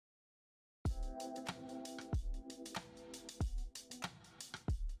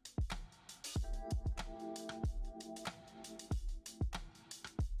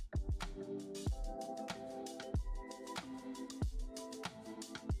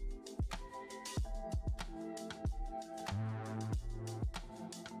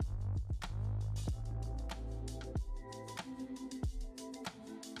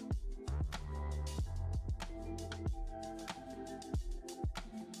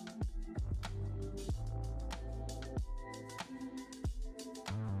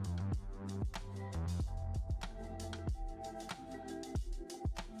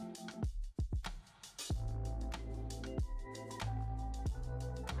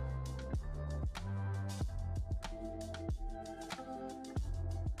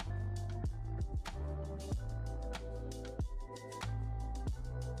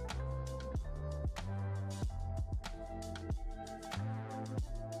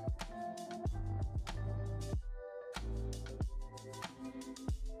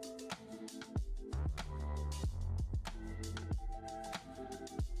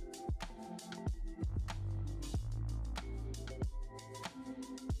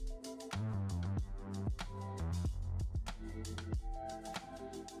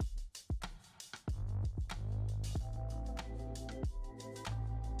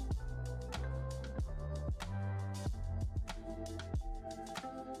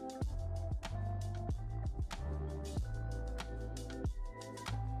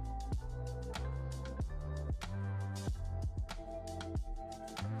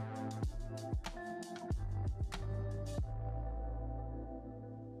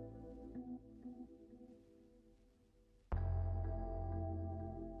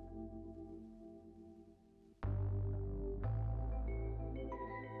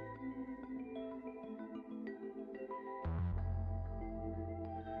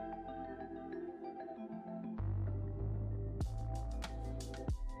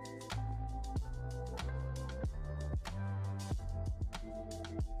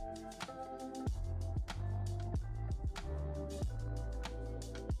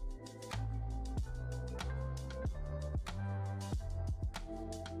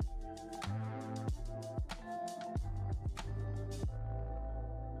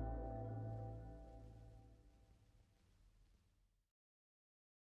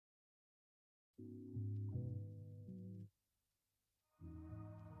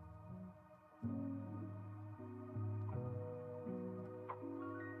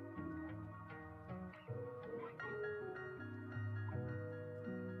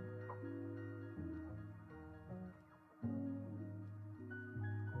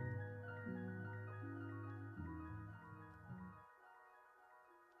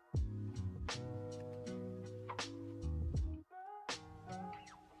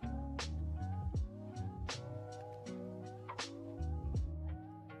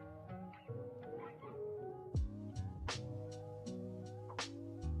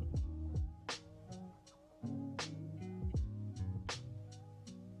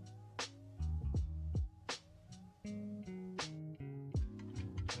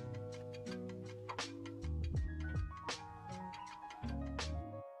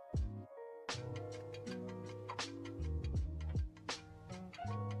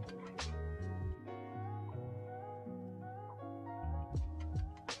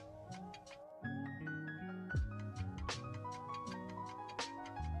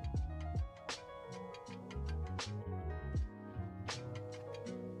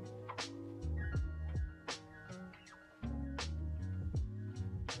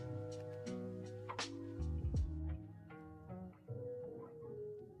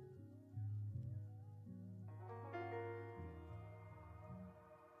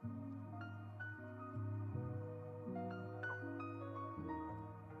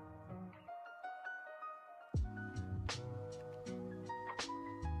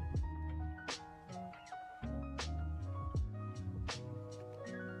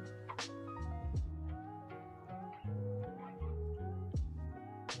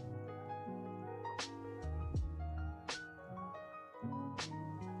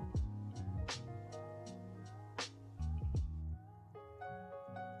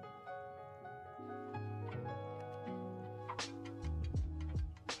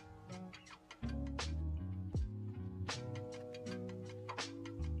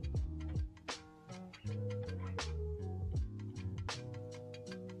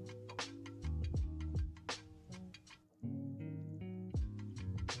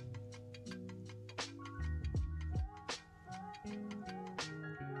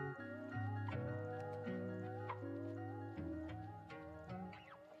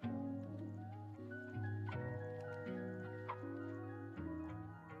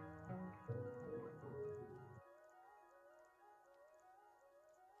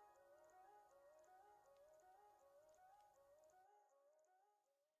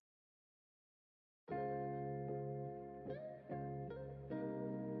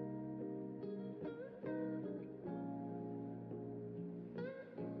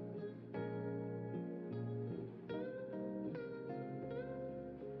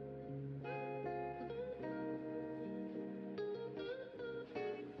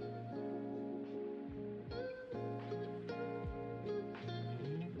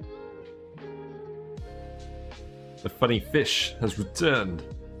The funny fish has returned.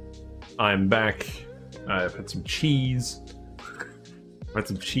 I'm back. I've had some cheese. I've got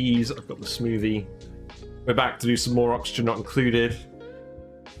the smoothie. We're back to do some more Oxygen Not Included.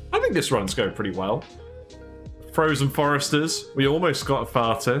 I think this run's going pretty well. Frozen Foresters. We almost got a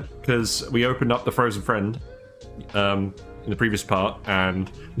farter because we opened up the Frozen Friend in the previous part, and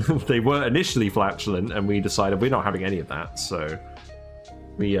they were initially flatulent, and we decided we're not having any of that, so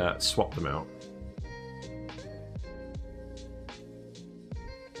we swapped them out.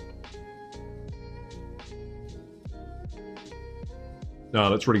 No,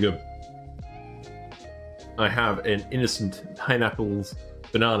 that's really good. I have an innocent pineapples,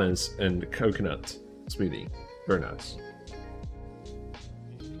 bananas, and coconut smoothie. Very nice.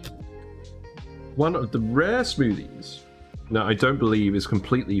 One of the rare smoothies that I don't believe is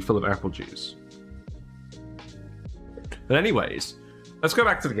completely full of apple juice. But anyways, let's go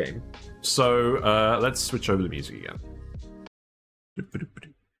back to the game. So let's switch over the music again.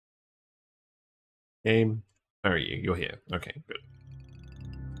 Game, where are you? You're here. Okay, good.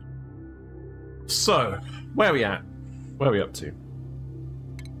 So, where are we at? Where are we up to?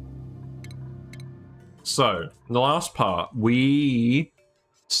 So, in the last part, we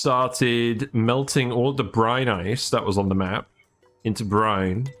started melting all the brine ice that was on the map into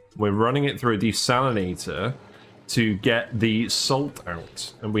brine. We're running it through a desalinator to get the salt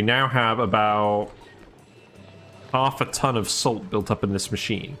out. And we now have about half a ton of salt built up in this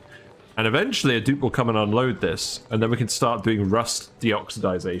machine. And eventually a dupe will come and unload this, and then we can start doing rust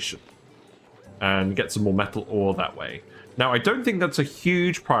deoxidization and get some more metal ore that way. Now, I don't think that's a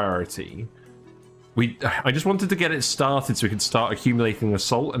huge priority. I just wanted to get it started so we can start accumulating the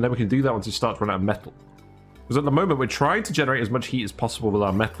salt, and then we can do that once we start to run out of metal. Because at the moment, we're trying to generate as much heat as possible with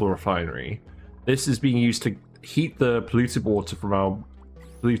our metal refinery. This is being used to heat the polluted water from our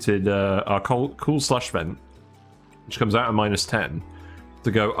cool slush vent, which comes out at -10,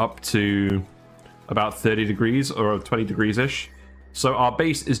 to go up to about 30 degrees or 20 degrees-ish. So our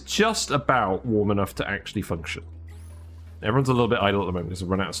base is just about warm enough to actually function. Everyone's a little bit idle at the moment because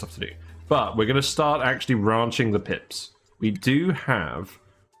we've run out of stuff to do. But we're going to start actually ranching the pips. We do have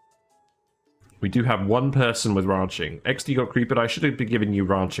one person with ranching. XD got creeped, I should have been giving you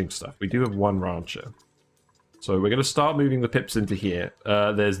ranching stuff. We do have one rancher. So we're going to start moving the pips into here.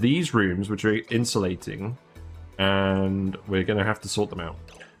 There's these rooms, which are insulating, and we're going to have to sort them out.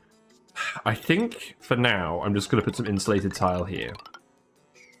 I think, for now, I'm just going to put some insulated tile here.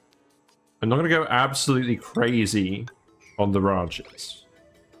 I'm not going to go absolutely crazy on the ranches.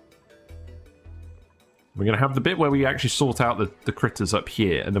 We're going to have the bit where we actually sort out the critters up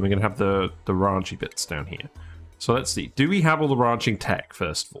here, and then we're going to have the ranchy bits down here. So let's see. Do we have all the ranching tech,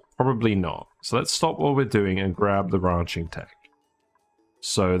 first of all? Probably not. So let's stop what we're doing and grab the ranching tech.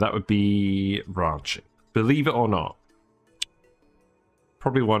 So that would be ranching. Believe it or not.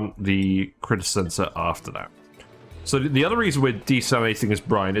 Probably want the critter sensor after that. So the other reason we're desalinating this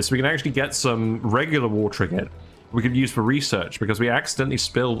brine is so we can actually get some regular water again we could use for research, because we accidentally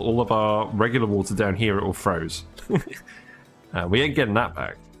spilled all of our regular water down here. It all froze. We ain't getting that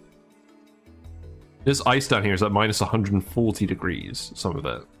back. This ice down here is at -140 degrees, some of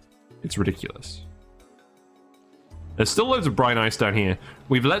it. It's ridiculous. There's still loads of brine ice down here.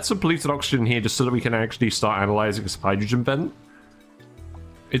 We've let some polluted oxygen here just so that we can actually start analyzing this hydrogen vent.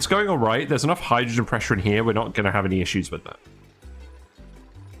 It's going alright. There's enough hydrogen pressure in here. We're not going to have any issues with that.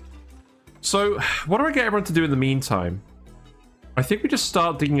 So, what do I get everyone to do in the meantime? I think we just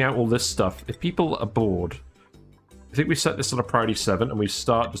start digging out all this stuff. If people are bored, I think we set this on a priority 7 and we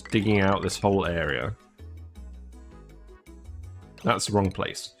start just digging out this whole area. That's the wrong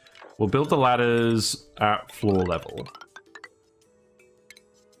place. We'll build the ladders at floor level.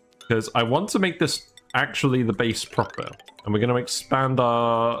 Because I want to make this actually the base proper. And we're going to expand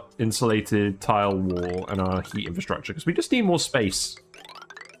our insulated tile wall and our heat infrastructure, because we just need more space.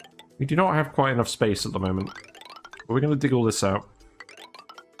 We do not have quite enough space at the moment. But we're going to dig all this out.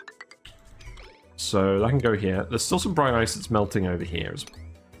 So that can go here. There's still some brine ice that's melting over here.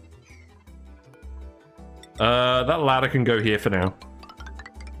 That ladder can go here for now.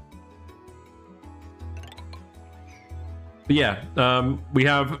 But yeah, we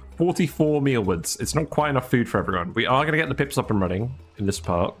have 44 mealwoods. It's not quite enough food for everyone. We are going to get the pips up and running in this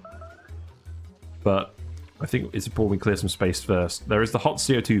part. But I think it's important we clear some space first. There is the hot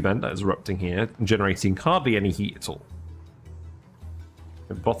CO2 vent that is erupting here, generating hardly any heat at all.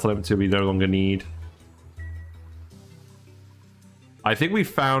 Bottle until we no longer need. I think we've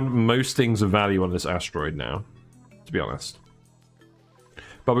found most things of value on this asteroid now, to be honest.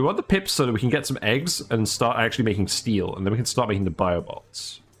 But we want the pips so that we can get some eggs and start actually making steel, and then we can start making the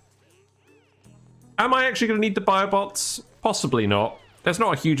biobots. Am I actually going to need the biobots? Possibly not. There's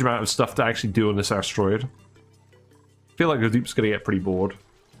not a huge amount of stuff to actually do on this asteroid. I feel like the dupe's going to get pretty bored.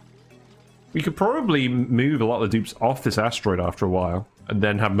 We could probably move a lot of the dupes off this asteroid after a while, and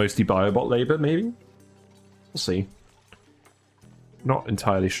then have mostly biobot labor, maybe? We'll see. Not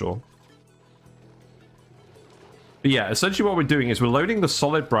entirely sure. But yeah, essentially what we're doing is we're loading the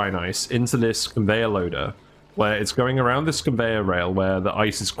solid brine ice into this conveyor loader, where it's going around this conveyor rail where the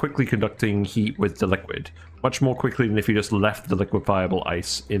ice is quickly conducting heat with the liquid, much more quickly than if you just left the liquefiable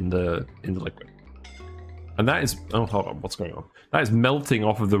ice in the liquid. And that is... oh, hold on, what's going on? That is melting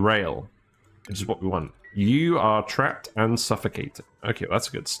off of the rail, which is what we want. You are trapped and suffocated. Okay, well, that's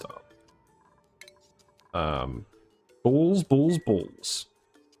a good start. Balls, balls, balls.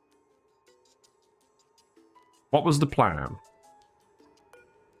 What was the plan?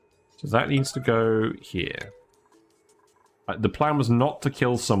 So that needs to go here. The plan was not to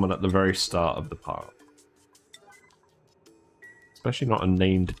kill someone at the very start of the part. Especially not a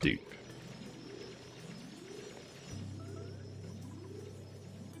named dupe.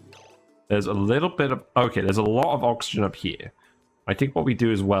 There's a little bit of... okay, there's a lot of oxygen up here. I think what we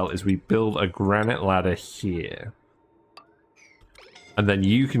do as well is we build a granite ladder here. And then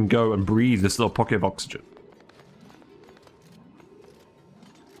you can go and breathe this little pocket of oxygen.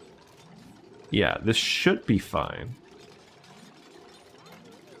 Yeah, this should be fine.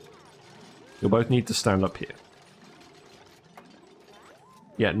 You'll both need to stand up here.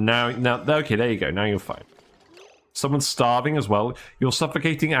 Yeah, now, okay, there you go. Now you're fine. Someone's starving as well. You're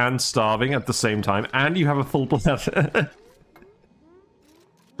suffocating and starving at the same time, and you have a full bladder.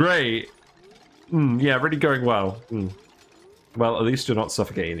 Great. Yeah, really going well. Well, at least you're not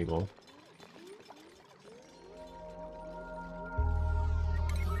suffocating anymore.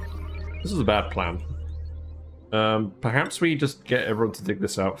 This is a bad plan. Perhaps we just get everyone to dig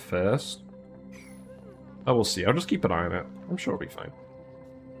this out first. Oh, we'll see. I'll just keep an eye on it. I'm sure it'll be fine.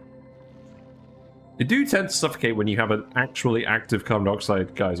 They do tend to suffocate when you have an actually active carbon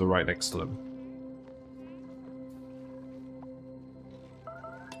dioxide geyser right next to them.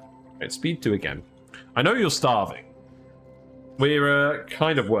 Right, speed 2 again. I know you're starving. We're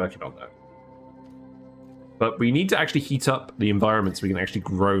kind of working on that. But we need to actually heat up the environment so we can actually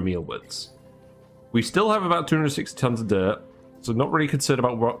grow mealwoods. We still have about 260 tons of dirt, so not really concerned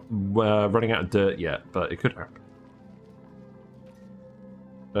about running out of dirt yet, but it could happen.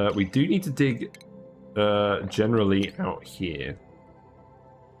 We do need to dig generally out here.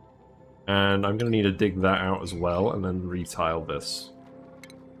 And I'm going to need to dig that out as well, and then retile this.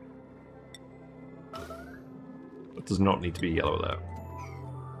 It does not need to be yellow there.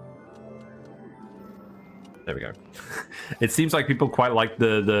 There we go. It seems like people quite like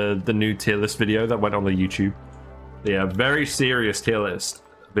the new tier list video that went on the YouTube. Yeah, very serious tier list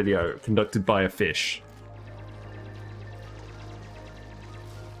video conducted by a fish.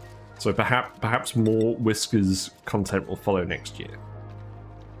 So perhaps more Whiskers content will follow next year.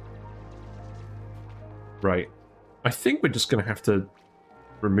 Right. I think we're just going to have to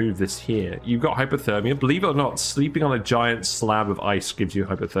remove this here. You've got hypothermia. Believe it or not, sleeping on a giant slab of ice gives you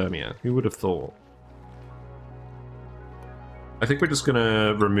hypothermia. Who would have thought? I think we're just going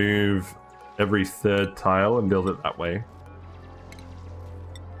to remove every third tile and build it that way.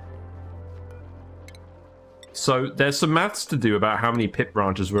 So there's some maths to do about how many pit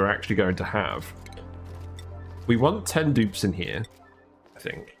branches we're actually going to have. We want 10 dupes in here, I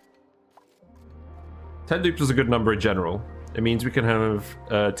think. 10 dupes is a good number in general. It means we can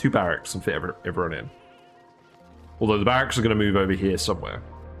have 2 barracks and fit everyone in. Although the barracks are going to move over here somewhere.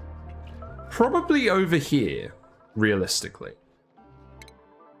 Probably over here, realistically.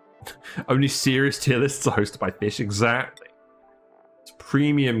 Only serious tier lists are hosted by fish. Exactly. It's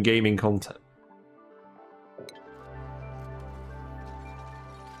premium gaming content.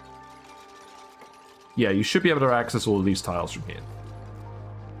 Yeah, you should be able to access all of these tiles from here.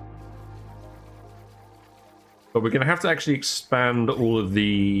 But we're going to have to actually expand all of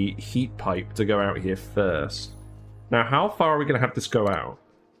the heat pipe to go out here first. Now, how far are we going to have this go out?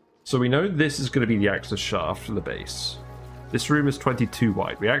 So we know this is going to be the access shaft for the base. This room is 22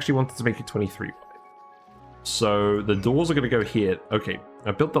 wide. We actually wanted to make it 23 wide. So the doors are going to go here. Okay,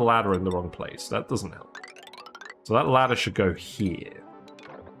 I built the ladder in the wrong place. That doesn't help. So that ladder should go here.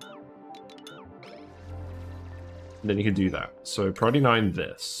 And then you can do that. So priority 9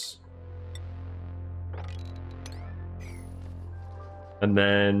 this. And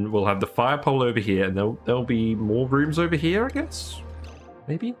then we'll have the fire pole over here, and there'll be more rooms over here, I guess?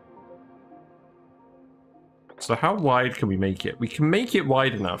 Maybe? So how wide can we make it? We can make it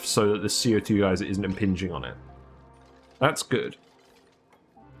wide enough so that the CO2 geyser isn't impinging on it. That's good.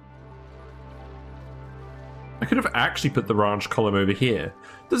 I could have actually put the ranch column over here.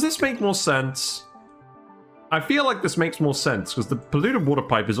 Does this make more sense? I feel like this makes more sense because the polluted water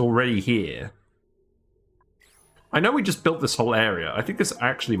pipe is already here. I know we just built this whole area. I think this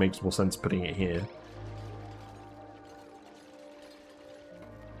actually makes more sense putting it here.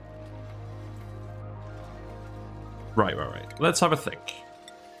 Right. Let's have a think.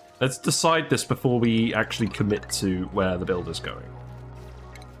 Let's decide this before we actually commit to where the build is going.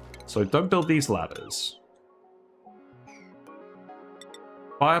 So don't build these ladders.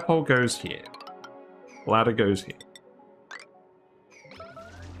 Fire pole goes here. Ladder goes here.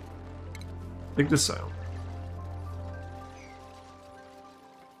 Dig this out.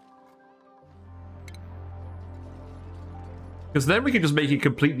 Because then we could just make it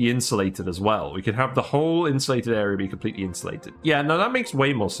completely insulated as well. We could have the whole insulated area be completely insulated. Yeah, no, that makes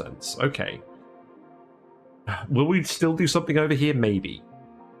way more sense. Okay. Will we still do something over here? Maybe.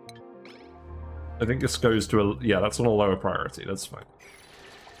 I think this goes to a... Yeah, that's on a lower priority. That's fine.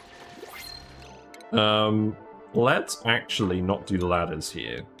 Let's actually not do ladders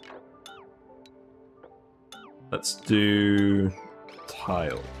here. Let's do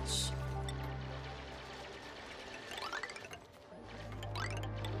tiles.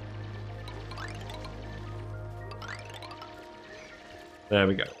 There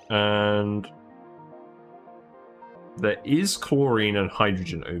we go. And there is chlorine and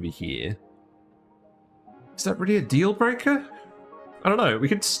hydrogen over here. Is that really a deal breaker? I don't know. We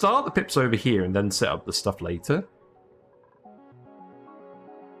could start the pips over here and then set up the stuff later.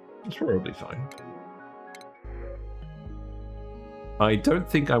 It's probably fine. I don't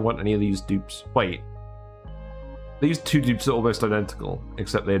think I want any of these dupes. Wait. These two dupes are almost identical,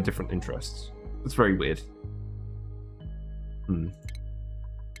 except they have different interests. It's very weird.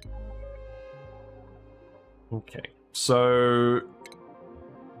 Okay, so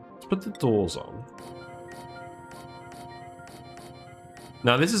let's put the doors on.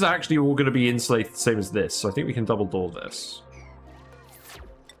 Now this is actually all going to be insulated the same as this, so I think we can double door this.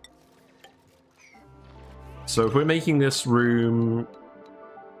 So if we're making this room,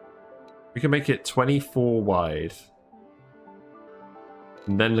 we can make it 24 wide.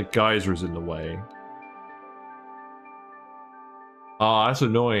 And then the geyser is in the way. Ah, that's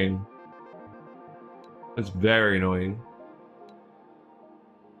annoying. That's very annoying.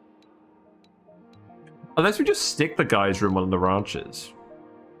 Unless we just stick the geyser in one of the ranches.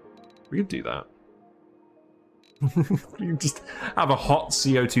 We could do that. We can just have a hot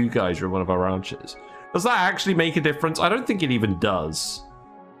CO2 geyser in one of our ranches. Does that actually make a difference? I don't think it even does.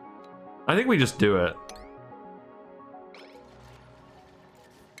 I think we just do it.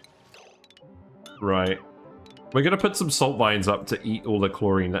 Right. We're going to put some salt vines up to eat all the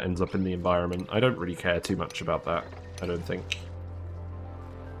chlorine that ends up in the environment. I don't really care too much about that, I don't think.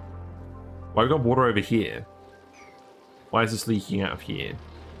 Why, we got water over here? Why is this leaking out of here?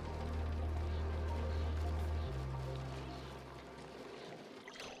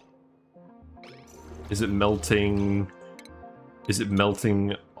 Is it melting? Is it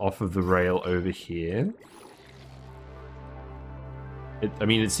melting off of the rail over here? I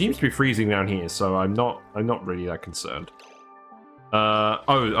mean, it seems to be freezing down here, so I'm not really that concerned. Oh,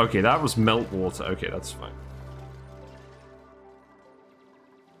 okay, that was melt water. Okay, that's fine.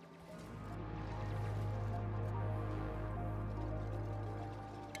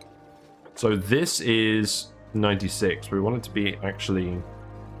 So this is 96. We want it to be actually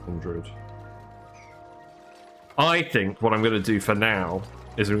 100. I think what I'm going to do for now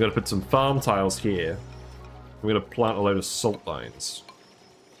is I'm going to put some farm tiles here. I'm going to plant a load of salt vines.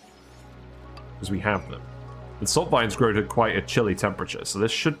 Because we have them. And salt vines grow to quite a chilly temperature, so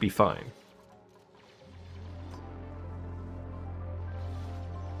this should be fine.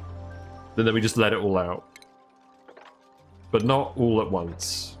 And then we just let it all out. But not all at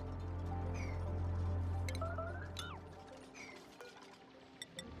once.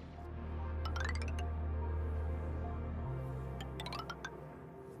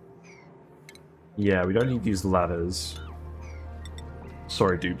 Yeah, we don't need these ladders.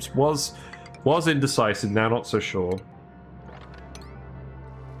 Sorry, dupes. Was indecisive, now not so sure.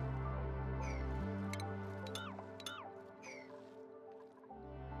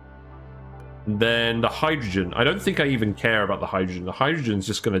 Then the hydrogen. I don't think I even care about the hydrogen. The hydrogen's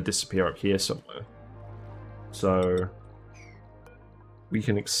just going to disappear up here somewhere. So we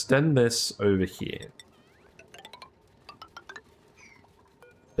can extend this over here.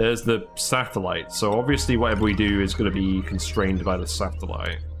 There's the satellite. So obviously whatever we do is going to be constrained by the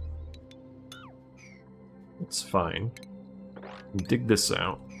satellite. It's fine. We'll dig this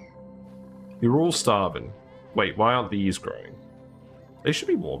out. You're all starving. Wait, why aren't these growing? They should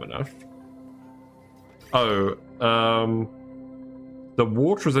be warm enough. Oh, the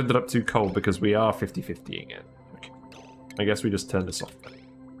water has ended up too cold because we are 50-50ing it. Okay. I guess we just turn this off then.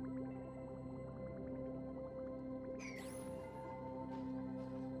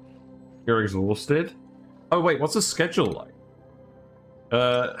 You're exhausted? Oh wait, what's the schedule like?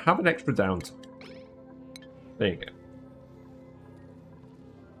 Have an extra downtime. There you go.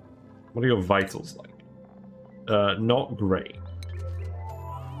 What are your vitals like? Not great.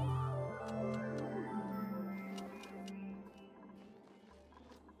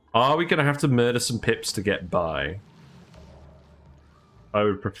 Are we gonna have to murder some pips to get by? I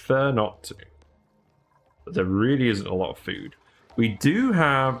would prefer not to. But there really isn't a lot of food. We do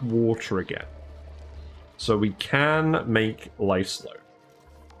have water again. So we can make lice loaf.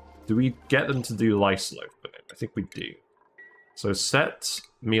 Do we get them to do lice loaf? I think we do. So set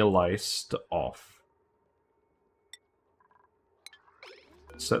meal lice to off.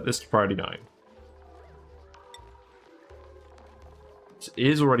 Set this to priority 9. It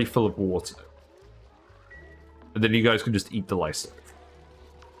is already full of water. And then you guys can just eat the lice loaf.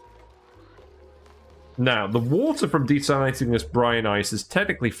 Now, the water from desalinating this brine ice is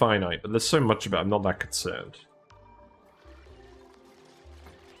technically finite, but there's so much of it, I'm not that concerned.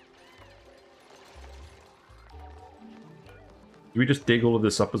 Do we just dig all of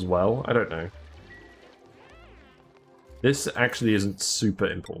this up as well? I don't know. This actually isn't super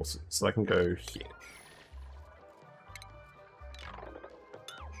important, so I can go here.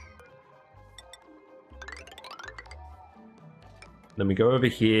 Then we go over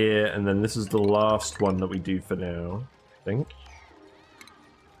here, and then this is the last one that we do for now, I think.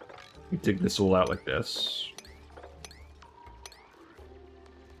 We dig this all out like this.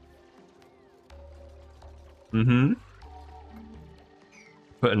 Mm-hmm.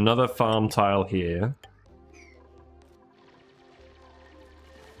 Put another farm tile here.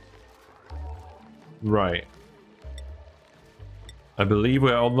 Right. I believe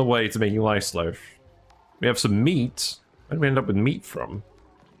we're on the way to making lice loaf. We have some meat. Where did we end up with meat from?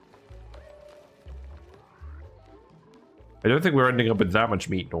 I don't think we're ending up with that much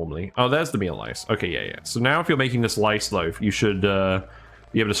meat normally. Oh, there's the meal lice. Okay, yeah. So now if you're making this lice loaf, you should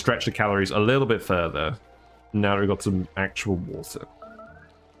be able to stretch the calories a little bit further. Now that we've got some actual water.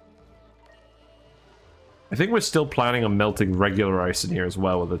 I think we're still planning on melting regular ice in here as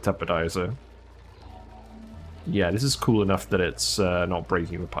well with the teppidizer. Yeah, this is cool enough that it's not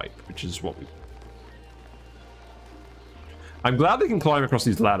breaking the pipe, which is what we... I'm glad they can climb across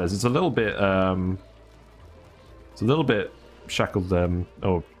these ladders. It's a little bit, shackled,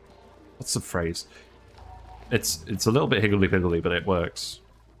 oh, what's the phrase? It's a little bit higgledy-piggledy, but it works.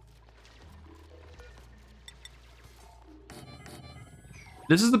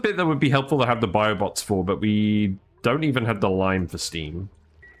 This is the bit that would be helpful to have the biobots for, but we don't even have the lime for steam.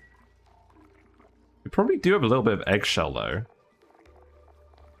 We probably do have a little bit of eggshell, though.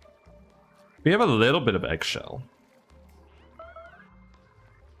 We have a little bit of eggshell.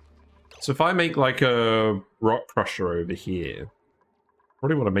 So if I make, like, a rock crusher over here,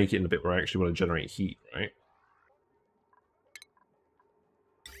 probably want to make it in a bit where I actually want to generate heat, right?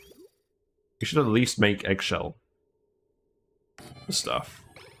 We should at least make eggshell stuff.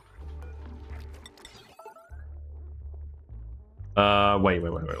 Wait.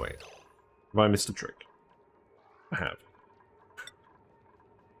 Have I missed a trick? I have.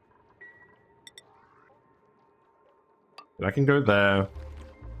 And I can go there.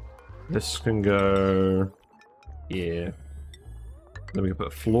 This can go here. Then we can put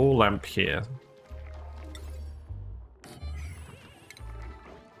a floor lamp here.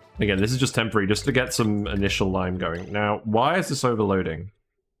 Again, this is just temporary, just to get some initial lime going. Now, why is this overloading?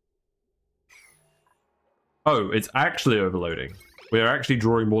 Oh, it's actually overloading. We are actually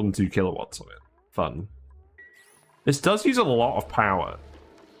drawing more than 2 kilowatts on it. Fun. This does use a lot of power.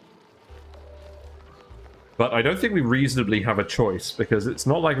 But I don't think we reasonably have a choice, because it's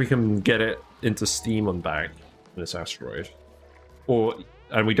not like we can get it into steam on back in this asteroid.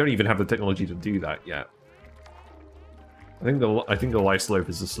 And we don't even have the technology to do that yet. I think the lice loaf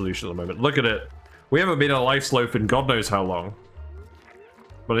is the solution at the moment. Look at it. We haven't made a lice loaf in God knows how long.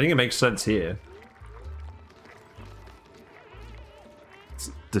 But I think it makes sense here. It's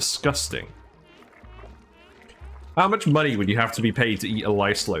disgusting. How much money would you have to be paid to eat a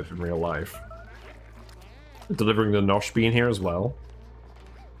lice loaf in real life? Delivering the nosh bean here as well.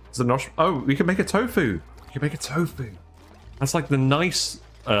 Is the nosh... Oh, we can make a tofu. We can make a tofu. That's like the nice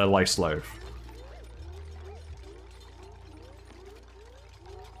lice loaf.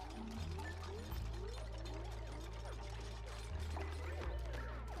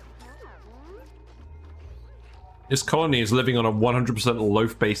 This colony is living on a 100%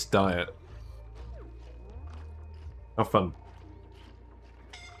 loaf-based diet. How fun.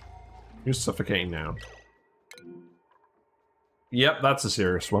 Who's suffocating now? Yep, that's a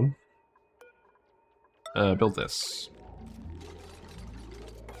serious one. Build this.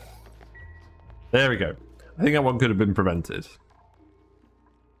 There we go. I think that one could have been prevented.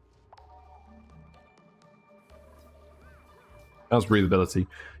 How's breathability?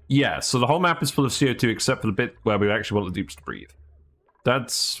 Yeah, so the whole map is full of CO2 except for the bit where we actually want the dupes to breathe.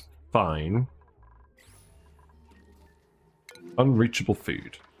 That's fine. Unreachable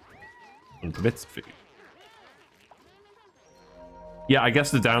food. Unpermitted food. Yeah, I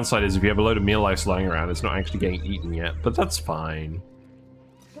guess the downside is if you have a load of meal ice lying around, it's not actually getting eaten yet, but that's fine.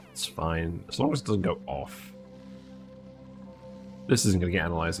 It's fine, as long as it doesn't go off. This isn't going to get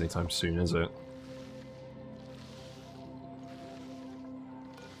analyzed anytime soon, is it?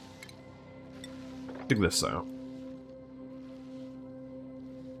 Dig this out.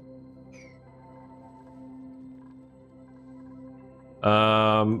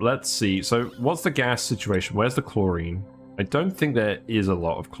 Let's see. So, what's the gas situation? Where's the chlorine? I don't think there is a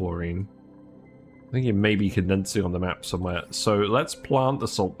lot of chlorine. I think it may be condensing on the map somewhere. So let's plant the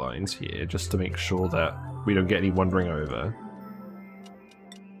salt lines here just to make sure that we don't get any wandering over.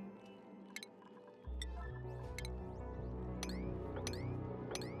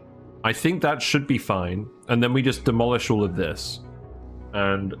 I think that should be fine. And then we just demolish all of this.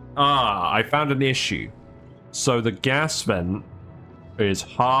 And, I found an issue. So the gas vent is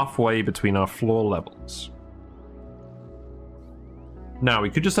halfway between our floor levels. Now, we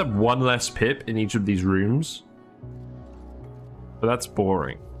could just have one less pip in each of these rooms. But that's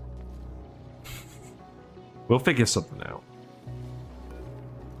boring. We'll figure something out.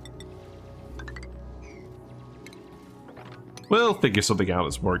 We'll figure something out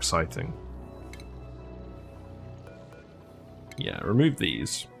that's more exciting. Yeah, remove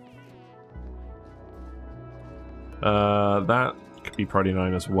these. That could be Priority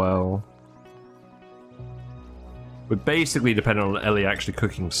 9 as well. We're basically dependent on Ellie actually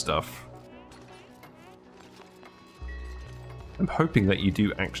cooking stuff. I'm hoping that you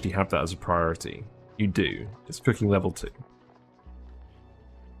do actually have that as a priority. You do. It's cooking level 2.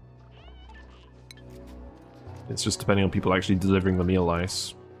 It's just depending on people actually delivering the meal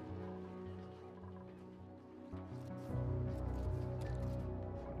ice.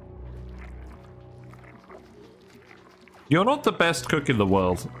 You're not the best cook in the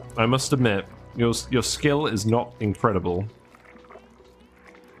world, I must admit. Your skill is not incredible.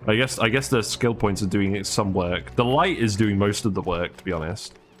 I guess the skill points are doing some work. The light is doing most of the work, to be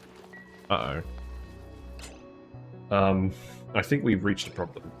honest. Uh-oh. I think we've reached a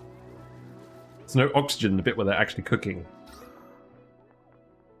problem. There's no oxygen in the bit where they're actually cooking.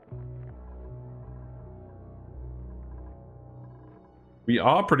 We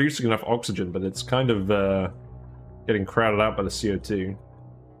are producing enough oxygen, but it's kind of getting crowded out by the CO2.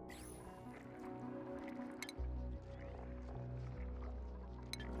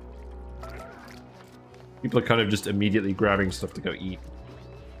 People are kind of just immediately grabbing stuff to go eat.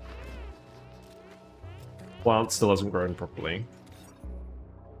 Plant still hasn't grown properly.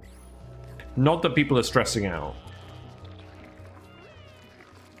 Not that people are stressing out.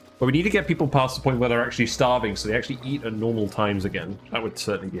 But we need to get people past the point where they're actually starving so they actually eat at normal times again. That would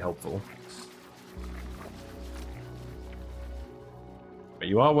certainly be helpful. But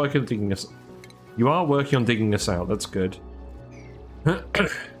you are working on digging this. You are working on digging this out. That's good.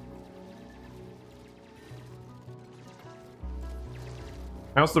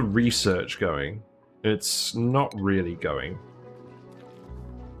 How's the research going? It's not really going.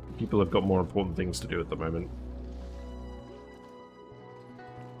 People have got more important things to do at the moment.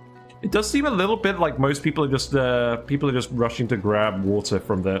 It does seem a little bit like most people are just rushing to grab water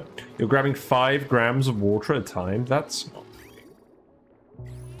from the. You're grabbing 5 grams of water at a time. That's not.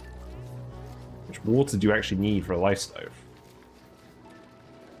 How much water do you actually need for a light stove?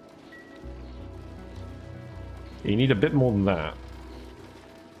 You need a bit more than that.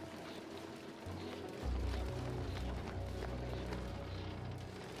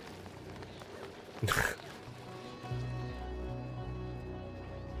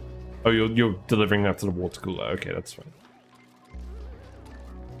 Oh, you're delivering that to the water cooler. Okay, that's fine.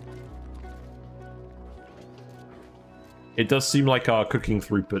 It does seem like our cooking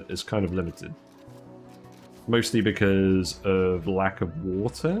throughput is kind of limited. Mostly because of lack of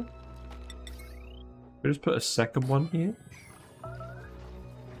water. Can I just put a second one here?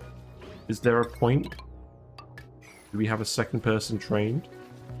 Is there a point? Do we have a second person trained?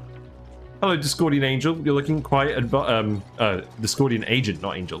 Hello, Discordian Angel. You're looking quite Discordian Agent,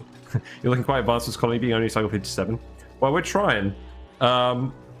 not Angel. You're looking quite advanced with colony being only cycle 57. Well, we're trying.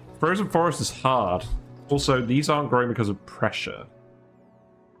 Frozen Forest is hard. Also, these aren't growing because of pressure.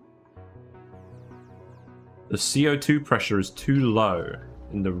 The CO2 pressure is too low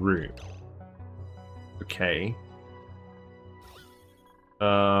in the room. Okay.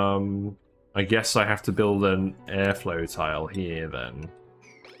 I guess I have to build an airflow tile here then.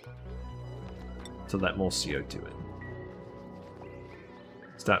 To let more CO2 in.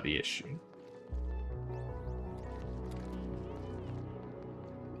 Is that the issue?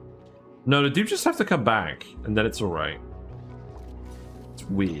 No, the dude just have to come back, and then it's alright. It's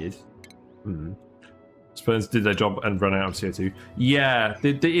weird. Suppose did their job and run out of CO2. Yeah,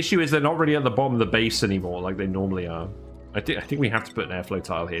 the issue is they're not really at the bottom of the base anymore like they normally are. I think we have to put an airflow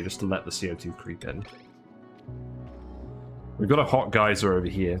tile here just to let the CO2 creep in. We've got a hot geyser over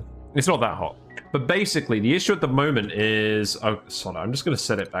here. It's not that hot. But basically, the issue at the moment is... Oh, sorry, I'm just going to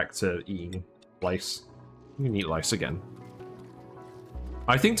set it back to eating lice. You can eat lice again.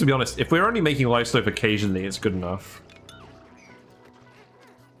 I think, to be honest, if we're only making lice loaf occasionally, it's good enough.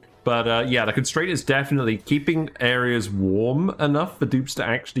 But, yeah, the constraint is definitely keeping areas warm enough for dupes to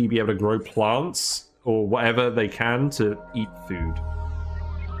actually be able to grow plants or whatever they can to eat food.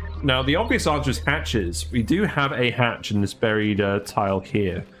 Now, the obvious answer is hatches. We do have a hatch in this buried tile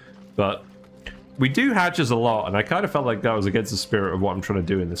here, but we do hatches a lot, and I kind of felt like that was against the spirit of what I'm trying to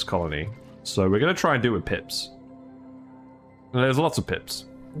do in this colony. So we're going to try and do it with pips. And there's lots of pips.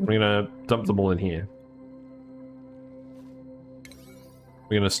 We're going to dump them all in here.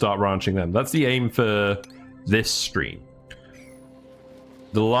 We're going to start ranching them. That's the aim for this stream.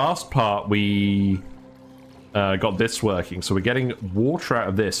 The last part, we got this working. So we're getting water out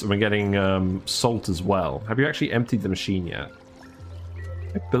of this, and we're getting salt as well. Have you actually emptied the machine yet?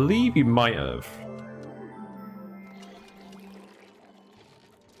 I believe you might have.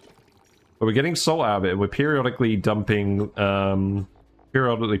 But we're getting salt out of it, and we're periodically dumping,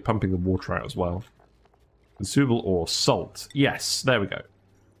 periodically pumping the water out as well. Consumable ore, salt. Yes, there we go.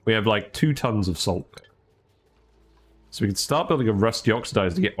 We have like 2 tons of salt. So we can start building a rusty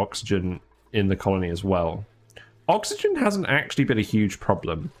oxidizer to get oxygen in the colony as well. Oxygen hasn't actually been a huge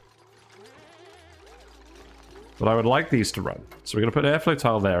problem. But I would like these to run. So we're going to put an airflow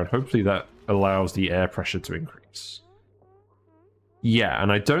tile there, and hopefully that allows the air pressure to increase. Yeah,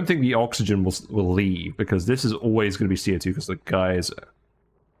 and I don't think the oxygen will leave, because this is always going to be CO2 because the geyser.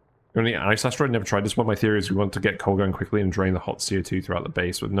 Only ice asteroid, never tried this one. My theory is we want to get coal going quickly and drain the hot CO2 throughout the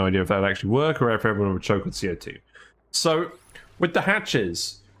base, with no idea if that would actually work or if everyone would choke with CO2. So, with the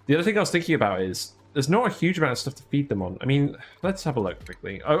hatches, the other thing I was thinking about is there's not a huge amount of stuff to feed them on. I mean, let's have a look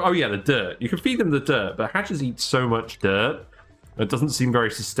quickly. Oh yeah, the dirt. You can feed them the dirt, but hatches eat so much dirt, it doesn't seem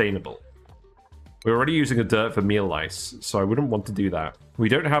very sustainable. We're already using the dirt for meal lice, so I wouldn't want to do that. We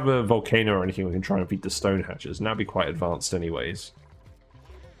don't have a volcano or anything we can try and feed the stone hatches, and that'd be quite advanced anyways.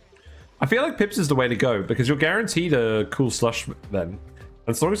 I feel like pips is the way to go, because you're guaranteed a cool slush then. And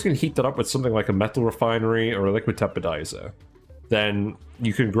as long as you can heat that up with something like a metal refinery or a liquid teppidizer, then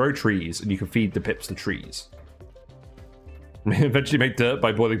you can grow trees and you can feed the pips the trees. Eventually make dirt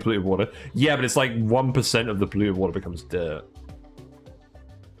by boiling polluted water. Yeah, but it's like 1% of the polluted water becomes dirt.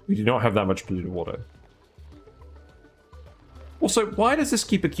 We do not have that much polluted water. Also, why does this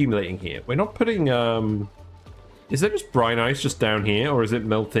keep accumulating here? We're not putting, is there just brine ice just down here, or is it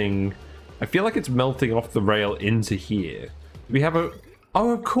melting? I feel like it's melting off the rail into here. Do we have a...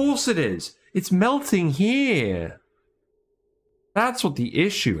 Oh, of course it is! It's melting here! That's what the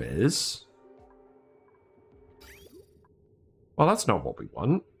issue is. Well, that's not what we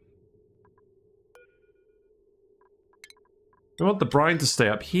want. We want the brine to stay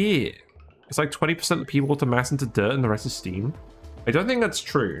up here. It's like 20% of the people to mass into dirt and the rest is steam. I don't think that's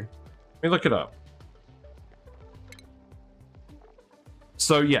true. Let me look it up.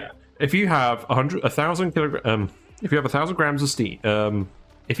 So yeah, if you have 1,000 kilograms, if you have 1,000 grams of steam,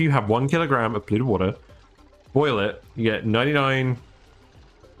 if you have 1 kilogram of polluted water, boil it, you get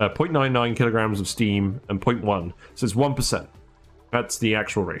 0.99 kilograms of steam and 0.1. So it's 1%. That's the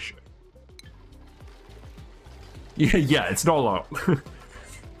actual ratio. Yeah, it's not a lot.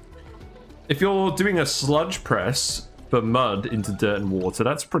 If you're doing a sludge press for mud into dirt and water,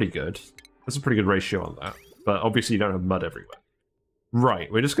 that's pretty good. That's a pretty good ratio on that. But obviously you don't have mud everywhere.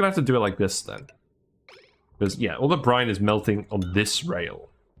 Right, we're just gonna have to do it like this then. Because, yeah, all the brine is melting on this rail,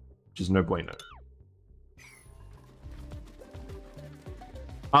 which is no bueno.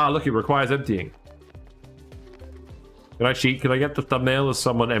 Ah, look, it requires emptying. Can I cheat? Can I get the thumbnail of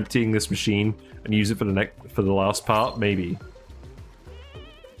someone emptying this machine and use it for the last part? Maybe.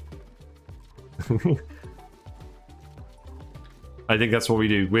 I think that's what we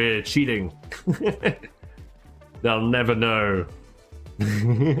do. We're cheating. They'll never know.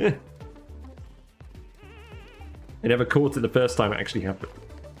 I never caught it the first time it actually happened.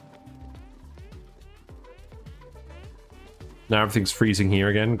 Now everything's freezing here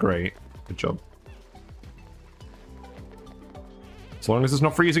again. Great. Good job. As long as it's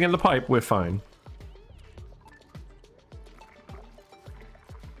not freezing in the pipe, we're fine.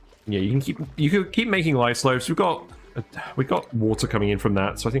 Yeah, you can keep making life slopes. We've got water coming in from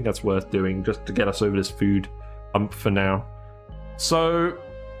that, so I think that's worth doing just to get us over this food hump for now. So,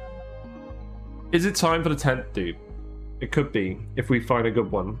 is it time for the tent, dude? It could be, if we find a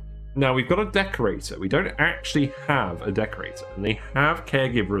good one. Now, we've got a decorator. We don't actually have a decorator, and they have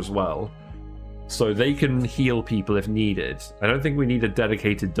caregiver as well, so they can heal people if needed. I don't think we need a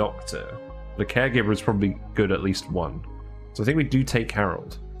dedicated doctor. The caregiver is probably good at least one. So I think we do take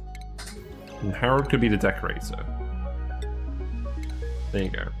Harold. And Harold could be the decorator. There you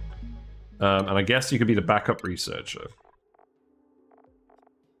go. And I guess you could be the backup researcher.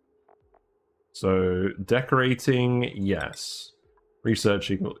 So, decorating, yes.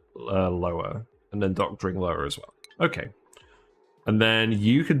 Researching, lower. And then doctoring, lower as well. Okay. And then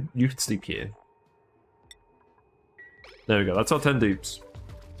you could sleep here. There we go, that's our 10 dupes.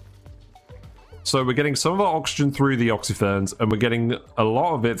 So we're getting some of our oxygen through the oxyferns, and we're getting a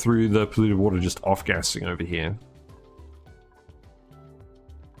lot of it through the polluted water just off-gassing over here.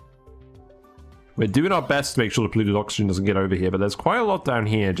 We're doing our best to make sure the polluted oxygen doesn't get over here, but there's quite a lot down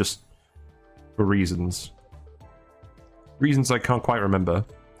here just for reasons. Reasons I can't quite remember.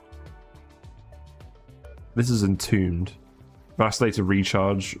 This is entombed. Vacillator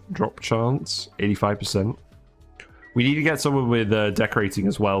recharge drop chance, 85%. We need to get someone with decorating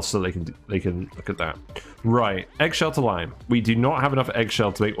as well, so they can look at that. Right, eggshell to lime. We do not have enough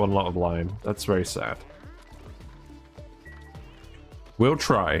eggshell to make one lot of lime. That's very sad. We'll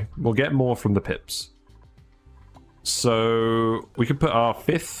try. We'll get more from the pips. So we can put our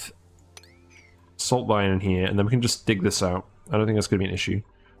 5th salt mine in here, and then we can just dig this out. I don't think that's going to be an issue.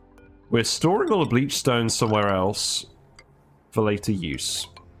 We're storing all the bleach stones somewhere else for later use.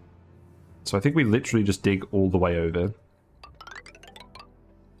 So I think we literally just dig all the way over.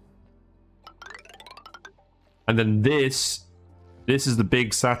 And then this is the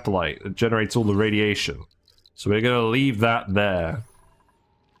big satellite that generates all the radiation. So we're going to leave that there.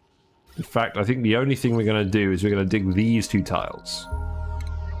 In fact, I think the only thing we're going to do is we're going to dig these 2 tiles.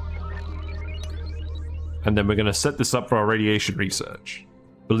 And then we're going to set this up for our radiation research.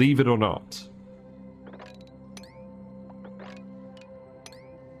 Believe it or not.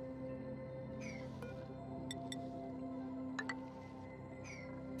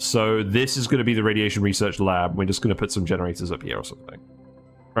 So this is going to be the radiation research lab. We're just going to put some generators up here or something.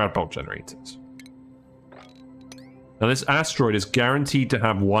 Ground bolt generators. Now this asteroid is guaranteed to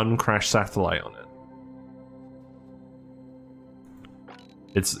have 1 crash satellite on it.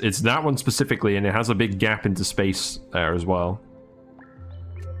 It's that one specifically, and it has a big gap into space there as well.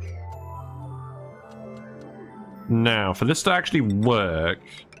 Now, for this to actually work,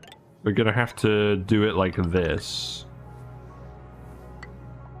 we're going to have to do it like this.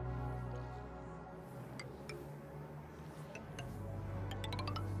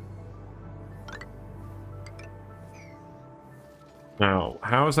 Now,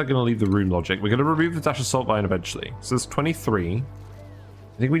 how is that going to leave the room logic? We're going to remove the dash of salt line eventually. So there's 23.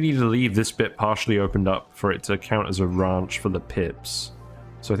 I think we need to leave this bit partially opened up for it to count as a ranch for the pips.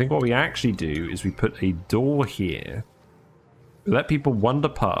 So I think what we actually do is we put a door here. We let people wander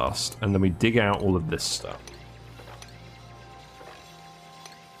past, and then we dig out all of this stuff.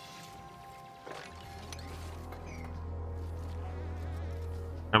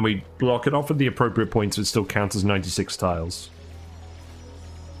 And we block it off at the appropriate points so it still counts as 96 tiles.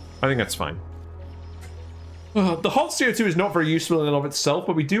 I think that's fine. The hot CO2 is not very useful in and of itself,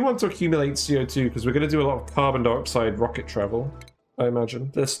 but we do want to accumulate CO2 because we're going to do a lot of carbon dioxide rocket travel, I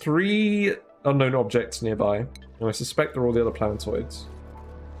imagine. There's 3 unknown objects nearby, and I suspect they're all the other planetoids.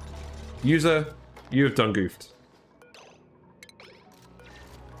 User, you have done goofed.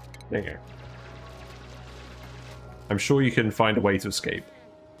 There you go. I'm sure you can find a way to escape.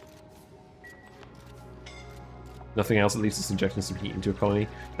 Nothing else, at least it's injecting some heat into a colony.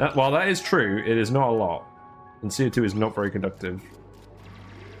 While that is true, it is not a lot. And CO2 is not very conductive.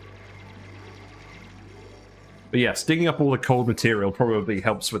 But yes, digging up all the cold material probably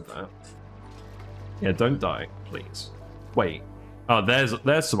helps with that. Yeah, don't die, please. Wait. Oh,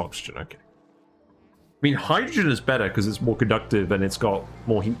 there's some oxygen, okay. I mean, hydrogen is better because it's more conductive and it's got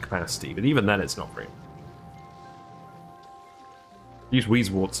more heat capacity, but even then it's not very. These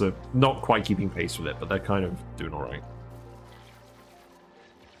Weezeworts are not quite keeping pace with it, but they're kind of doing alright.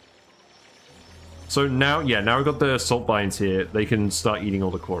 So now, yeah, now we've got the salt vines here. They can start eating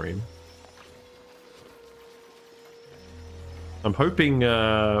all the chlorine. I'm hoping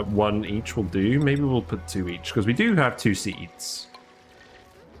one each will do. Maybe we'll put 2 each, because we do have 2 seeds.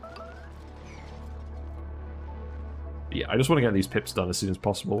 Yeah, I just want to get these pips done as soon as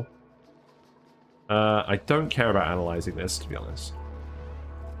possible. I don't care about analyzing this, to be honest.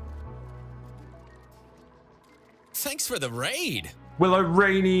 Thanks for the raid. Willow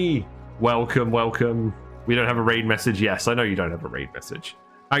Rainy! Welcome, welcome. We don't have a raid message. Yes, I know you don't have a raid message.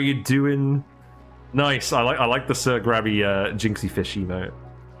 How you doing? Nice. I like the Sir Grabby Jinxie Fish emote.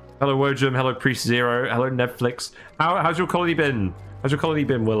 Hello Wojum, hello Priest Zero, hello Netflix. How's your colony been? How's your colony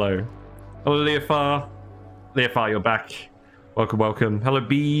been, Willow? Hello Leofar. Leofar, you're back. Welcome, welcome. Hello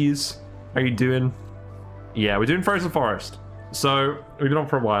Bees. How you doing? Yeah, we're doing Frozen Forest. So we've been on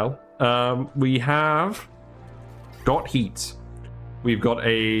for a while. We have got heat. We've got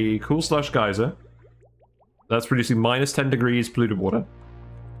a cool slush geyser that's producing -10 degrees polluted water.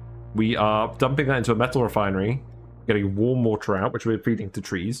 We are dumping that into a metal refinery, getting warm water out, which we're feeding to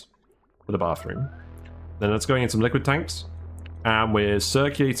trees for the bathroom. Then that's going in some liquid tanks, and we're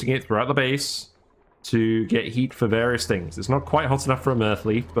circulating it throughout the base to get heat for various things. It's not quite hot enough for a Mirth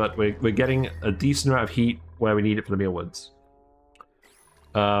Leaf, but we're getting a decent amount of heat where we need it for the mealwoods.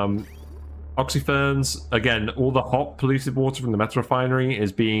 Oxyferns, again, all the hot polluted water from the metal refinery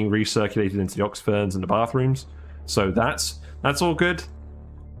is being recirculated into the oxyferns in the bathrooms. So that's all good.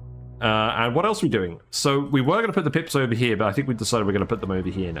 And what else are we doing? So we were going to put the pips over here, but I think we decided we're going to put them over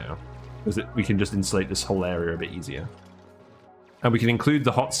here now, because we can just insulate this whole area a bit easier. And we can include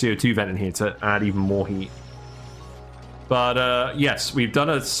the hot CO2 vent in here to add even more heat. But yes, we've done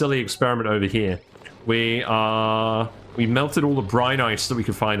a silly experiment over here. We melted all the brine ice that we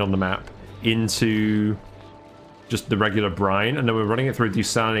could find on the map into just the regular brine, and then we're running it through a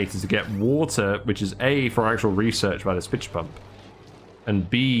desalinator to get water, which is A, for actual research by this pitch pump, and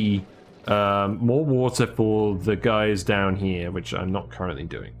B, more water for the guys down here, which I'm not currently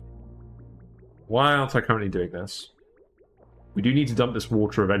doing. Why aren't I currently doing this? We do need to dump this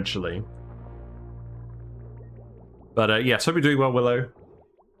water eventually. But yeah, so we're doing well, Willow.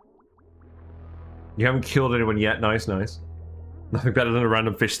 You haven't killed anyone yet. Nice, nice. Nothing better than a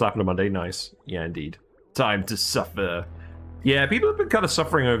random fish slap on a Monday. Nice. Yeah, indeed. Time to suffer. Yeah, people have been kind of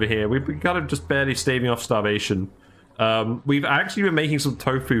suffering over here. We've been kind of just barely staving off starvation. We've actually been making some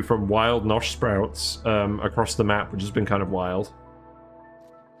tofu from wild nosh sprouts across the map, which has been kind of wild.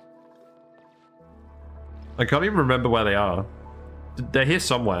 I can't even remember where they are. They're here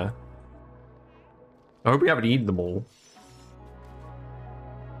somewhere. I hope we haven't eaten them all.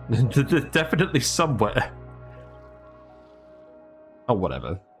 They're definitely somewhere. Oh,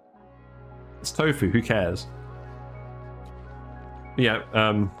 whatever. It's tofu, who cares? Yeah,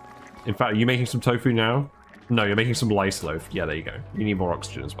 in fact, are you making some tofu now? No, you're making some lice loaf. Yeah, there you go. You need more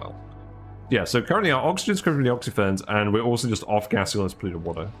oxygen as well. Yeah, so currently our oxygen's coming from the oxyferns, and we're also just off-gassing all this polluted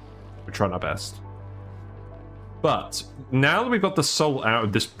water. We're trying our best. But now that we've got the salt out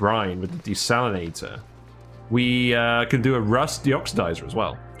of this brine with the desalinator, we can do a rust deoxidizer as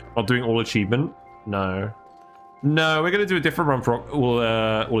well. Not doing all achievement. No. No, we're going to do a different run for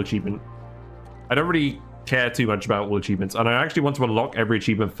all achievement. I don't really care too much about all achievements, and I actually want to unlock every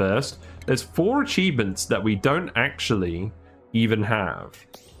achievement first. There's 4 achievements that we don't actually even have.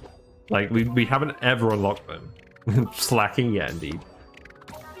 Like, we haven't ever unlocked them. Slacking, yeah, indeed.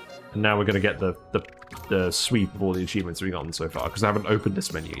 And now we're going to get the sweep of all the achievements we've gotten so far, because I haven't opened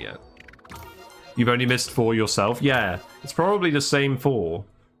this menu yet. You've only missed 4 yourself? Yeah, it's probably the same 4.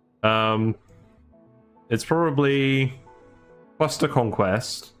 It's probably Cluster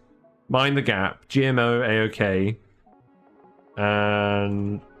Conquest, Mind the Gap, GMO, AOK,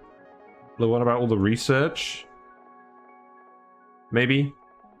 and the one about all the research? Maybe?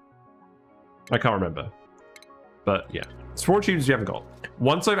 I can't remember. But yeah, it's 4 achievements you haven't got.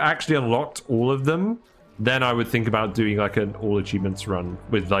 Once I've actually unlocked all of them, then I would think about doing like an all achievements run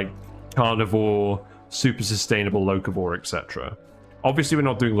with like carnivore, super sustainable locavore, etc. Obviously we're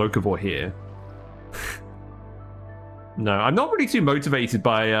not doing locavore here. No, I'm not really too motivated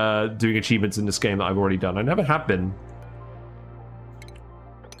by doing achievements in this game that I've already done. I never have been.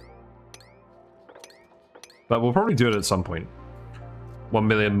 But we'll probably do it at some point. 1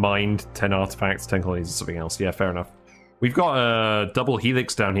 million mined, 10 artifacts, 10 colonies, and something else. Yeah, fair enough. We've got a double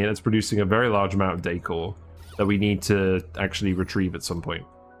helix down here that's producing a very large amount of decor that we need to actually retrieve at some point.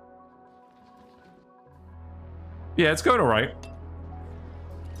 Yeah, it's going all right.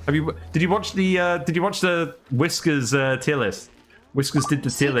 Did you watch the Whiskers tier list? Whiskers did the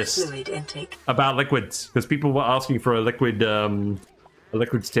tier list about liquids because people were asking for a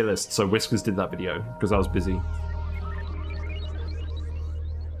liquids tier list, so Whiskers did that video because I was busy.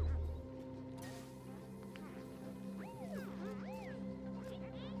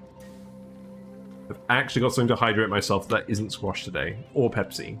 I've actually got something to hydrate myself that isn't squash today. Or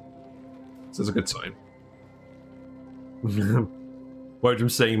Pepsi. So it's a good sign. Wojum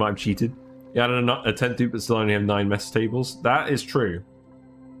saying you might have cheated. Yeah, I don't know, a 10th dupe but still only have 9 mess tables. That is true.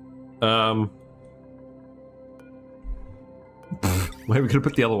 Where are we gonna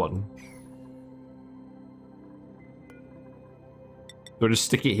put the other one? Do I just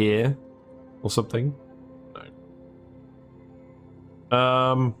stick it here? Or something?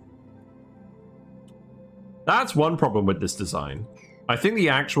 No. That's one problem with this design. I think the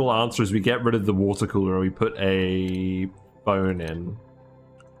actual answer is we get rid of the water cooler and we put a phone in.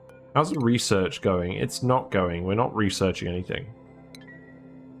 How's the research going? It's not going. We're not researching anything.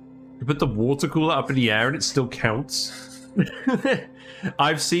 You put the water cooler up in the air and it still counts.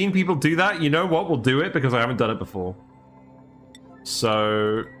 I've seen people do that. You know what? We'll do it because I haven't done it before.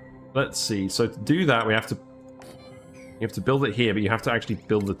 So, let's see. So to do that, you have to build it here, but you have to actually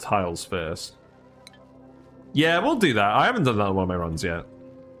build the tiles first. Yeah, we'll do that. I haven't done that on one of my runs yet.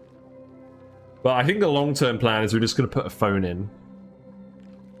 But I think the long-term plan is we're just going to put a phone in.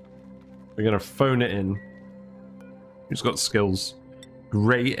 We're going to phone it in. Who's got skills?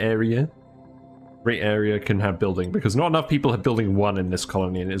 Gray area. Gray area can have building, because not enough people have building 1 in this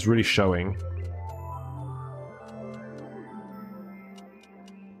colony, and it's really showing.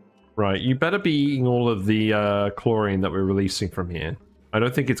 Right, you better be eating all of the chlorine that we're releasing from here. I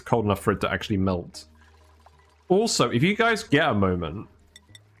don't think it's cold enough for it to actually melt. Also, if you guys get a moment,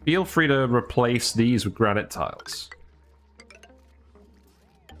 feel free to replace these with granite tiles.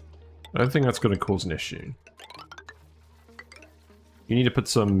 I don't think that's going to cause an issue. You need to put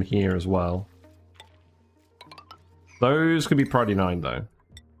some here as well. Those can be priority 9 though.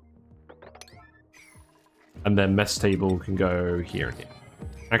 And then mess table can go here and here.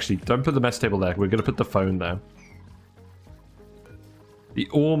 Actually, don't put the mess table there. We're going to put the phone there. The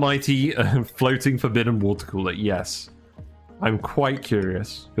almighty floating forbidden water cooler. Yes. I'm quite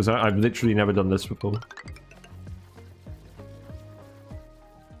curious, because I've literally never done this before.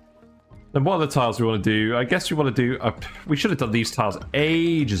 Then what other tiles do we want to do? I guess we want to do... we should have done these tiles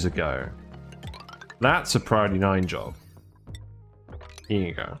ages ago. That's a priority 9 job. Here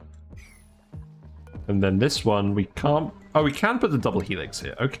you go. And then this one, we can't... Oh, we can put the double helix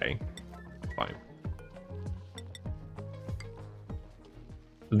here. Okay. Fine.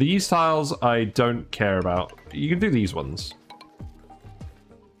 These tiles I don't care about. You can do these ones.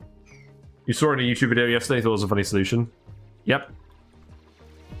 You saw it in a YouTube video yesterday, thought it was a funny solution. Yep.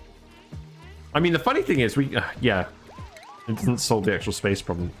 I mean, the funny thing is, yeah. It doesn't solve the actual space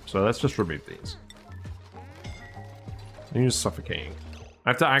problem. So let's just remove these. You're just suffocating. I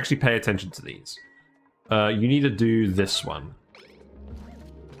have to actually pay attention to these. You need to do this one.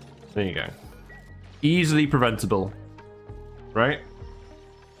 There you go. Easily preventable. Right?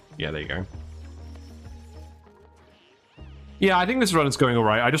 Yeah, there you go. Yeah, I think this run is going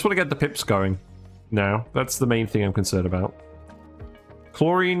alright. I just want to get the pips going now. That's the main thing I'm concerned about.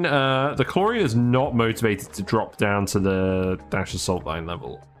 Chlorine, the chlorine is not motivated to drop down to the dash assault line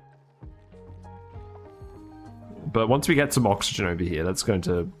level. But once we get some oxygen over here, that's going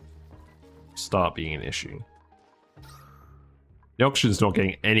to start being an issue. The oxygen's not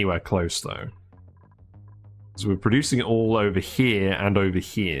getting anywhere close, though. So we're producing it all over here and over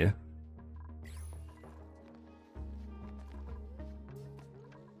here.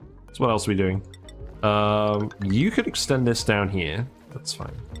 So what else are we doing? You could extend this down here. That's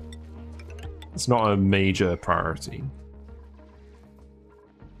fine. It's not a major priority.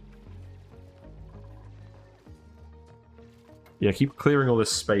 Yeah, keep clearing all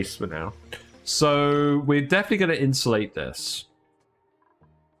this space for now. So we're definitely going to insulate this.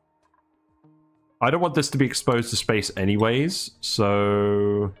 I don't want this to be exposed to space anyways,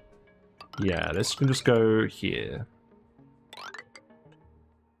 so yeah, this can just go here.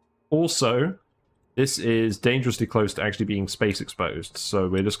 Also, this is dangerously close to actually being space exposed, so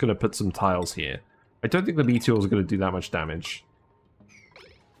we're just going to put some tiles here. I don't think the meteors are going to do that much damage.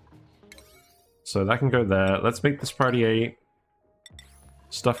 So that can go there. Let's make this priority 8.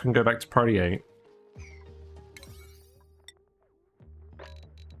 Stuff can go back to priority 8.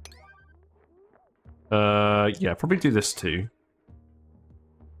 Yeah, probably do this too.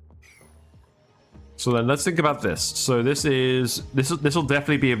 So then let's think about this. So this will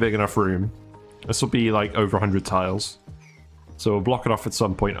definitely be a big enough room. This will be like over 100 tiles. So we'll block it off at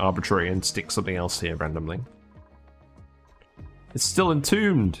some point arbitrary and stick something else here randomly. It's still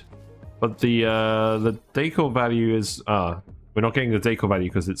entombed, but the decor value is we're not getting the decor value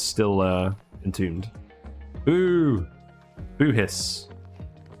because it's still entombed. Boo! Boo hiss.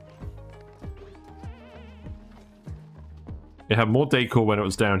 It had more decor when it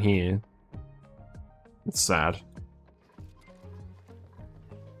was down here. It's sad.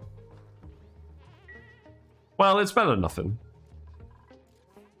 Well, it's better than nothing.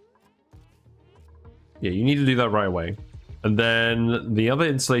 Yeah, you need to do that right away. And then the other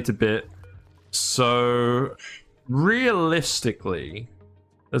insulated bit. So, realistically,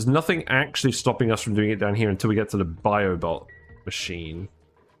 there's nothing actually stopping us from doing it down here until we get to the biobot machine.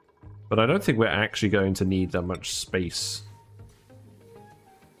 But I don't think we're actually going to need that much space.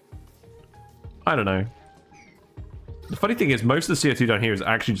 I don't know. The funny thing is, most of the CO2 down here is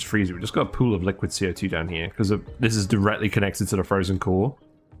actually just freezing. We just got a pool of liquid CO2 down here because this is directly connected to the frozen core,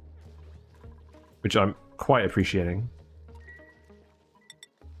 which I'm quite appreciating.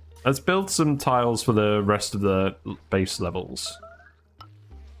 Let's build some tiles for the rest of the base levels.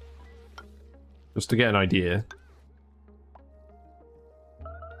 Just to get an idea.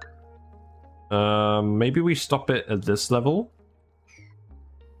 Maybe we stop it at this level.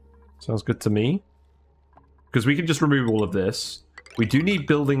 Sounds good to me. Because we can just remove all of this. We do need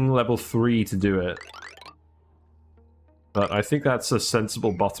building level 3 to do it. But I think that's a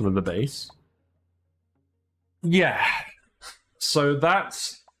sensible bottom of the base. Yeah. So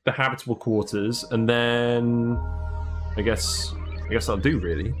that's the habitable quarters, and then I guess that'll do,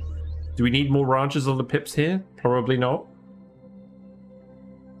 really. Do we need more ranches on the pips here? Probably not.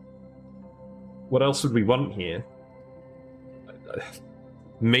 What else would we want here?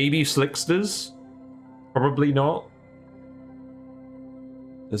 Maybe slicksters? Probably not.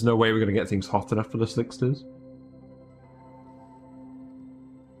 There's no way we're going to get things hot enough for the slicksters.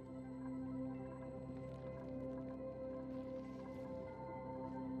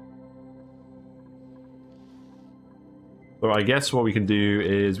 So I guess what we can do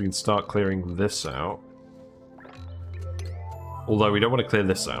is we can start clearing this out. Although we don't want to clear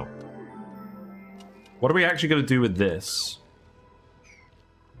this out. What are we actually going to do with this?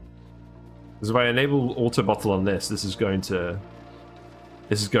 Because if I enable auto bottle on this, this is going to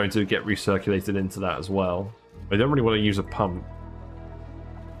get recirculated into that as well. I don't really want to use a pump.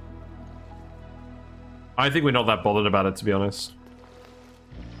 I think we're not that bothered about it, to be honest.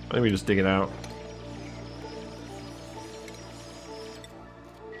 I think we just dig it out.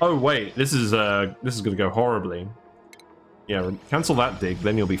 Oh wait, this is going to go horribly. Yeah, cancel that dig,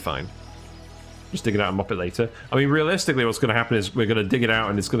 then you'll be fine. Just dig it out and mop it later. I mean, realistically, what's going to happen is we're going to dig it out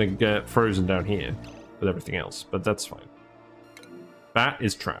and it's going to get frozen down here with everything else, but that's fine. That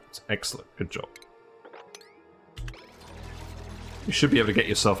is trapped. Excellent. Good job. You should be able to get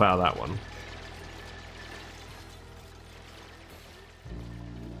yourself out of that one.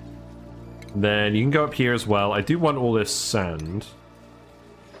 Then you can go up here as well. I do want all this sand,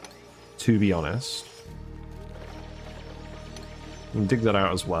 to be honest. You can dig that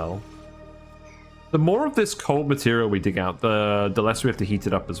out as well. The more of this cold material we dig out, the less we have to heat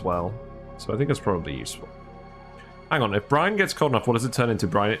it up as well. So I think that's probably useful. Hang on, if brine gets cold enough, what does it turn into?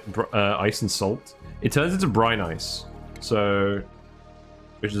 Ice and salt? It turns into brine ice. So,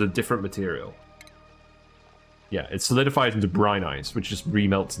 which is a different material. Yeah, it solidifies into brine ice, which just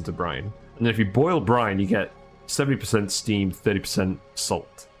remelts into brine. And then if you boil brine, you get 70% steam, 30%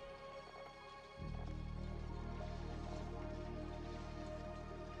 salt.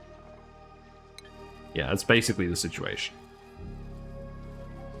 Yeah, that's basically the situation.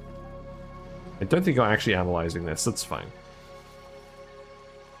 I don't think I'm actually analyzing this. That's fine.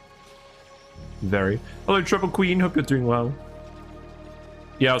 Very. Hello, Trouble Queen. Hope you're doing well.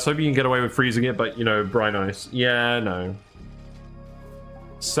 Yeah, I was hoping you can get away with freezing it, but, you know, brine ice. Yeah, no.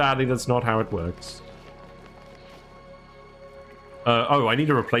 Sadly, that's not how it works. Oh, I need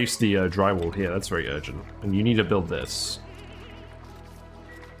to replace the drywall here. That's very urgent. And you need to build this.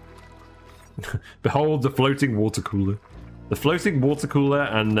 Behold the floating water cooler. The floating water cooler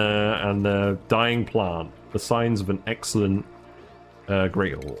and the dying plant. The signs of an excellent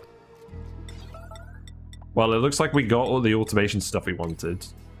Great Hall. Well, it looks like we got all the automation stuff we wanted.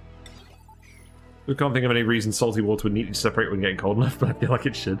 We can't think of any reason salty water would need to separate when getting cold enough, but I feel like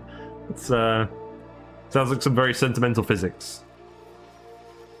it should. It's sounds like some very sentimental physics.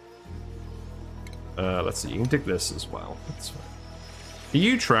 Let's see, you can dig this as well. That's fine. Are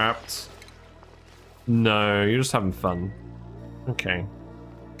you trapped? No, you're just having fun. Okay.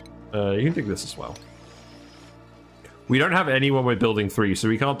 You can dig this as well. We don't have any when we're building 3, so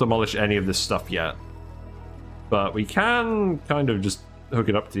we can't demolish any of this stuff yet. But we can kind of just hook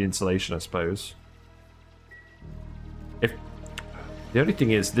it up to the insulation, I suppose. If the only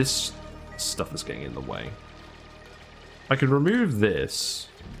thing is, this stuff is getting in the way. I can remove this.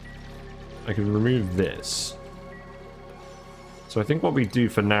 I can remove this. So I think what we do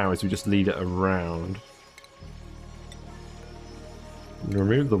for now is we just lead it around.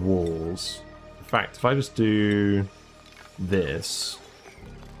 Remove the walls. fact, if I just do this,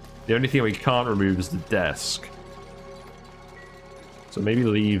 the only thing we can't remove is the desk. So maybe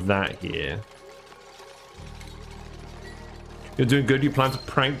leave that here. You're doing good. You plan to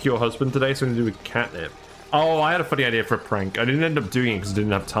prank your husband today, so I'm going to do a catnip. Oh, I had a funny idea for a prank. I didn't end up doing it because I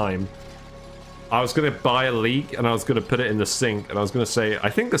didn't have time. I was going to buy a leak, and I was going to put it in the sink, and I was going to say, I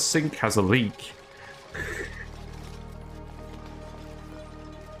think the sink has a leak.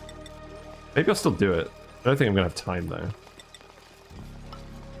 Maybe I'll still do it. I don't think I'm going to have time, though.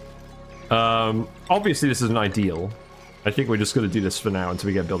 Obviously, this isn't ideal. I think we're just going to do this for now until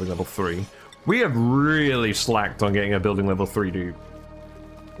we get building level 3. We have really slacked on getting a building level 3, dude.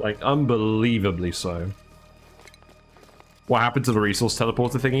 Like, unbelievably so. What happened to the resource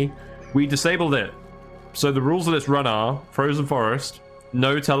teleporter thingy? We disabled it. So the rules of this run are frozen forest,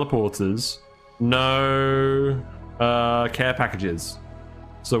 no teleporters, no care packages.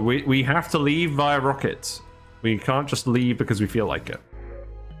 So we have to leave via rocket. We can't just leave because we feel like it.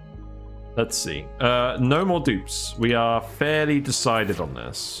 Let's see. No more dupes. We are fairly decided on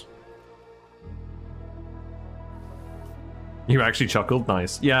this. You actually chuckled?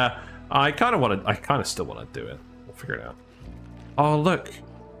 Nice. Yeah, I kind of still want to do it. We'll figure it out. Oh, look.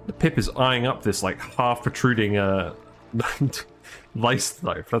 The pip is eyeing up this, like, half protruding, lice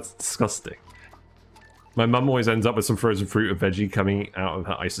knife. That's disgusting. My mum always ends up with some frozen fruit or veggie coming out of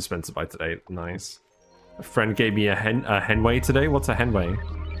her ice dispenser by today. Nice. A friend gave me a henway today. What's a henway?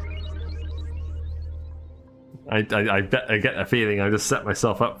 I get a feeling I just set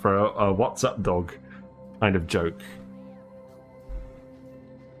myself up for a what's up dog kind of joke.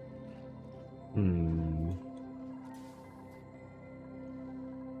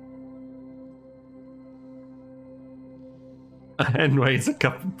 A hen weighs a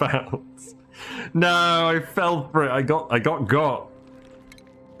couple pounds. No, I fell for it. I got.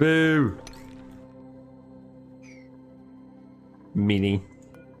 Boo. Meanie.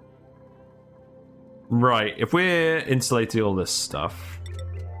 Right, if we're insulating all this stuff,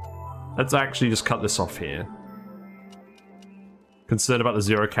 let's actually just cut this off here. Concerned about the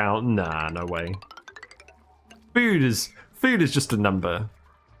 0 count? Nah, no way. Food is just a number.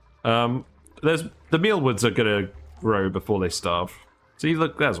 There's the mealwoods are gonna grow before they starve. See,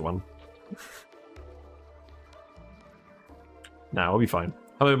 look, there's one. Nah, we'll be fine.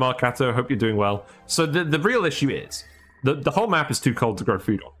 Hello, Marcato. Hope you're doing well. So the real issue is the whole map is too cold to grow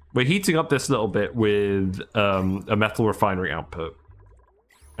food on. We're heating up this little bit with a metal refinery output,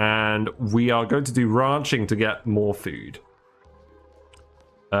 and we are going to do ranching to get more food.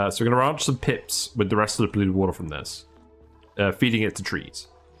 So we're going to ranch some pips with the rest of the polluted water from this, feeding it to trees.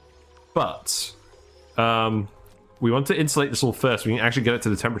 But we want to insulate this all first. We can actually get it to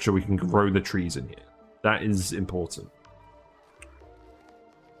the temperature we can grow the trees in here. That is important.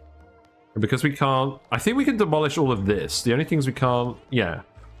 And because we can't... I think we can demolish all of this. The only things we can't... Yeah.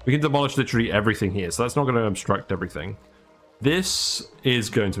 We can demolish literally everything here. So that's not going to obstruct everything. This is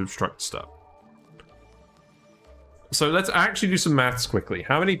going to obstruct stuff. So let's actually do some maths quickly.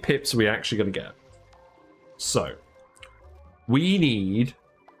 How many pips are we actually going to get? So, we need...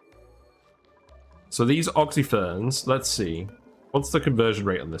 So these oxyferns, let's see. What's the conversion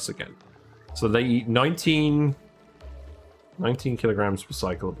rate on this again? So they eat 19 kilograms per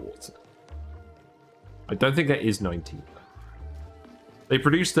cycle of water. I don't think that is 19. They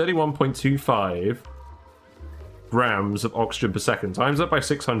produce 31.25 grams of oxygen per second. Times that by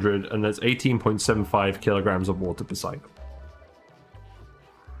 600, and that's 18.75 kilograms of water per cycle.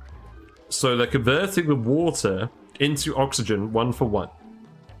 So they're converting the water into oxygen 1 for 1.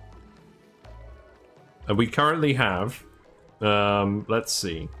 And we currently have, let's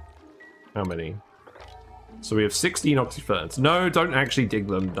see, how many? So we have 16 oxyferns. No, don't actually dig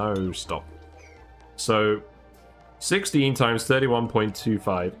them. No, stop. So 16 times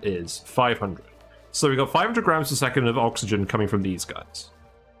 31.25 is 500. So we've got 500 grams per second of oxygen coming from these guys.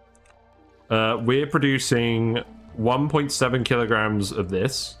 We're producing 1.7 kilograms of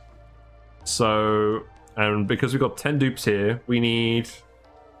this. So, and because we've got 10 dupes here, we need...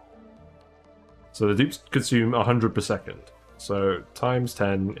 So the dupes consume 100 per second. So times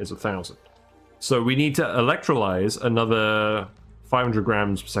 10 is 1,000. So we need to electrolyze another 500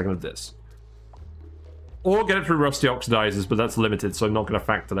 grams per second of this. Or get it through rusty oxidizers, but that's limited, so I'm not going to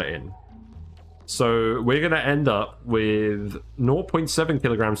factor that in. So we're going to end up with 0.7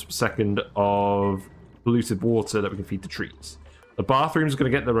 kilograms per second of polluted water that we can feed to trees. The bathroom's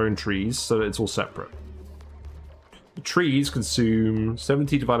going to get their own trees, so that it's all separate. The trees consume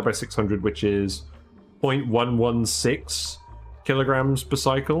 70 divided by 600, which is 0.116 kilograms per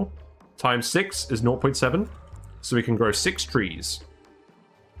cycle. Times 6 is 0.7, so we can grow 6 trees.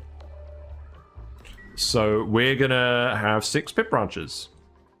 So we're gonna have 6 pip branches.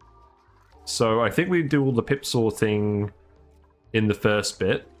 So I think we do all the pip sorting in the first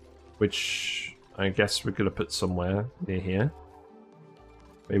bit, which I guess we're gonna put somewhere near here.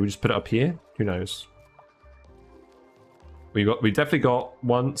 Maybe we just put it up here. Who knows? We definitely got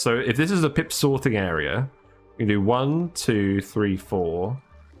one. So if this is a pip sorting area, we can do 1, 2, 3, 4,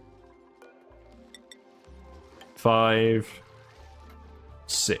 5,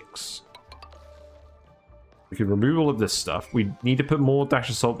 6. We can remove all of this stuff. We need to put more dash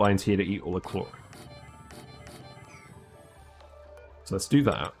of salt lines here to eat all the chlorine. So let's do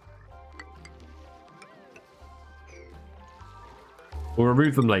that. We'll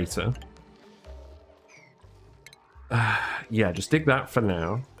remove them later. Yeah, just dig that for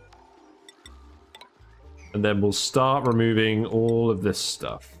now. And then we'll start removing all of this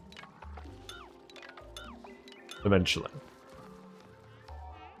stuff. Eventually.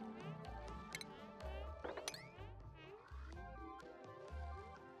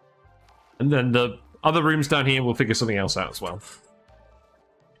 And then the other rooms down here, we'll figure something else out as well.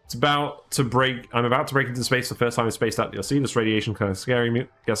 It's about to break. I'm about to break into space the first time in Spaced Out DLC. This radiation kind of scary me.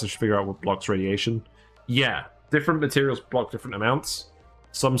 Guess I should figure out what blocks radiation. Yeah, different materials block different amounts.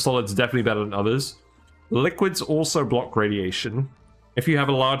 Some solids are definitely better than others. Liquids also block radiation. If you have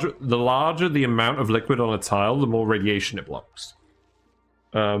the larger the amount of liquid on a tile, the more radiation it blocks.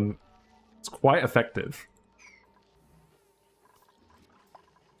 It's quite effective.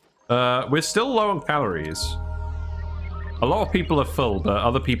 We're still low on calories. A lot of people are full, but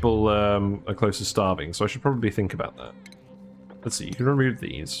other people are close to starving, so I should probably think about that. Let's see, you can remove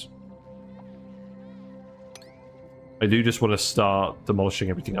these. I do just want to start demolishing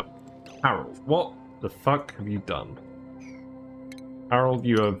everything up. Harold, what the fuck have you done? Harold,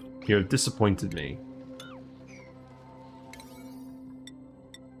 you have disappointed me.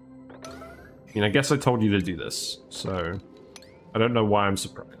 I mean, I guess I told you to do this, so I don't know why I'm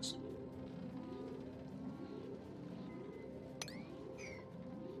surprised.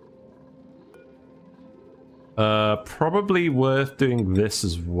 Probably worth doing this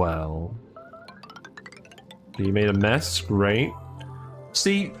as well. You made a mess, great.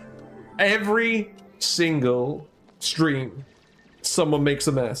 See, every single stream, someone makes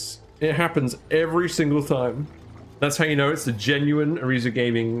a mess. It happens every single time. That's how you know it's a genuine Ariza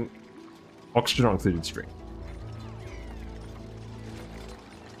Gaming oxygen included stream.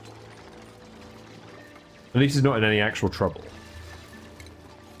 At least he's not in any actual trouble.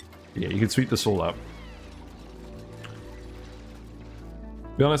 Yeah, you can sweep this all up.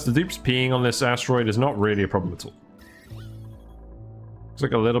 To be honest, the dupe's peeing on this asteroid is not really a problem at all. Looks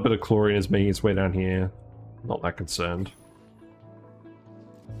like a little bit of chlorine is making its way down here. Not that concerned.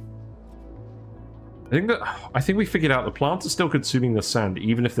 I think we figured out the plants are still consuming the sand,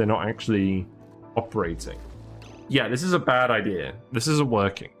 even if they're not actually operating. Yeah, this is a bad idea. This isn't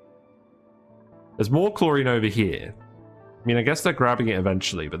working. There's more chlorine over here. I mean, I guess they're grabbing it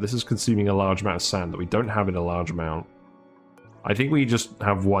eventually, but this is consuming a large amount of sand that we don't have in a large amount. I think we just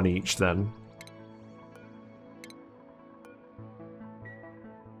have one each then.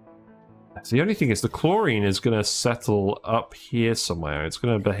 So the only thing is the chlorine is going to settle up here somewhere. It's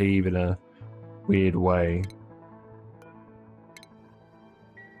going to behave in a weird way.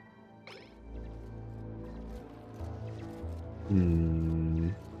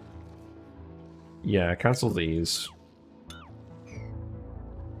 Yeah, cancel these.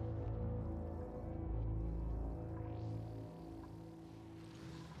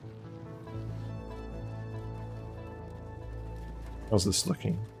 How's this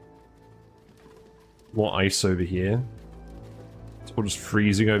looking? More ice over here. It's all just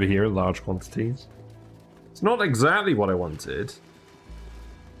freezing over here in large quantities. It's not exactly what I wanted.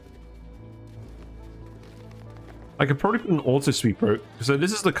 I could probably put an auto sweeper. So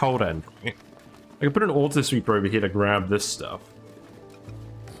this is the cold end, right? I could put an auto sweeper over here to grab this stuff.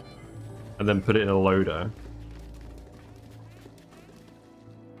 And then put it in a loader.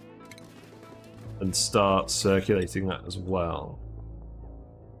 And start circulating that as well.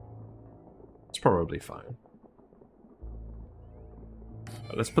 It's probably fine.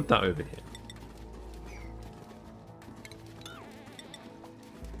 But let's put that over here.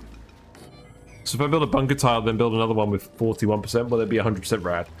 So if I build a bunker tile, then build another one with 41%, will it be 100%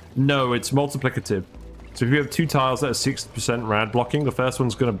 rad? No, it's multiplicative. So if you have 2 tiles that are 60% rad blocking, the first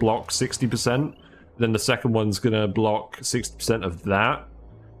one's going to block 60%, then the second one's going to block 60% of that,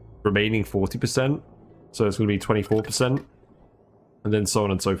 remaining 40%. So it's going to be 24%, and then so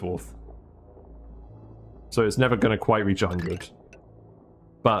on and so forth. So it's never going to quite reach 100.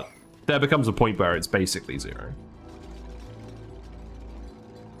 But there becomes a point where it's basically 0.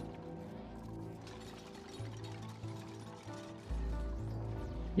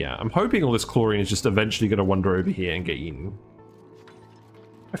 Yeah, I'm hoping all this chlorine is just eventually going to wander over here and get eaten.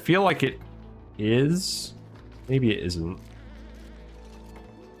 I feel like it is. Maybe it isn't.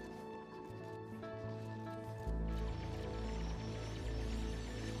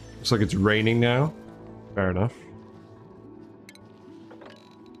 Looks like it's raining now. Fair enough.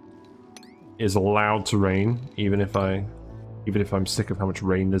 It is allowed to rain, even if I'm sick of how much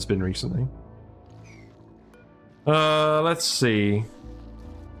rain there's been recently. Let's see.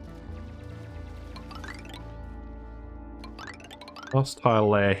 Hostile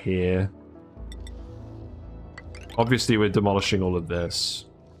layer here. Obviously, we're demolishing all of this.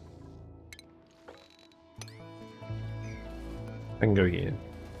 I can go here.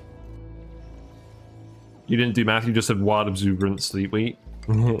 You didn't do math, you just said wild exuberant sleep wheat.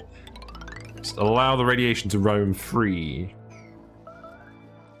 Just allow the radiation to roam free.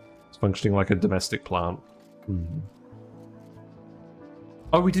 It's functioning like a domestic plant.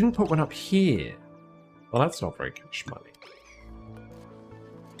 Oh, we didn't put one up here. Well, that's not very cash money.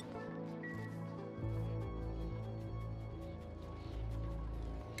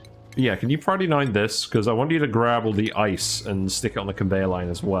 Yeah, can you priority 9 this? Because I want you to grab all the ice and stick it on the conveyor line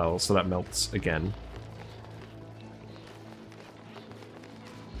as well, so that melts again.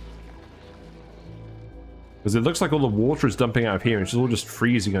 Because it looks like all the water is dumping out of here, and it's all just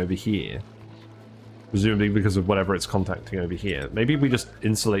freezing over here. Presumably because of whatever it's contacting over here. Maybe we just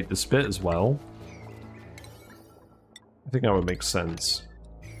insulate this bit as well. I think that would make sense.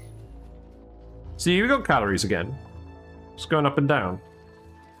 See, we got calories again. Just going up and down.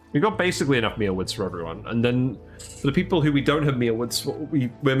 We got basically enough mealwoods for everyone. And then for the people who we don't have mealwoods,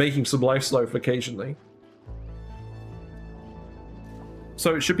 we're making some life loaf occasionally.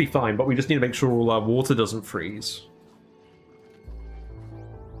 So it should be fine, but we just need to make sure all our water doesn't freeze.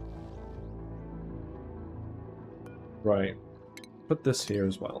 Right. Put this here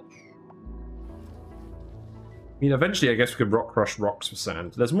as well. I mean, eventually I guess we could rock crush rocks for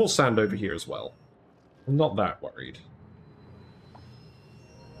sand. There's more sand over here as well. I'm not that worried.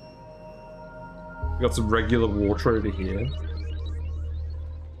 We got some regular water over here. Can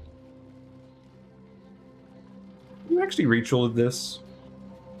you actually reach all of this?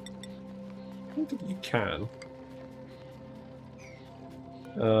 I don't think you can.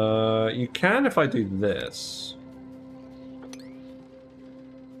 You can if I do this.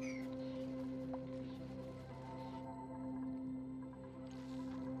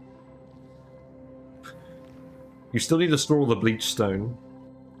 You still need to store all the bleach stone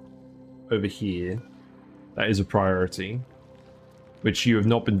over here. That is a priority, which you have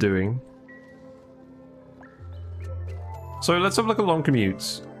not been doing. So let's have a look at long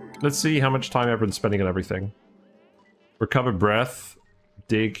commutes. Let's see how much time everyone's spending on everything. Recover breath,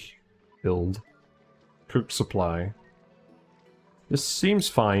 dig, build, cook supply. This seems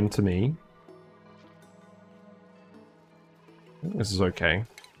fine to me. I think this is okay.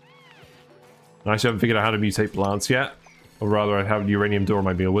 I actually haven't figured out how to mutate plants yet. Or rather, I have uranium door on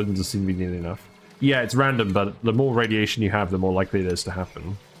my meal. Wouldn't seem to be nearly enough. Yeah, it's random, but the more radiation you have, the more likely it is to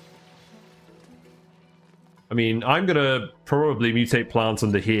happen. I mean, I'm gonna probably mutate plants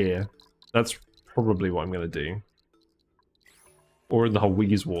under here. That's probably what I'm gonna do. Or in the whole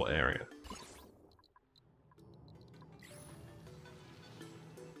Weezewort area.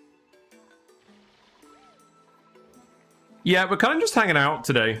 Yeah, we're kind of just hanging out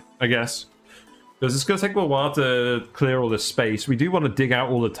today, I guess. Because it's going to take a while to clear all this space. We do want to dig out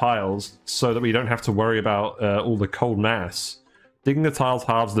all the tiles so that we don't have to worry about all the cold mass. Digging the tiles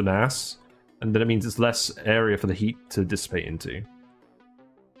halves the mass, and then it means it's less area for the heat to dissipate into.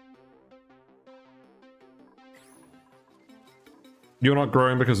 You're not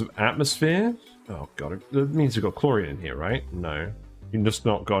growing because of atmosphere? Oh god, it means you've got chlorine in here, right? No. You've just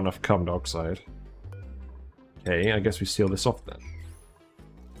not got enough carbon dioxide. Okay, I guess we seal this off then.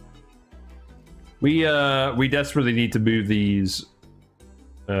 We desperately need to move these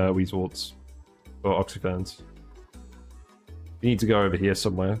Weezeworts or oxyfans. We need to go over here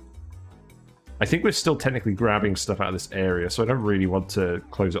somewhere. I think we're still technically grabbing stuff out of this area, so I don't really want to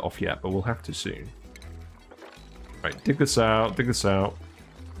close it off yet, but we'll have to soon. Right, dig this out, dig this out.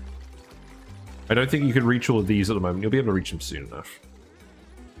 I don't think you can reach all of these at the moment. You'll be able to reach them soon enough.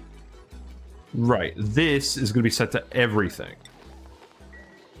 Right, this is going to be set to everything.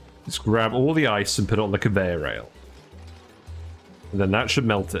 Just grab all the ice and put it on the conveyor rail. And then that should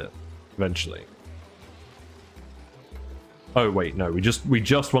melt it, eventually. Oh, wait, no, we just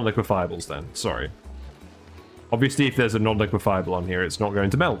want liquefiables then. Sorry. Obviously, if there's a non-liquefiable on here, it's not going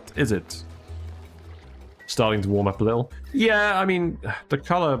to melt, is it? Starting to warm up a little. Yeah, I mean, the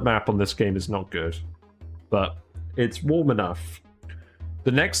color map on this game is not good. But it's warm enough.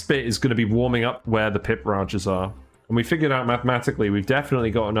 The next bit is going to be warming up where the pip ranches are. And we figured out mathematically we've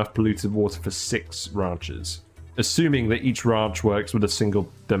definitely got enough polluted water for 6 ranches. Assuming that each ranch works with a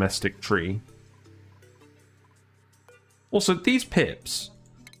single domestic tree. Also, these pips,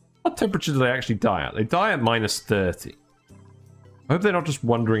 what temperature do they actually die at? They die at minus 30. I hope they're not just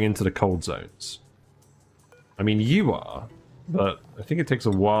wandering into the cold zones. I mean, you are, but I think it takes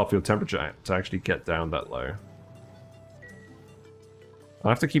a while for your temperature to actually get down that low. I'll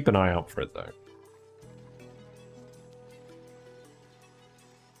have to keep an eye out for it, though.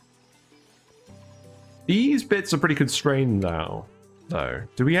 These bits are pretty constrained now, though.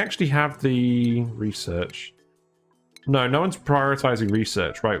 Do we actually have the research? No, no one's prioritizing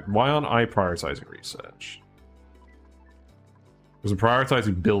research. Right, why aren't I prioritizing research? Because I'm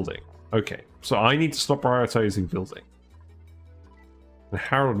prioritizing building. Okay, so I need to stop prioritizing building. And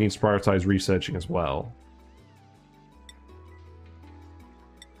Harold needs to prioritize researching as well.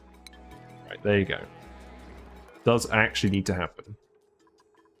 Right, there you go. Does actually need to happen.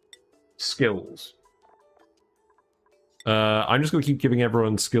 Skills. I'm just going to keep giving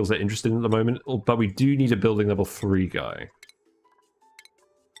everyone skills they're interested in at the moment, but we do need a building level 3 guy.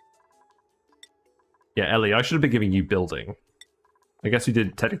 Yeah, Ellie, I should have been giving you building. I guess we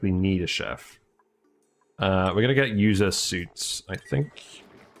did technically need a chef. We're going to get user suits, I think.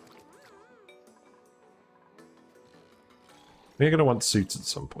 We're going to want suits at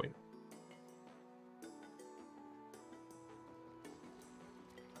some point.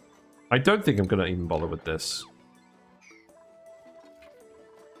 I don't think I'm going to even bother with this.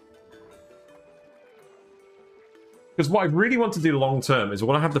 Because what I really want to do long term is I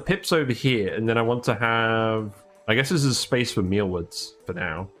want to have the pips over here, and then I want to have... I guess this is space for mealwoods for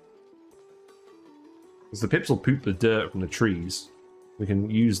now. Because the pips will poop the dirt from the trees. We can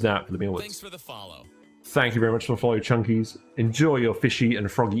use that for the mealwoods. Thanks for the follow. Thank you very much for the follow, Chunkies. Enjoy your fishy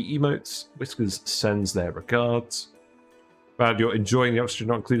and froggy emotes. Whiskers sends their regards. Glad you're enjoying the oxygen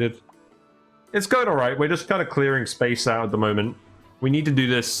not included. It's going alright. We're just kind of clearing space out at the moment. We need to do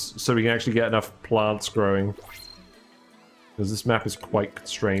this so we can actually get enough plants growing. Because this map is quite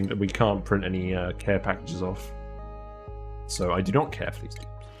constrained and we can't print any care packages off. So I do not care for these teams.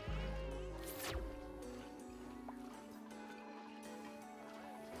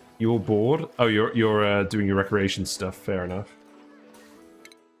 You're bored? Oh, you're doing your recreation stuff. Fair enough.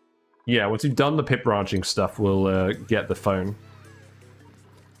 Yeah, once we've done the pip ranching stuff, we'll get the phone.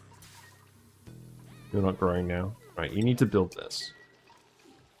 You're not growing now. Right, you need to build this.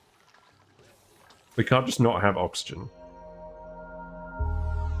 We can't just not have oxygen.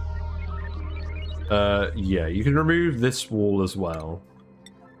 Yeah, you can remove this wall as well.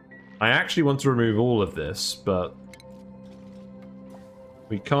 I actually want to remove all of this, but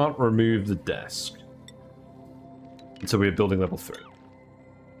we can't remove the desk until we're building level 3.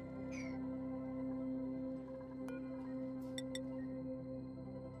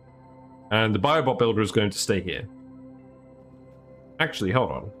 And the Biobot builder is going to stay here. Actually,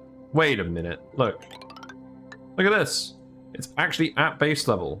 hold on. Wait a minute. Look. Look at this. It's actually at base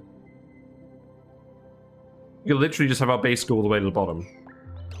level. You can literally just have our base go all the way to the bottom.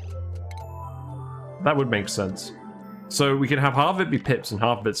 That would make sense. So we can have half of it be pips and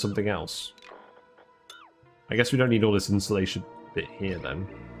half of it something else. I guess we don't need all this insulation bit here then.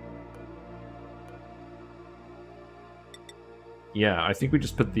 Yeah, I think we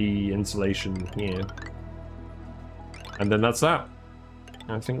just put the insulation here. And then that's that.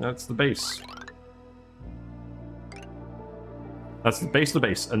 I think that's the base. That's the base of the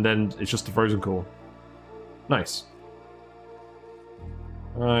base, and then it's just the frozen core. Nice.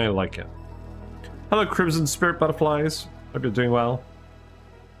 I like it. Hello, Crimson Spirit Butterflies. Hope you're doing well.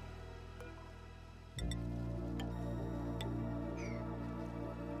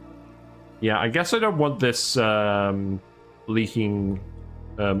 Yeah, I guess I don't want this leaking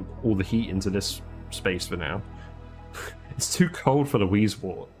all the heat into this space for now. It's too cold for the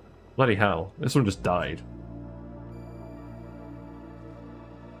Wheezewort. Bloody hell. This one just died.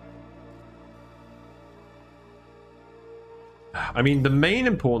 I mean, the main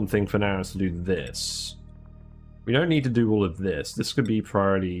important thing for now is to do this. We don't need to do all of this. This could be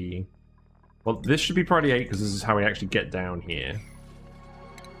priority... Well, this should be priority 8 because this is how we actually get down here.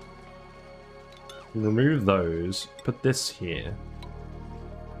 Remove those. Put this here.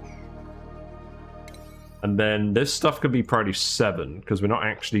 And then this stuff could be priority 7 because we're not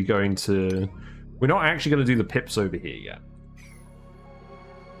actually going to... We're not actually going to do the pips over here yet.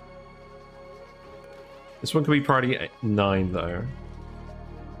 This one could be priority 9, though.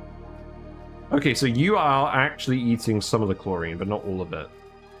 Okay, so you are actually eating some of the chlorine, but not all of it.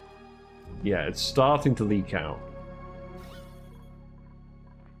 Yeah, it's starting to leak out.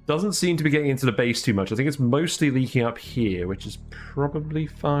 Doesn't seem to be getting into the base too much. I think it's mostly leaking up here, which is probably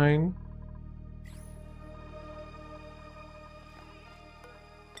fine.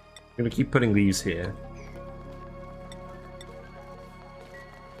 I'm going to keep putting these here.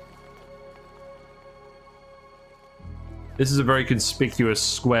 This is a very conspicuous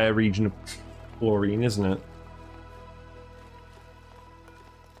square region of chlorine, isn't it?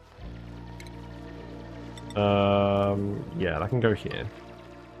 Yeah, that can go here.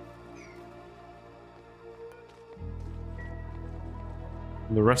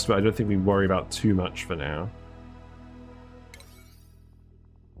 And the rest of it, I don't think we worry about too much for now.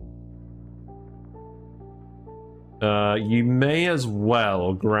 You may as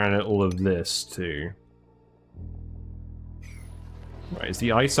well granite all of this too. Right, is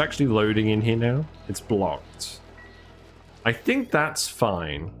the ice actually loading in here now? It's blocked. I think that's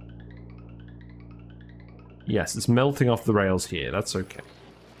fine. Yes, it's melting off the rails here. That's okay.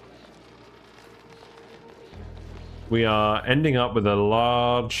 We are ending up with a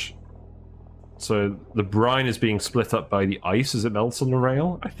large... So the brine is being split up by the ice as it melts on the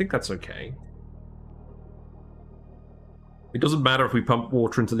rail. I think that's okay. It doesn't matter if we pump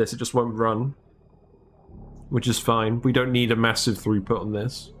water into this, it just won't run. Which is fine. We don't need a massive throughput on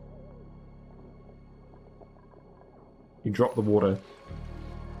this. You drop the water.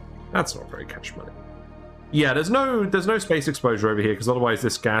 That's not very cash money. Yeah, there's no space exposure over here, because otherwise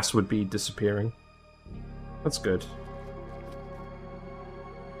this gas would be disappearing. That's good.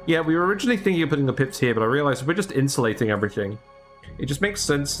 Yeah, we were originally thinking of putting the pips here, but I realized we're just insulating everything. It just makes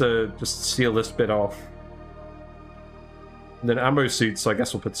sense to just seal this bit off. And then ammo suits, I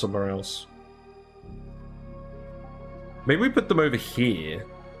guess we'll put somewhere else. Maybe we put them over here.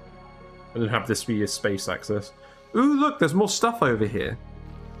 And then have this be a space access. Ooh, look, there's more stuff over here.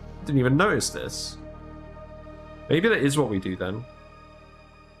 Didn't even notice this. Maybe that is what we do then.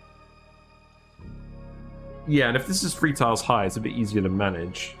 Yeah, and if this is 3 tiles high, it's a bit easier to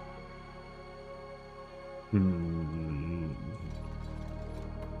manage. Do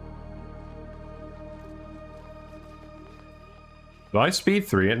I speed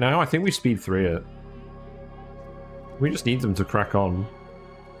 3 it now? I think we speed 3 it. We just need them to crack on.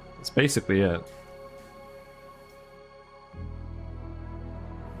 That's basically it.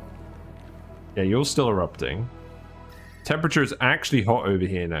 Yeah, you're still erupting. Temperature is actually hot over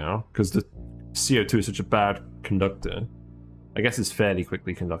here now, because the CO2 is such a bad conductor. I guess it's fairly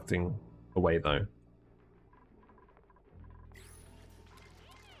quickly conducting away, though.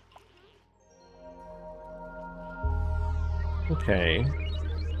 Okay.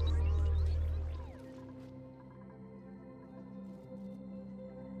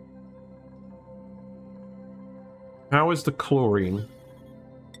 How is the chlorine?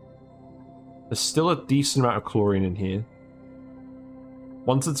 There's still a decent amount of chlorine in here.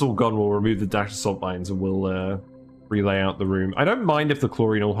 Once it's all gone, we'll remove the dash salt lines and we'll relay out the room. I don't mind if the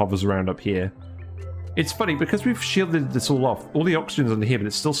chlorine all hovers around up here. It's funny, because we've shielded this all off, all the oxygen's under here, but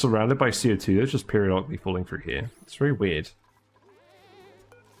it's still surrounded by CO2. That's just periodically falling through here. It's very weird.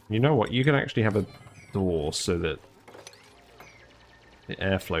 You know what? You can actually have a door so that the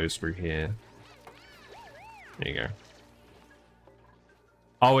air flows through here. There you go.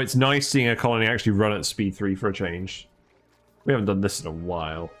 Oh, it's nice seeing a colony actually run at speed 3 for a change. We haven't done this in a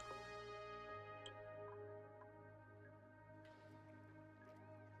while.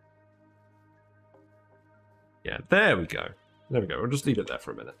 Yeah, there we go. There we go. We'll just leave it there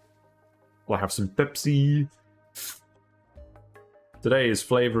for a minute. We'll have some Pepsi. Today's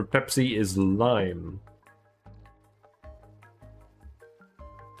flavor of Pepsi is lime.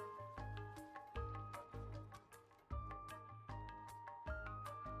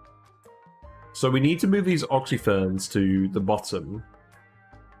 So we need to move these oxyferns to the bottom.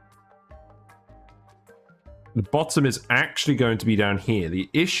 The bottom is actually going to be down here. The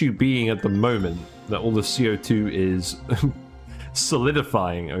issue being at the moment that all the CO2 is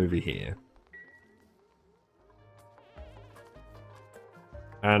solidifying over here.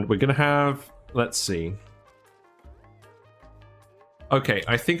 And we're going to have... Let's see. Okay,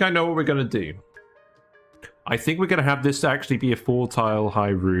 I think I know what we're going to do. I think we're going to have this actually be a 4-tile high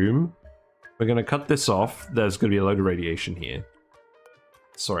room. We're going to cut this off. There's going to be a load of radiation here.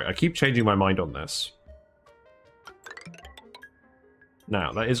 Sorry, I keep changing my mind on this.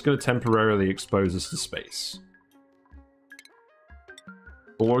 Now, that is going to temporarily expose us to space.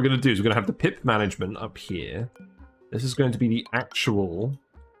 But what we're going to do is we're going to have the pip management up here. This is going to be the actual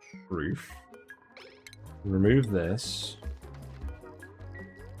roof. Remove this.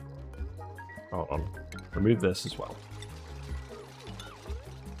 Hold on. Remove this as well.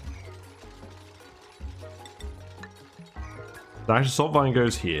 The actual salt vine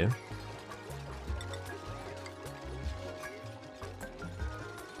goes here.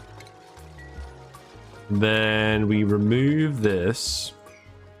 Then we remove this.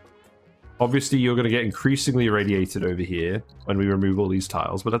 Obviously, you're going to get increasingly irradiated over here when we remove all these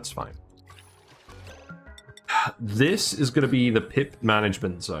tiles, but that's fine. This is going to be the pip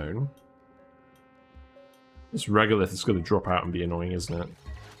management zone. This regolith is going to drop out and be annoying, isn't it?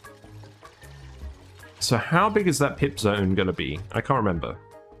 So how big is that pip zone going to be? I can't remember.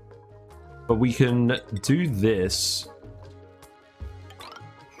 But we can do this.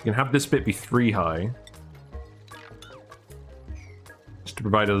 We can have this bit be 3 high. Just to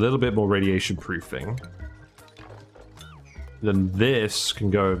provide a little bit more radiation proofing. Then this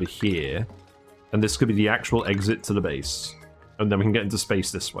can go over here. And this could be the actual exit to the base. And then we can get into space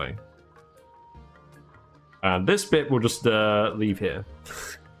this way. And this bit we'll just leave here.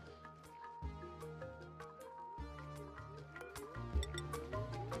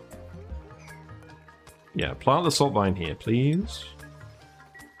 Yeah, plant the salt vine here, please.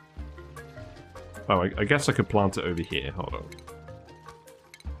 Oh, I guess I could plant it over here. Hold on.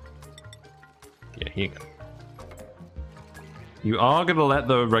 Yeah, here you go. You are going to let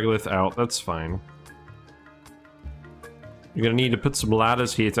the regolith out. That's fine. You're going to need to put some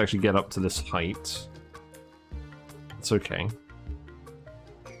ladders here to actually get up to this height. It's okay.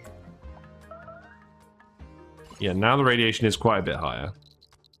 Yeah, now the radiation is quite a bit higher.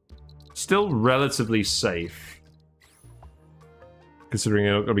 Still relatively safe. Considering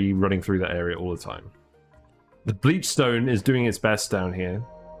you're not going to be running through that area all the time. The bleach stone is doing its best down here.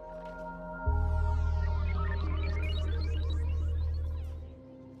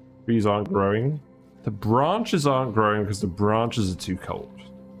 Trees aren't growing. The branches aren't growing because the branches are too cold.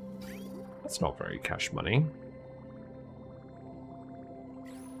 That's not very cash money.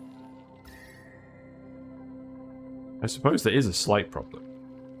 I suppose there is a slight problem.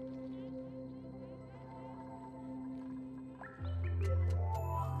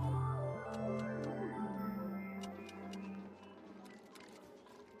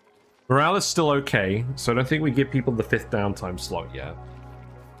 Morale is still okay, so I don't think we give people the 5th downtime slot yet.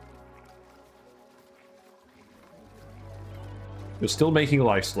 You're still making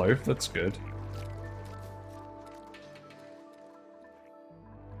life slow, that's good.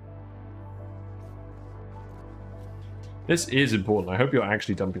 This is important. I hope you're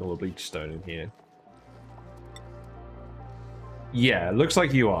actually dumping all the bleach stone in here. Yeah, looks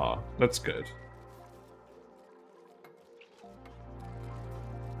like you are. That's good.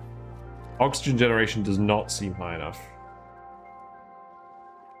 Oxygen generation does not seem high enough.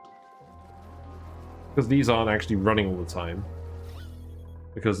 Because these aren't actually running all the time.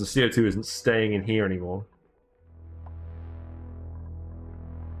 Because the CO2 isn't staying in here anymore.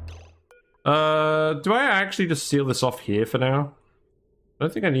 Do I actually just seal this off here for now? I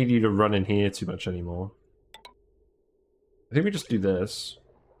don't think I need you to run in here too much anymore. I think we just do this.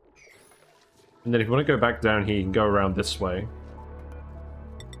 And then if you want to go back down here, you can go around this way.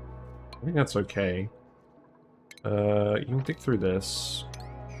 I think that's okay. You can dig through this.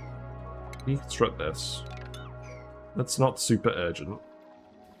 Deconstruct this. That's not super urgent.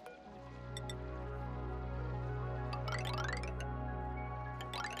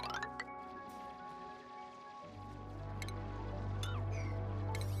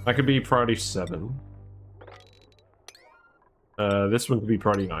 That could be priority 7. This one could be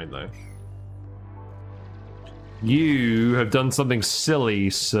priority 9, though. You have done something silly,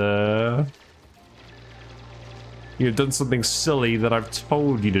 sir. You have done something silly that I've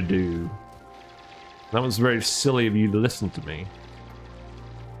told you to do. That was very silly of you to listen to me.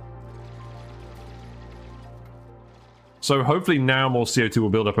 So hopefully now more CO2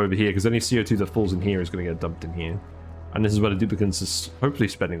 will build up over here, because any CO2 that falls in here is going to get dumped in here. And this is where the duplicants is hopefully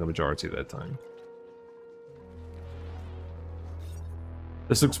spending the majority of their time.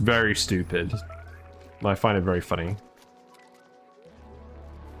 This looks very stupid. I find it very funny.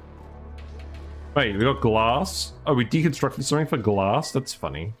 Wait, we got glass? Oh, we deconstructed something for glass? That's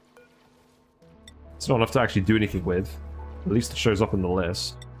funny. It's not enough to actually do anything with. At least it shows up in the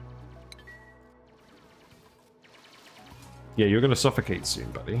list. Yeah, you're gonna suffocate soon,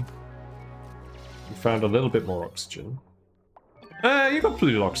 buddy. You found a little bit more oxygen. You got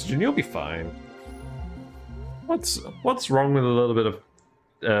polluted oxygen, you'll be fine. What's wrong with a little bit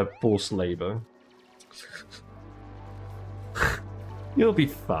of forced labor? You'll be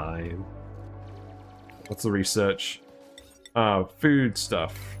fine. What's the research? Food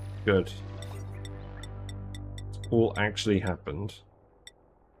stuff. Good. It's all actually happened.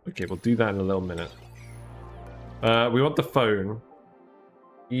 Okay, we'll do that in a little minute. We want the phone.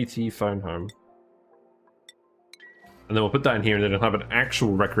 ET phone home. And then we'll put that in here, and then it'll have an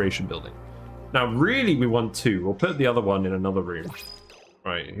actual recreation building. Now, really, we want two. We'll put the other one in another room.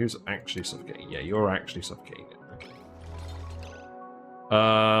 Right, who's actually suffocating? Yeah, you're actually suffocating.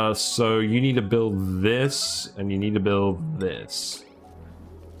 Okay. So you need to build this, and you need to build this.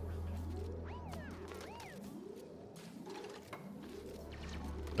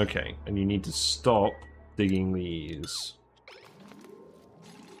 Okay, and you need to stop digging these.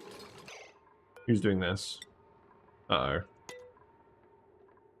 Who's doing this? Uh-oh.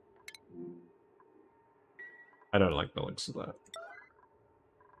 I don't like the looks of that.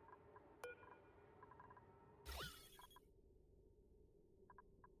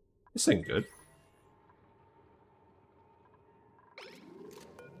 This ain't good.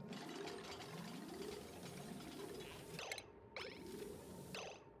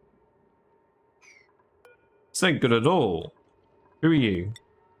 This ain't good at all. Who are you?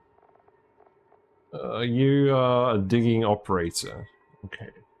 You are a digging operator. Okay.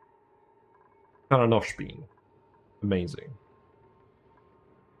 Kind of Noshbean. Amazing.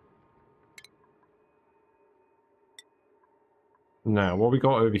 Now, what we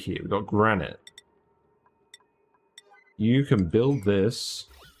got over here? We got granite. You can build this.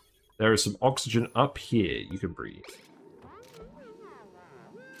 There is some oxygen up here you can breathe.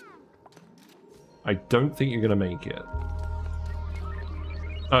 I don't think you're gonna make it.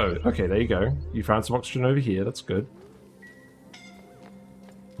 Oh, okay, there you go. You found some oxygen over here, that's good.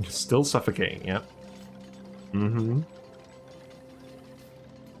 You're still suffocating, yeah. Mm-hmm.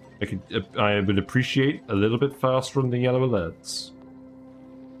 I would appreciate a little bit faster on the yellow alerts.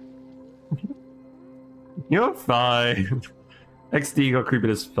 You're fine. XD got creepy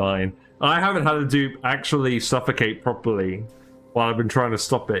is fine. I haven't had a dupe actually suffocate properly while I've been trying to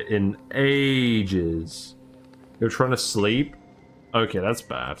stop it in ages. You're trying to sleep? Okay, that's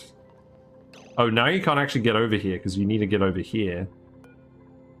bad. Oh, now you can't actually get over here because you need to get over here.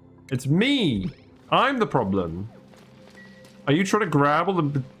 It's me! I'm the problem. Are you trying to grab all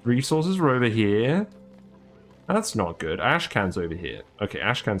the resources from over here? That's not good. Ashcan's over here. Okay,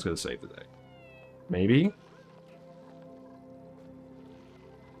 Ashcan's gonna save the day. Maybe?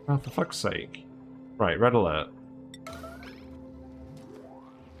 Oh, for fuck's sake. Right, red alert.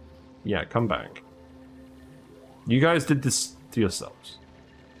 Yeah, come back. You guys did this to yourselves.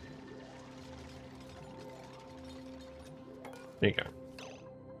 There you go.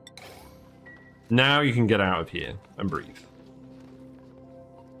 Now you can get out of here and breathe.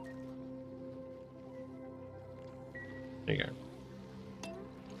 There you go.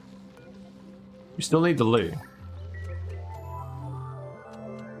 You still need the loot.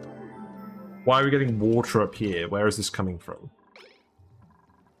 Why are we getting water up here? Where is this coming from?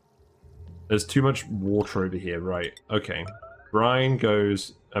 There's too much water over here, right? Okay. Brine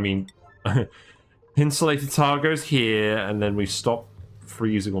goes... I mean... insulated tar goes here, and then we stop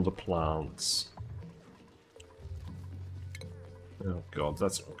freezing all the plants. Oh god,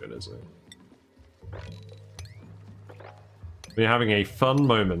 that's not good, is it? We're having a fun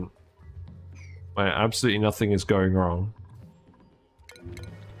moment where absolutely nothing is going wrong.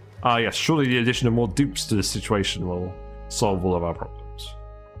 Ah yes, surely the addition of more dupes to this situation will solve all of our problems.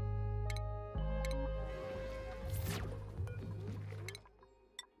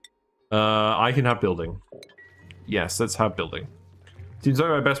 I can have building. Yes, let's have building. Seems like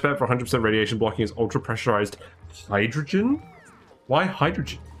my best bet for 100% radiation blocking is ultra pressurized hydrogen? Why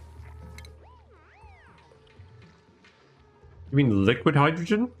hydrogen? You mean liquid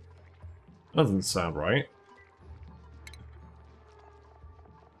hydrogen? That doesn't sound right.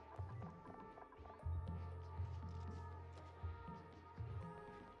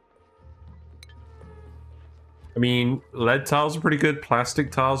 I mean, lead tiles are pretty good,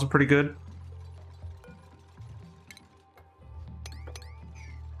 plastic tiles are pretty good.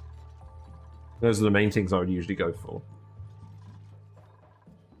 Those are the main things I would usually go for.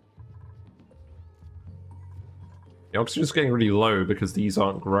 The oxygen's getting really low because these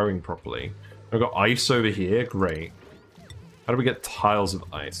aren't growing properly. I've got ice over here, great. How do we get tiles of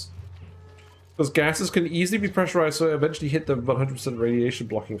ice? Because gases can easily be pressurized so eventually hit the 100% radiation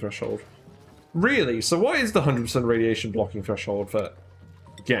blocking threshold. Really? So what is the 100% radiation blocking threshold for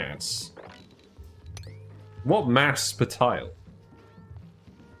gas? What mass per tile?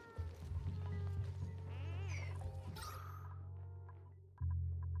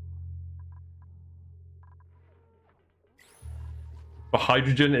 For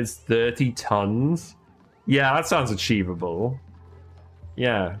hydrogen, it's 30 tons. Yeah, that sounds achievable.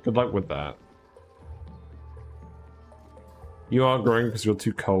 Yeah, good luck with that. You aren't growing because you're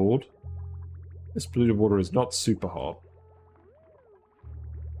too cold. This polluted water is not super hot.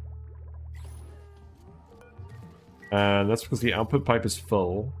 And that's because the output pipe is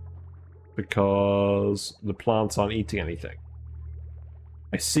full. Because the plants aren't eating anything.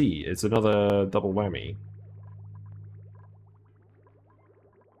 I see. It's another double whammy.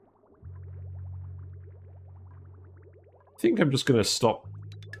 I think I'm just going to stop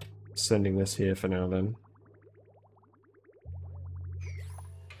sending this here for now then.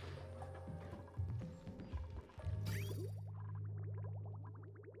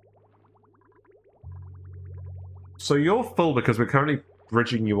 So you're full because we're currently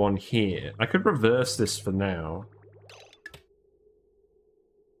bridging you on here. I could reverse this for now.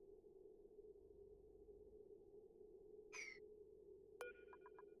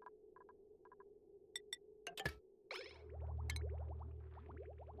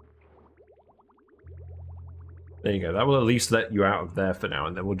 There you go. That will at least let you out of there for now,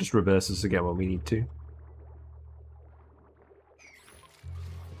 and then we'll just reverse this again when we need to.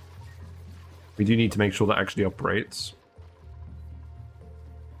 We do need to make sure that actually operates.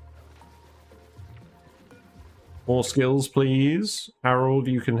 More skills, please. Harold,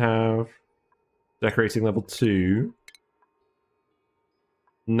 you can have decorating level 2.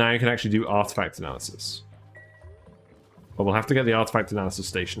 Now you can actually do artifact analysis. But we'll have to get the artifact analysis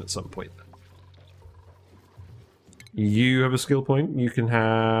station at some point then. You have a skill point. You can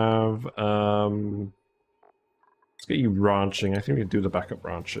have... let's get you ranching. I think we can do the backup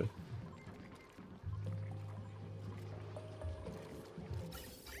rancher.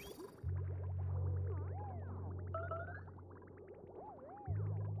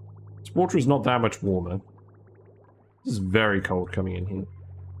 This water is not that much warmer. This is very cold coming in here.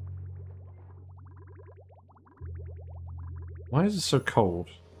 Why is it so cold?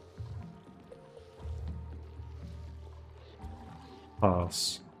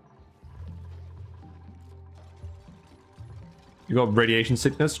 Pass. You got radiation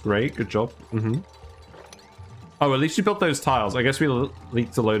sickness? Great, good job. Oh, at least you built those tiles. I guess we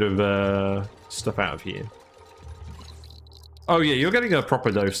leaked a load of stuff out of here. Oh yeah, you're getting a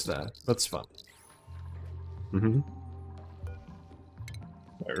proper dose there. That's fun. Right,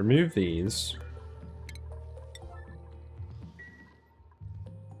 remove these.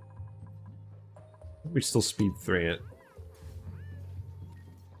 We still speed 3 it.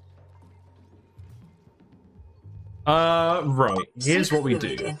 Right. Here's what we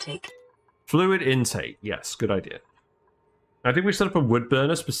do. Fluid intake. Yes, good idea. I think we set up a wood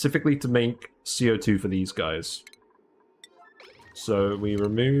burner specifically to make CO2 for these guys. So we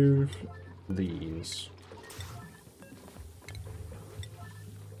remove these.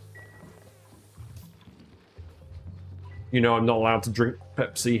 You know I'm not allowed to drink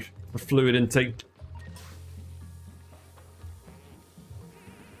Pepsi for fluid intake.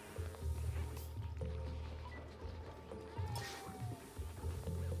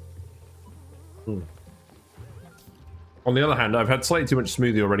 On the other hand, I've had slightly too much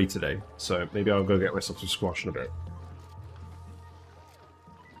smoothie already today, so maybe I'll go get myself some squash in a bit.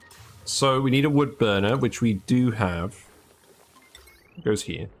 So we need a wood burner, which we do have. It goes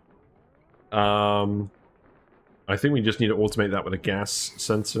here. I think we just need to automate that with a gas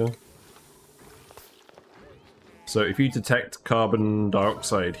sensor. So if you detect carbon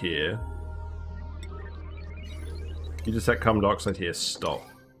dioxide here, stop.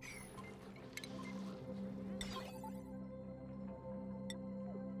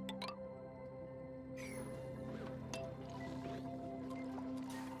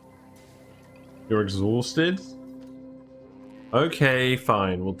 You're exhausted? Okay,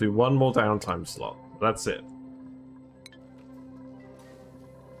 fine. We'll do one more downtime slot. That's it.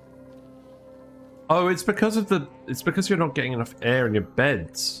 Oh, it's because of the... It's because you're not getting enough air in your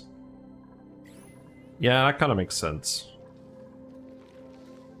beds. Yeah, that kind of makes sense.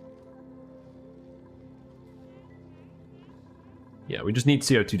 Yeah, we just need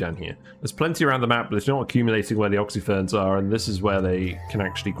CO2 down here. There's plenty around the map, but it's not accumulating where the oxyferns are, and this is where they can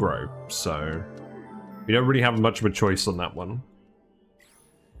actually grow. So, we don't really have much of a choice on that one.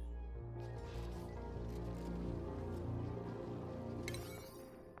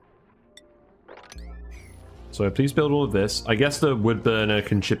 So please build all of this. I guess the wood burner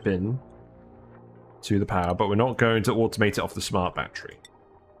can chip in to the power, but we're not going to automate it off the smart battery.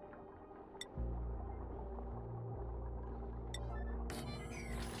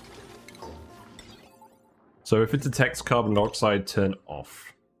 So if it detects carbon dioxide, turn off.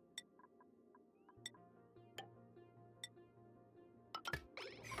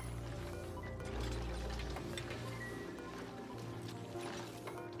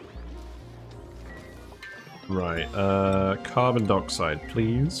 Right, carbon dioxide,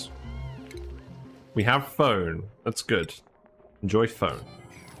 please. We have phone. That's good. Enjoy phone.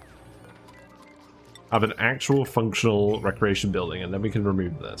 have an actual functional recreation building, and then we can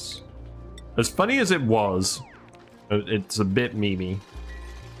remove this. As funny as it was, it's a bit memey.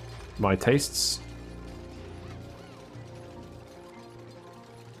 My tastes.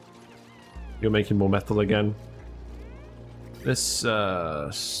 You're making more metal again. This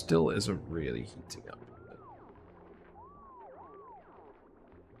still isn't really heating up.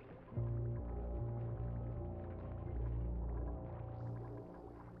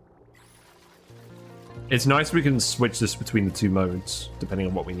 It's nice we can switch this between the two modes, depending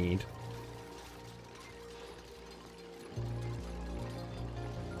on what we need.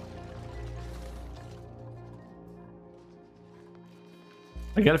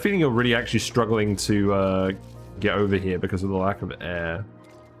 I get a feeling you're really actually struggling to get over here because of the lack of air.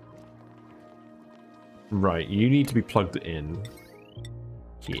 Right, you need to be plugged in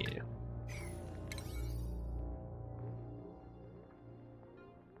here.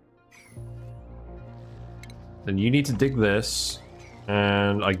 Then you need to dig this,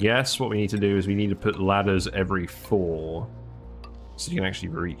 and I guess what we need to do is we need to put ladders every 4 so you can actually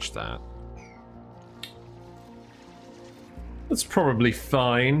reach that. That's probably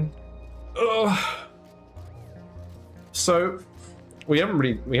fine. Ugh. So we haven't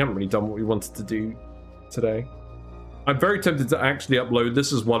really done what we wanted to do today. I'm very tempted to actually upload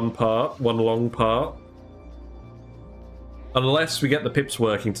this as one long part. Unless we get the pips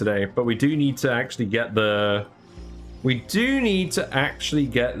working today, but we do need to actually get the... We do need to actually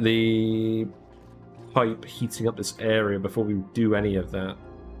get the pipe heating up this area before we do any of that.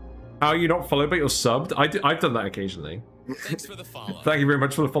 How are you not followed but you're subbed? I've done that occasionally. Thanks for the follow. Thank you very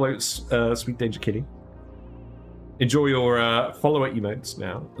much for the follow, Sweet Danger Kitty. Enjoy your follower emotes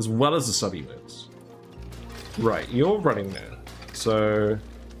now, as well as the sub emotes. Right, you're running now. So,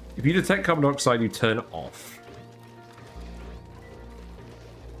 if you detect carbon dioxide, you turn off.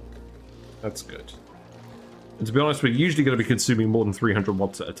 That's good. And to be honest, we're usually going to be consuming more than 300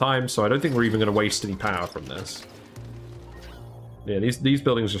 watts at a time, so I don't think we're even going to waste any power from this. Yeah, these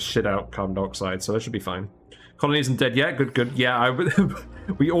buildings just shit out carbon dioxide, so that should be fine. Colony isn't dead yet. Good, good. Yeah,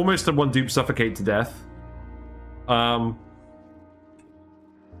 we almost had one dupe suffocate to death.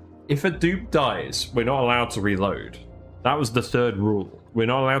 If a dupe dies, we're not allowed to reload. That was the 3rd rule. We're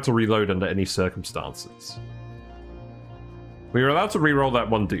not allowed to reload under any circumstances. We were allowed to reroll that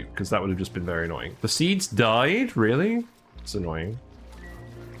one dupe, because that would have just been very annoying. The seeds died? Really? It's annoying.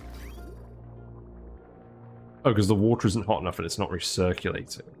 Oh, because the water isn't hot enough and it's not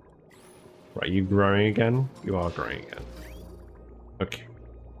recirculating. Right, are you growing again? You are growing again. Okay.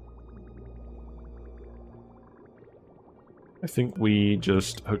 I think we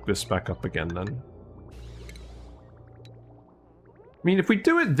just hook this back up again then. I mean, if we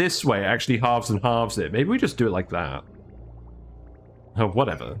do it this way, it actually halves and halves it. Maybe we just do it like that. Oh,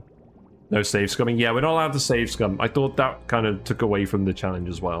 whatever. No save scumming. Yeah, we're not allowed to save scum. I thought that kind of took away from the challenge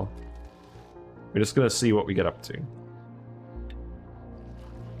as well. We're just going to see what we get up to.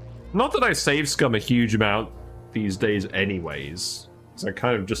 Not that I save scum a huge amount these days anyways. Because I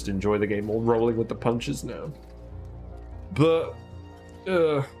kind of just enjoy the game more rolling with the punches now. But,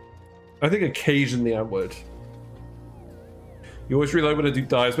 I think occasionally I would. You always reload when a dude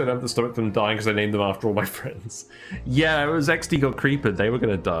dies, but I don't have to stomach them dying because I named them after all my friends. Yeah, it was XD got Creeper. They were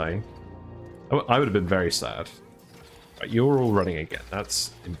going to die. I would have been very sad. Right, you're all running again.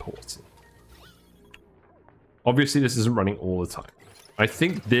 That's important. Obviously, this isn't running all the time. I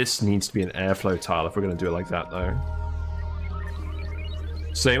think this needs to be an airflow tile if we're going to do it like that, though.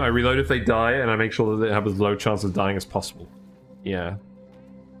 Same, I reload if they die, and I make sure that they have as low chance of dying as possible. Yeah.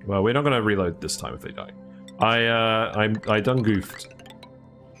 Well, we're not going to reload this time if they die. I done goofed.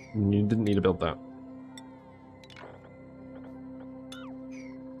 You didn't need to build that.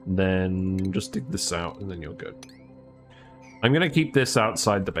 Then just dig this out, and then you're good. I'm going to keep this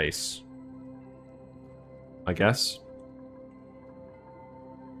outside the base. I guess.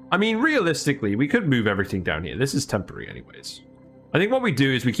 I mean, realistically, we could move everything down here. This is temporary anyways. I think what we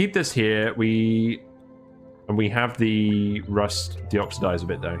do is we keep this here, and we have the rust deoxidize a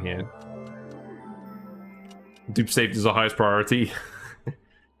bit down here. Dupe safety is the highest priority.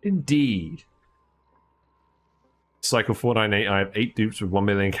 Indeed. Cycle 498, I have 8 dupes with 1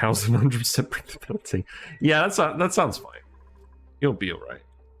 million cows and 100% predictability. Yeah, that sounds fine. You'll be alright.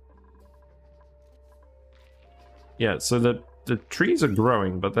 Yeah, so the trees are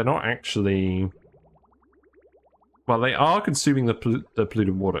growing, but they're not actually... Well, they are consuming the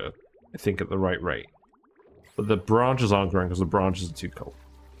polluted water, I think, at the right rate. But the branches aren't growing because the branches are too cold.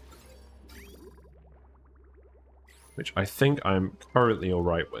 Which I think I'm currently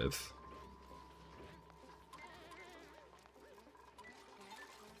alright with.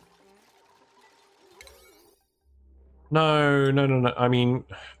 No, no, no, no. I mean,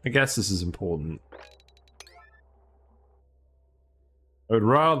 I guess this is important. I would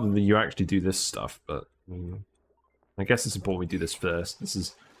rather that you actually do this stuff, but I guess it's important we do this first. This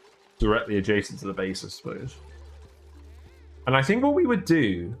is directly adjacent to the base, I suppose. And I think what we would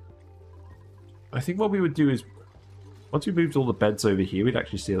do... is... Once we moved all the beds over here, we'd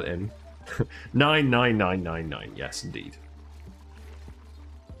actually seal it in. 99999, yes, indeed.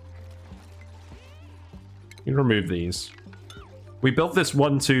 You remove these. We built this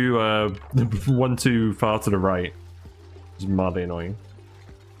one too far to the right. It's mildly annoying.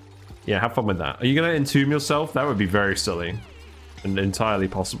 Yeah, have fun with that. Are you gonna entomb yourself? That would be very silly. And entirely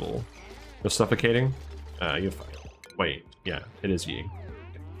possible. You're suffocating? You're fine. Wait, yeah, it is you.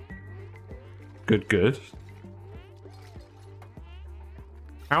 Good, good.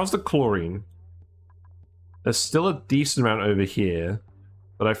 How's the chlorine? There's still a decent amount over here.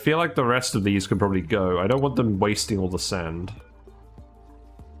 But I feel like the rest of these could probably go. I don't want them wasting all the sand.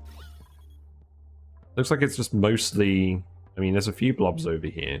 Looks like it's just mostly... I mean, there's a few blobs over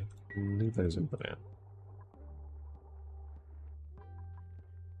here. Leave those in for now.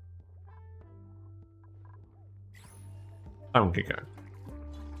 That one could go.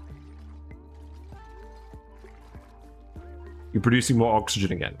 You're producing more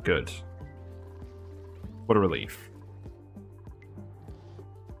oxygen again. Good. What a relief.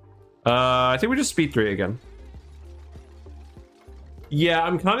 I think we just speed through it again. Yeah,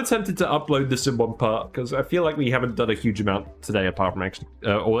 I'm kind of tempted to upload this in one part, because I feel like we haven't done a huge amount today apart from actually...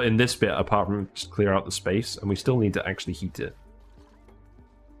 or in this bit, apart from just clear out the space, and we still need to actually heat it.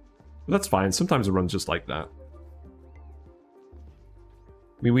 But that's fine, sometimes it runs just like that.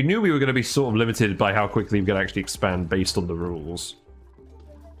 I mean, we knew we were going to be sort of limited by how quickly we could actually expand based on the rules.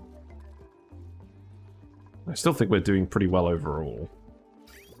 I still think we're doing pretty well overall.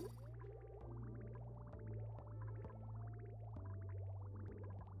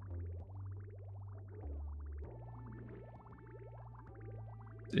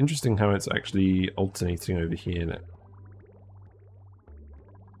 It's interesting how it's actually alternating over here now.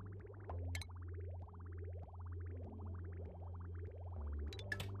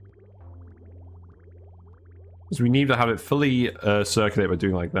 Because we need to have it fully circulate by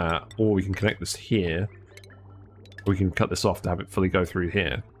doing like that, or we can connect this here. Or we can cut this off to have it fully go through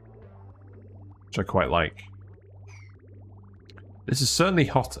here. Which I quite like. This is certainly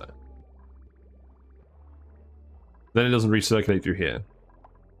hotter. Then it doesn't recirculate through here.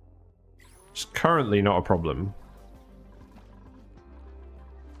 It's currently not a problem.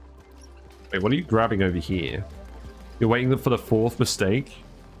 Wait, what are you grabbing over here? You're waiting for the fourth mistake?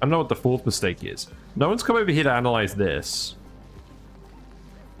 I don't know what the fourth mistake is. No one's come over here to analyze this.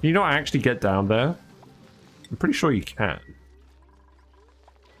 Can you not actually get down there? I'm pretty sure you can.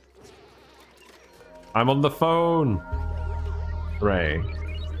 I'm on the phone! Hooray.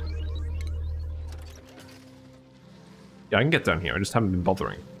 Yeah, I can get down here. I just haven't been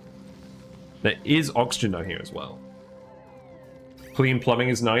bothering. There is oxygen down here as well. Clean plumbing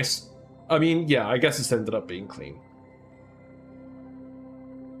is nice. I mean, yeah, I guess it's ended up being clean.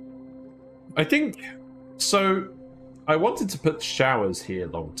 I think... So, I wanted to put showers here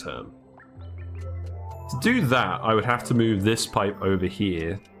long term. To do that, I would have to move this pipe over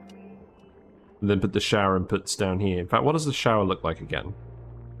here. And then put the shower inputs down here. In fact, what does the shower look like again?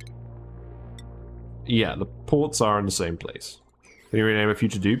 Yeah, the ports are in the same place. Can you rename a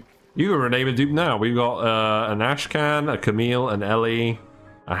future dupe? You can rename a dupe now. We've got an Ashcan, a Camille, an Ellie,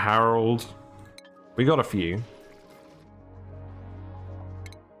 a Harold. We got a few.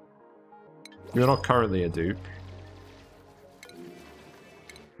 You're not currently a dupe.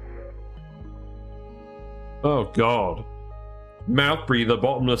 Oh god. Mouth breather,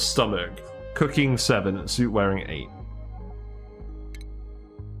 bottomless stomach. Cooking 7, suit wearing 8.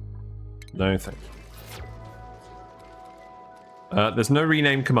 No thank you. There's no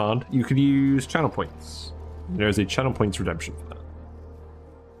rename command. You could use channel points. There's a channel points redemption for that.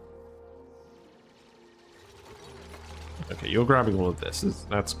 Okay, you're grabbing all of this.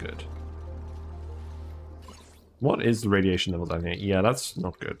 That's good. What is the radiation level down here? Yeah, that's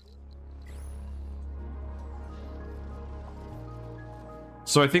not good.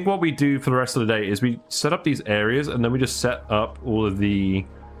 So I think what we do for the rest of the day is we set up these areas and then we just set up all of the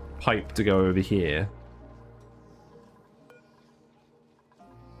pipe to go over here.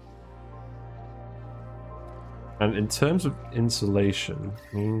 And in terms of insulation,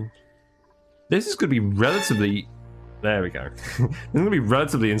 this is going to be relatively... There we go. It's going to be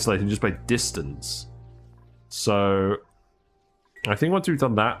relatively insulated just by distance. So, I think once we've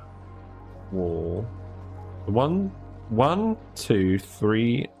done that wall... 1, 2,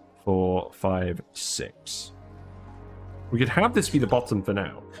 3, 4, 5, 6. We could have this be the bottom for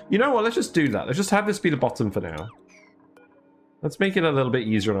now. You know what? Let's just do that. Let's just have this be the bottom for now. Let's make it a little bit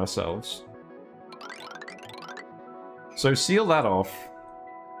easier on ourselves. So seal that off.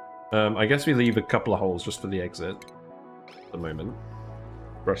 I guess we leave a couple of holes just for the exit at the moment.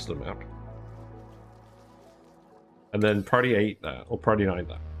 The rest of the map. And then priority 8 that, or priority 9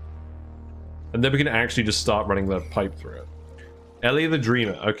 that. And then we can actually just start running the pipe through it. Ellie the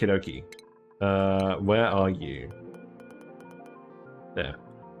Dreamer. Okie dokie. Where are you? There.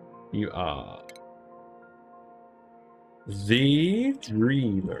 You are. The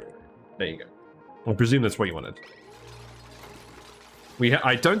Dreamer. There you go. I presume that's what you wanted.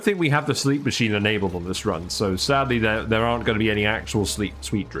 I don't think we have the sleep machine enabled on this run, so sadly there aren't going to be any actual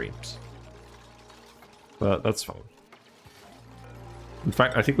sweet dreams. But that's fine. In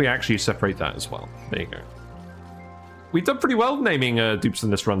fact, I think we actually separate that as well. There you go. We've done pretty well naming dupes in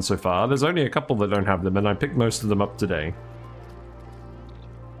this run so far. There's only a couple that don't have them, and I picked most of them up today.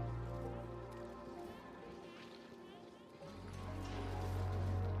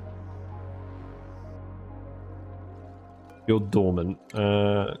 You're dormant. You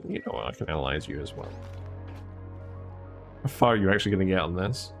know what? I can analyze you as well. How far are you actually going to get on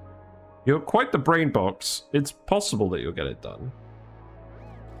this? You're quite the brain box. It's possible that you'll get it done.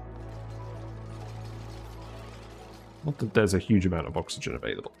 Not that there's a huge amount of oxygen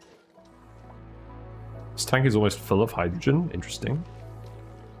available. This tank is almost full of hydrogen. Interesting.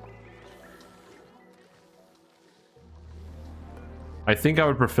 I think I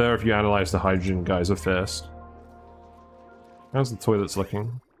would prefer if you analyze the hydrogen geyser first. How's the toilets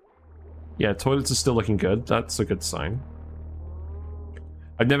looking? Yeah, toilets are still looking good. That's a good sign.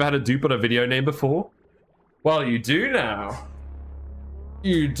 I've never had a dupe on a video name before. Well, you do now.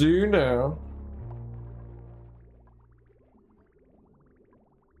 You do now.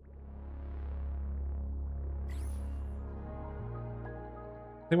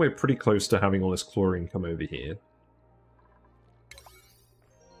 I think we're pretty close to having all this chlorine come over here.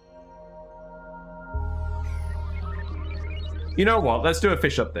 You know what? Let's do a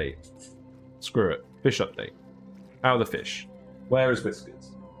fish update. Screw it. Fish update. How are the fish? Where is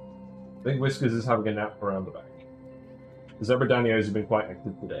Whiskers? I think Whiskers is having a nap around the back. The zebra danios have been quite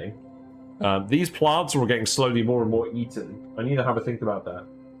active today. These plants are getting slowly more and more eaten. I need to have a think about that.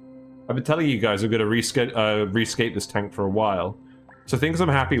 I've been telling you guys I'm going to rescape this tank for a while. So things I'm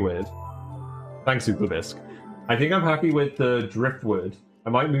happy with... Thanks, Superbisk. I think I'm happy with the driftwood. I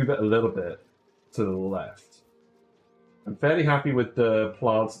might move it a little bit to the left. I'm fairly happy with the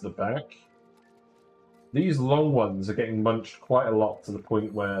plants at the back. These long ones are getting munched quite a lot to the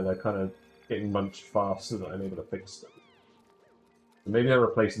point where they're kind of getting munched faster than I'm able to fix them. So maybe I'll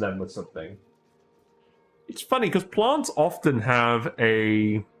replace them with something. It's funny because plants often have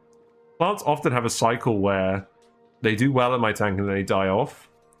a cycle where they do well in my tank and then they die off.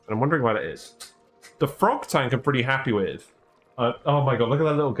 And I'm wondering why that is. The frog tank I'm pretty happy with. Oh my god, look at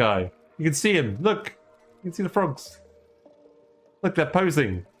that little guy. You can see him. Look. You can see the frogs. Look, they're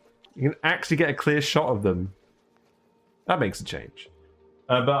posing. You can actually get a clear shot of them. That makes a change.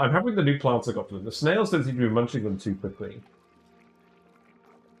 But I'm happy with the new plants I got for them. The snails don't seem to be munching them too quickly.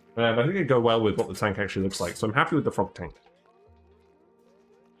 I think they go well with what the tank actually looks like. So I'm happy with the frog tank.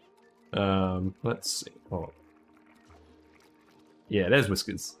 Let's see. Hold on. Yeah, there's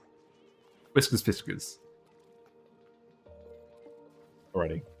Whiskers. Whiskers Fiskers.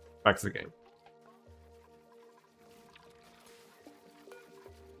 Alrighty. Back to the game.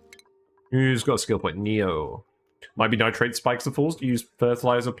 Who's got a skill point? Neo. Might be nitrate spikes the falls to use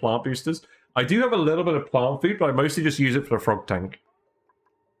fertilizer plant boosters. I do have a little bit of plant food, but I mostly just use it for the frog tank.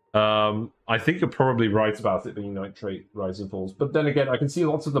 I think you're probably right about it being nitrate rise and falls. But then again, I can see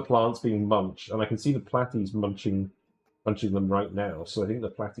lots of the plants being munched, and I can see the platies munching them right now. So I think the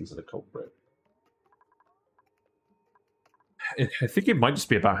platies are the culprit. I think it might just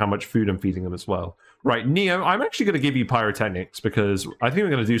be about how much food I'm feeding them as well. Right, Neo, I'm actually going to give you pyrotechnics because I think we're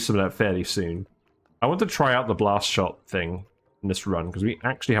going to do some of that fairly soon. I want to try out the blast shot thing in this run because we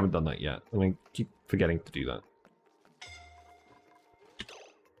actually haven't done that yet. And I keep forgetting to do that.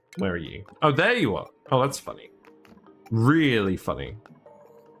 Where are you? Oh, there you are. Oh, that's funny. Really funny.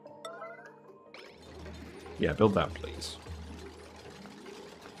 Yeah, build that, please.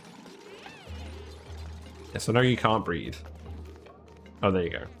 Yes, I know you can't breathe. Oh, there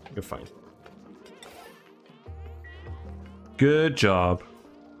you go. You're fine. Good job.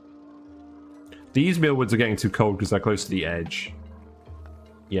 These mealwoods are getting too cold because they're close to the edge.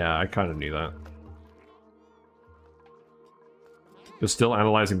 Yeah, I kind of knew that. You're still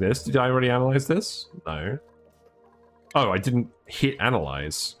analyzing this? Did I already analyze this? No. Oh, I didn't hit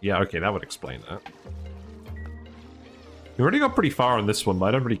analyze. Yeah, okay, that would explain that. We already got pretty far on this one, but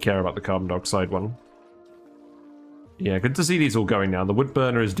I don't really care about the carbon dioxide one. Yeah, good to see these all going now. The wood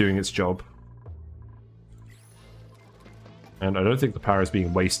burner is doing its job. And I don't think the power is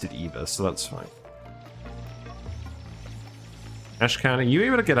being wasted either, so that's fine. Ashcan, are you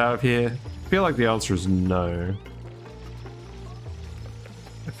able to get out of here? I feel like the answer is no.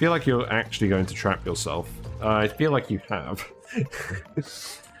 I feel like you're actually going to trap yourself. I feel like you have.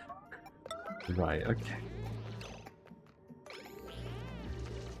 Right, okay.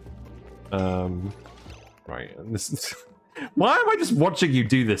 Right, and this is... Why am I just watching you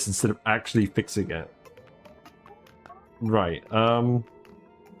do this instead of actually fixing it? Right,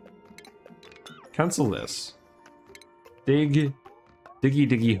 cancel this. Diggy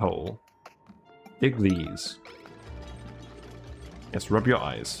diggy hole. Dig these. Yes, rub your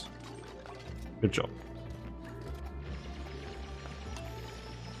eyes. Good job.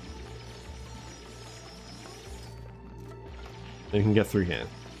 Then you can get through here.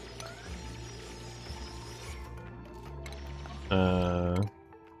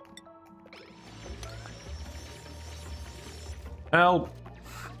 Help!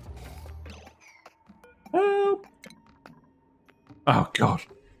 Help! Oh god,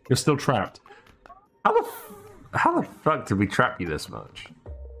 you're still trapped. How the fuck did we trap you this much?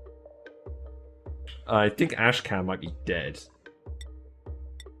 I think Ashcan might be dead.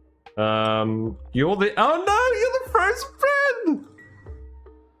 You're the— oh no, you're the frozen friend!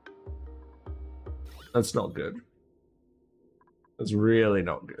 That's not good. That's really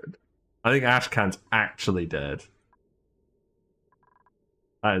not good. I think Ashcan's actually dead.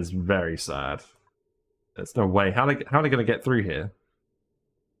 That is very sad. There's no way. How are they going to get through here?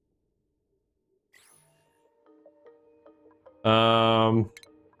 No,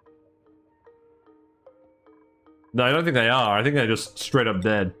 I don't think they are. I think they're just straight up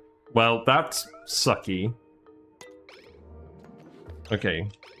dead. Well, that's sucky. Okay.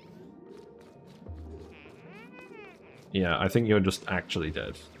 Yeah, I think you're just actually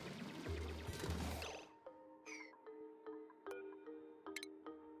dead.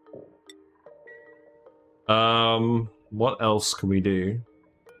 What else can we do?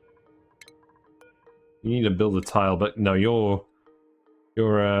 You need to build a tile, but no, you're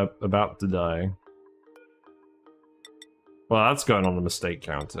about to die. Well, that's going on the mistake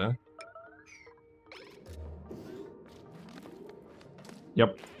counter.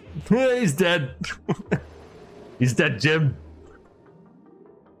 Yep. He's dead. He's dead, Jim.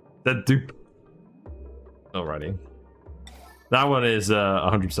 Dead dupe. Alrighty. That one is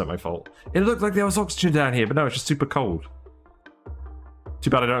 100% my fault. It looked like there was oxygen down here, but no, it's just super cold. Too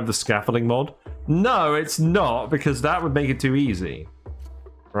bad I don't have the scaffolding mod. No, it's not, because that would make it too easy.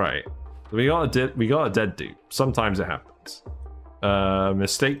 Right. We got a dead dupe. Sometimes it happens.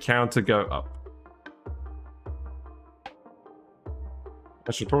 Mistake counter go up.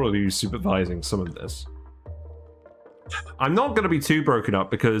 I should probably be supervising some of this. I'm not going to be too broken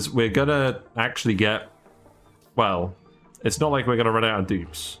up because we're going to actually get... Well, it's not like we're going to run out of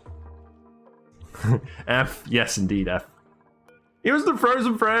dupes. F. Yes, indeed, F. He was the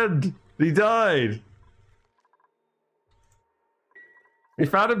frozen friend! He died! We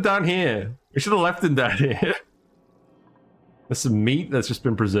found him down here. We should have left him down here. There's some meat that's just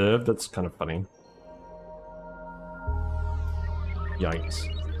been preserved. That's kind of funny. Yikes.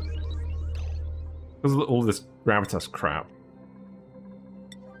 Because of all this Gravitas crap.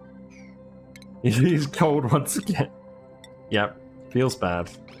 He's cold once again. Yep, feels bad.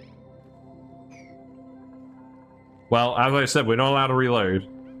 Well, as I said, we're not allowed to reload.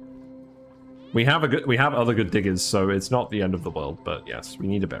 We have other good diggers, so it's not the end of the world. But yes, we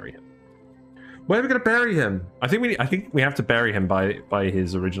need to bury him. Where are we going to bury him? I think we have to bury him by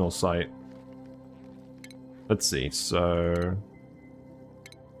his original site. Let's see. So,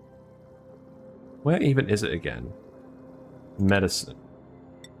 where even is it again? Medicine.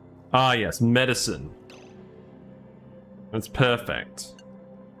 Ah, yes, medicine. That's perfect.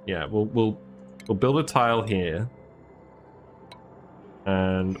 Yeah, we'll build a tile here.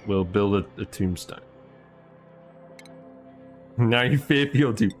 And we'll build a tombstone. Now you fear for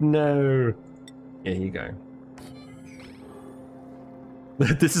your dupe. No. Yeah, here you go.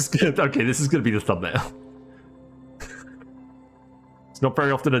 This is good. Okay, this is gonna be the thumbnail. It's not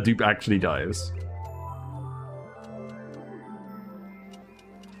very often a dupe actually dies.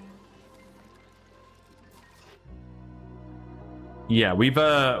 Yeah, we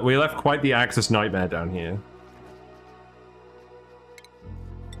left quite the Axis nightmare down here.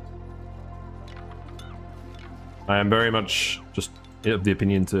 I am very much just of the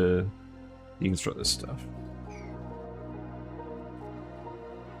opinion to deconstruct this stuff.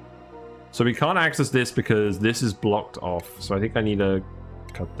 So we can't access this because this is blocked off. So I think I need to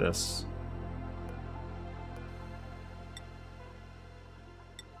cut this.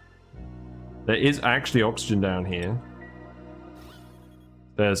 There is actually oxygen down here.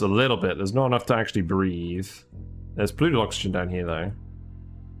 There's a little bit. There's not enough to actually breathe. There's polluted oxygen down here, though.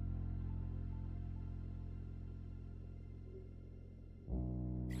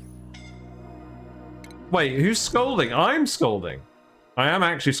 Wait, who's scolding? I'm scolding. I am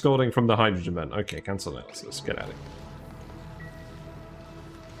actually scolding from the hydrogen vent. Okay, cancel that. Let's get at it.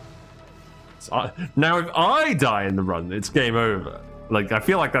 So now, if I die in the run, it's game over. Like, I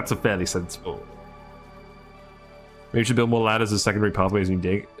feel like that's a fairly sensible. Maybe we should build more ladders as secondary pathways when you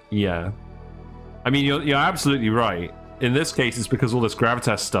dig. Yeah. I mean, you're absolutely right. In this case, it's because all this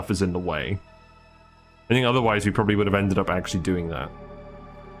Gravitas stuff is in the way. I think otherwise we probably would have ended up actually doing that.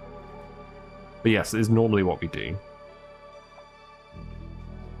 But yes, it is normally what we do.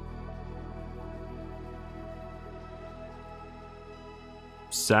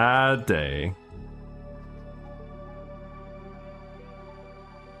 Sad day.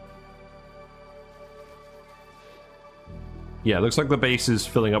 Yeah, it looks like the base is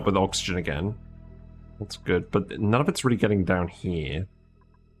filling up with oxygen again. That's good, but none of it's really getting down here.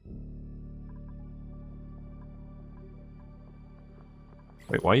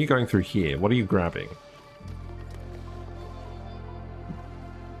 Wait, why are you going through here? What are you grabbing?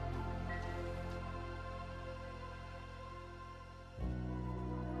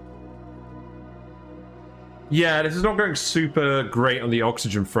 Yeah, this is not going super great on the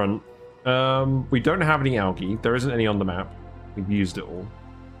oxygen front. We don't have any algae. There isn't any on the map. We've used it all.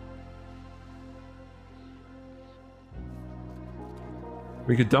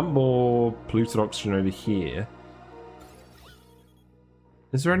 We could dump more polluted oxygen over here.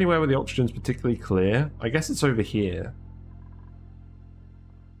 Is there anywhere where the oxygen's particularly clear? I guess it's over here.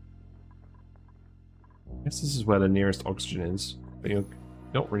 I guess this is where the nearest oxygen is. But you're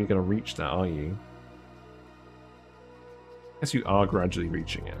not really going to reach that, are you? I guess you are gradually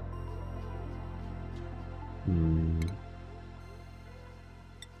reaching it.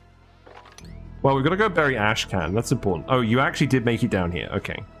 Well, we've got to go bury Ashcan. That's important. Oh, you actually did make it down here.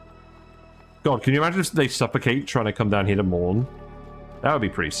 Okay. God, can you imagine if they suffocate trying to come down here to mourn? That would be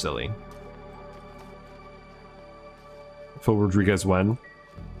pretty silly. For Rodriguez when?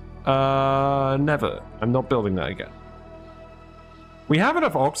 Never. I'm not building that again. We have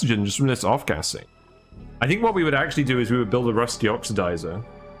enough oxygen just from this off-gassing. I think what we would actually do is we would build a rusty oxidizer.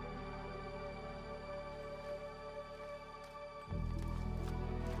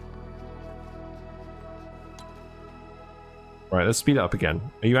 Right, let's speed it up again.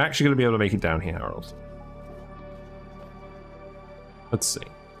 Are you actually going to be able to make it down here, Harold? Let's see.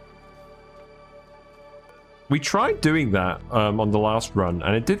 We tried doing that on the last run,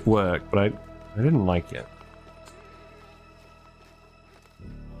 and it did work, but I didn't like it.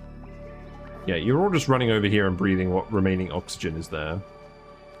 Yeah, you're all just running over here and breathing what remaining oxygen is there.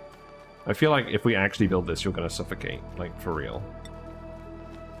 I feel like if we actually build this, you're going to suffocate, like, for real.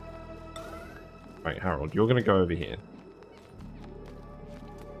 Right, Harold, you're going to go over here.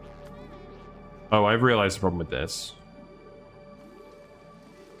 Oh, I've realized the problem with this.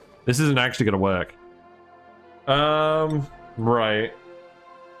 This isn't actually going to work. Right.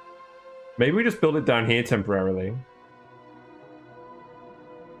 Maybe we just build it down here temporarily.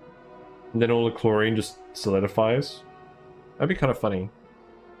 And then all the chlorine just solidifies. That'd be kind of funny.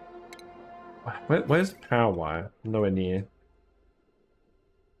 Where's the power wire? Nowhere near.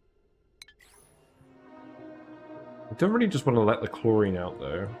 I don't really just want to let the chlorine out,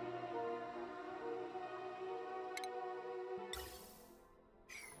 though.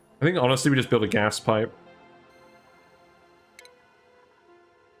 I think, honestly, we just build a gas pipe.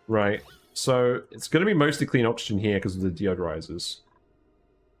 Right. So, it's going to be mostly clean oxygen here because of the deodorizers.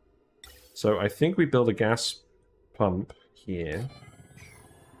 So, I think we build a gas pump here.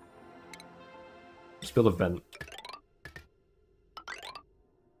 Just build a vent.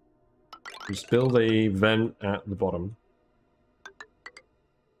 Just build a vent at the bottom.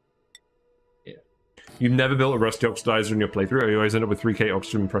 Yeah. You've never built a rusty oxidizer in your playthrough, or you always end up with 3k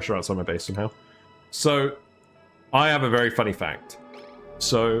oxygen pressure outside my base somehow. So, I have a very funny fact.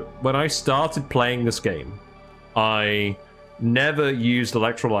 So, when I started playing this game, I never used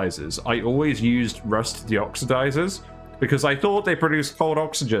electrolyzers. I always used rust deoxidizers because I thought they produced cold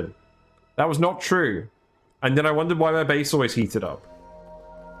oxygen. That was not true. And then I wondered why my base always heated up.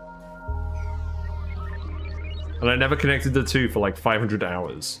 And I never connected the two for like 500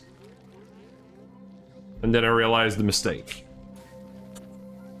 hours. And then I realized the mistake.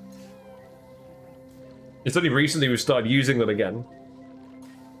 It's only recently we started using them again.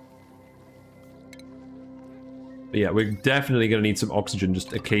 But yeah, we're definitely going to need some oxygen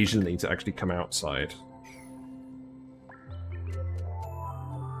just occasionally to actually come outside.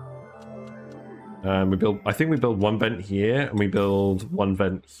 I think we build one vent here, and we build one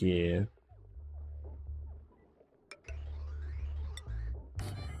vent here.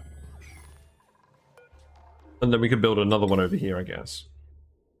 And then we could build another one over here, I guess.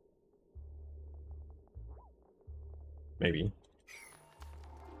 Maybe.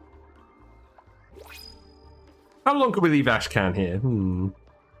 How long could we leave Ashcan here?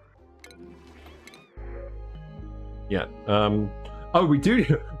 Yeah. Oh, we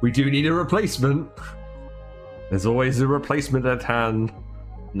do need a replacement. There's always a replacement at hand.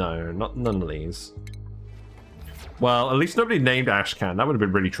 No, none of these. Well, at least nobody named Ashcan. That would have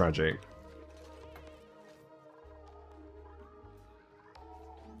been really tragic.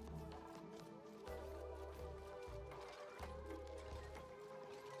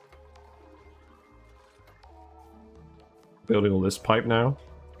 Building all this pipe now.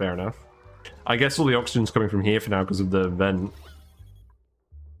 Fair enough. I guess all the oxygen's coming from here for now because of the vent.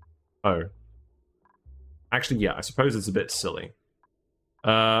 Oh. Actually, yeah, I suppose it's a bit silly.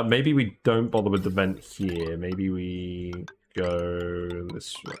 Maybe we don't bother with the vent here. Maybe we go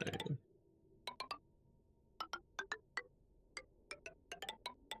this way.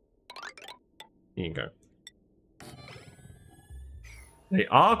 Here you go. They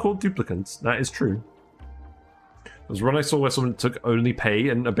are called duplicants. That is true. There was one I saw where someone took only pay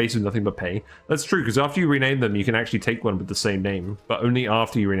and basically nothing but pay. That's true, because after you rename them, you can actually take one with the same name, but only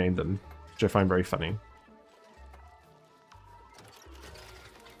after you rename them, which I find very funny.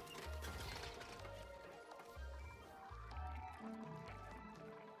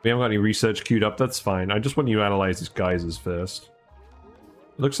 We haven't got any research queued up, that's fine. I just want you to analyze these geysers first.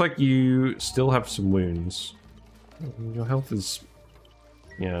 It looks like you still have some wounds. Your health is...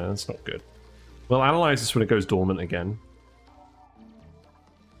 yeah, that's not good. We'll analyze this when it goes dormant again.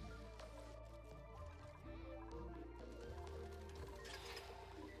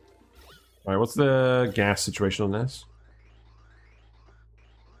 Alright, what's the gas situation on this?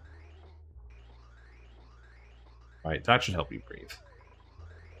 Alright, that should help you breathe.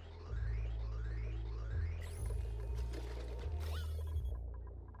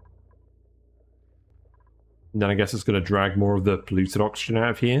 And then I guess it's going to drag more of the polluted oxygen out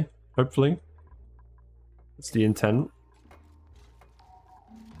of here, hopefully. That's the intent.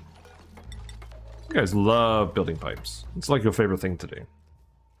 You guys love building pipes. It's like your favorite thing to do.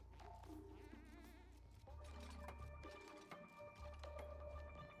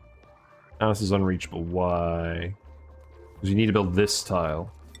 Now this is unreachable. Why? Because you need to build this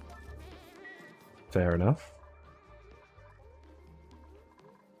tile. Fair enough.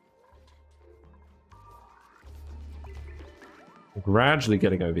 We're gradually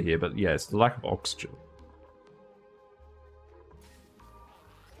getting over here, but yeah, it's the lack of oxygen.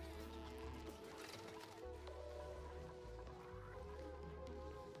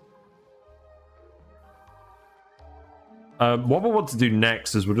 What we'll want to do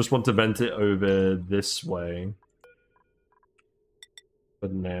next is we'll just want to vent it over this way.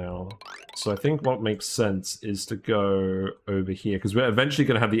 But now. So I think what makes sense is to go over here, because we're eventually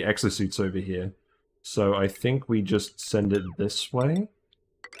going to have the exosuits over here. So I think we just send it this way.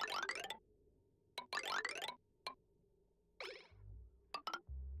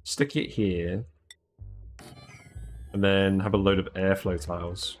 Stick it here. And then have a load of airflow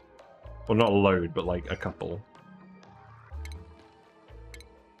tiles. Well, not a load, but like a couple.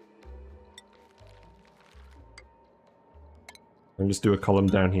 And just do a column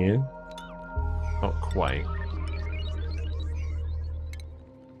down here. Not quite.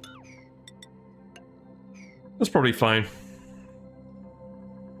 That's probably fine.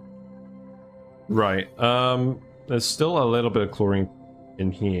 Right. There's still a little bit of chlorine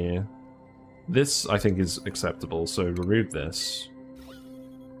in here. This, I think, is acceptable, so remove this.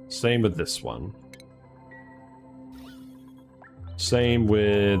 Same with this one. Same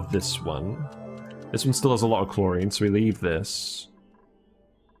with this one. This one still has a lot of chlorine, so we leave this.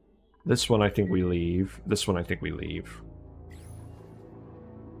 This one I think we leave. This one I think we leave.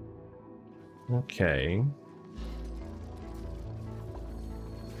 Okay.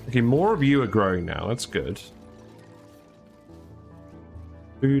 Okay, more of you are growing now. That's good.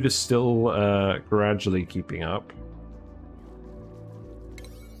 Food is still gradually keeping up.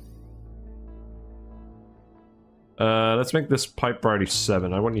 Let's make this pipe priority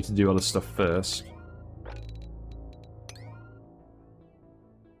 7. I want you to do other stuff first.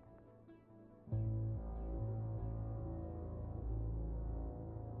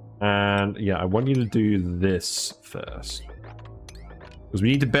 And yeah, I want you to do this first. Because we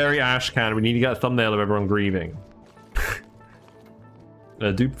need to bury Ashcan, we need to get a thumbnail of everyone grieving.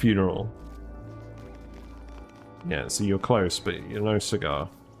 A dupe funeral. Yeah, so you're close, but you're no cigar.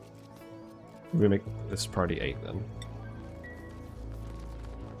 We're gonna make this priority 8 then.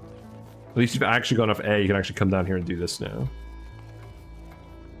 At least you've actually got enough air, you can actually come down here and do this now.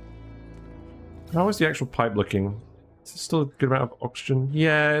 How is the actual pipe looking? Is it still a good amount of oxygen?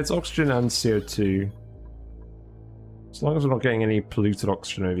 Yeah, it's oxygen and CO2. As long as we're not getting any polluted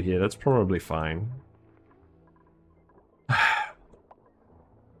oxygen over here, that's probably fine.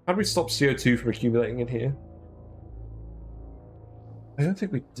 How do we stop CO2 from accumulating in here? I don't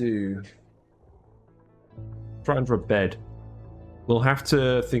think we do. Try under a bed. We'll have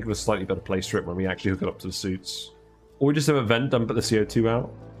to think of a slightly better place for it when we actually hook it up to the suits. Or we just have a vent dump the CO2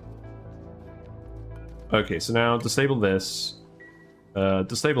 out. Okay, so now disable this.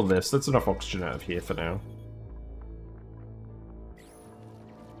 Disable this. That's enough oxygen out of here for now.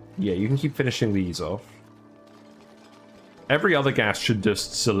 Yeah, you can keep finishing these off. Every other gas should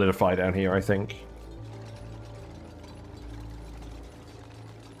just solidify down here, I think.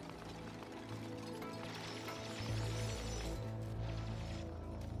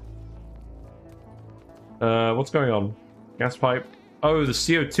 What's going on? Gas pipe? Oh, the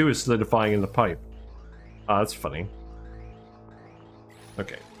CO2 is solidifying in the pipe. Ah, that's funny.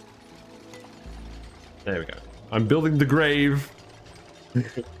 Okay. There we go. I'm building the grave.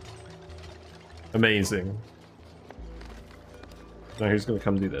 Amazing. Now who's going to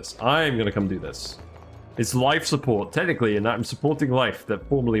come do this? I'm going to come do this. It's life support, technically, in that I'm supporting life that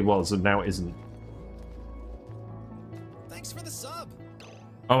formerly was and now isn't. Thanks for the sub.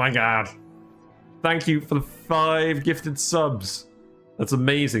 Oh my god. Thank you for the 5 gifted subs. That's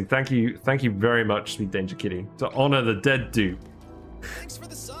amazing. Thank you very much, Sweet Danger Kitty, to honor the dead dupe. Thanks for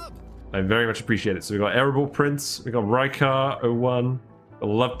the sub. I very much appreciate it. So we've got Erebor Prince, we've got Rykar 01,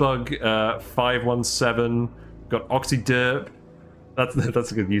 Lovebug 517, we've got Oxyderp.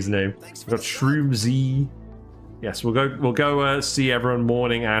 That's a good username. We've got Shroom Z. Yes, we'll go see everyone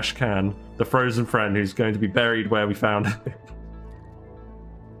mourning Ashcan, the frozen friend who's going to be buried where we found him.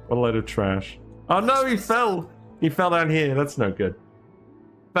 What a load of trash. Oh no, he fell! He fell down here. That's no good.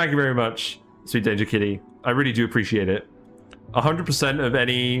 Thank you very much, Sweet Danger Kitty. I really do appreciate it. 100% of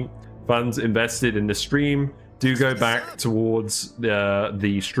any funds invested in the stream do go back towards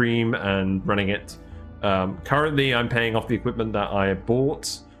the stream and running it. Currently, I'm paying off the equipment that I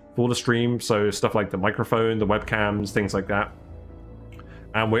bought for the stream, so stuff like the microphone, the webcams, things like that.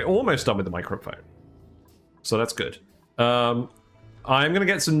 And we're almost done with the microphone. So that's good. I'm going to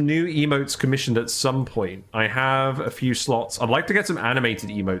get some new emotes commissioned at some point. I have a few slots. I'd like to get some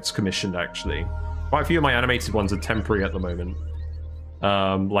animated emotes commissioned, actually. Quite a few of my animated ones are temporary at the moment.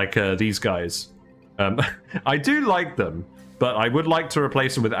 Like these guys. I do like them, but I would like to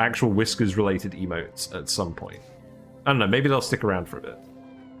replace them with actual Whiskers-related emotes at some point. I don't know, maybe they'll stick around for a bit.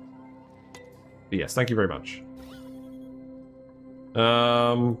 But yes, thank you very much.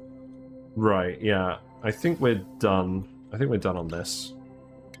 Right, yeah. I think we're done. I think we're done on this.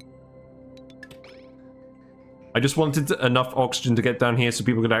 I just wanted enough oxygen to get down here so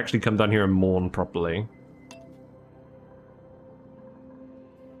people could actually come down here and mourn properly.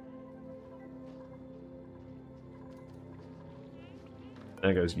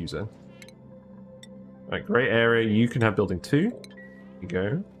 There goes user. Alright, great area. You can have building 2. Here you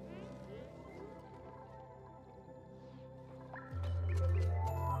go.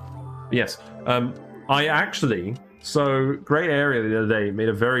 Yes. I actually... So, Great Area the other day made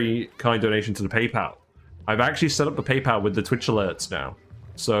a very kind donation to the PayPal. I've actually set up the PayPal with the Twitch alerts now.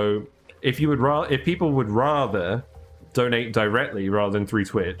 So, if people would rather donate directly rather than through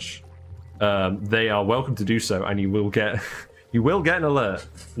Twitch, they are welcome to do so, and you will get an alert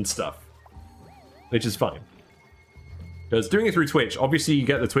and stuff, which is fine. Because doing it through Twitch, obviously you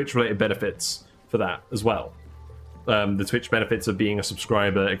get the Twitch-related benefits for that as well. The Twitch benefits of being a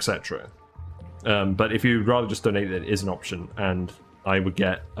subscriber, etc. But if you'd rather just donate, it is an option, and I would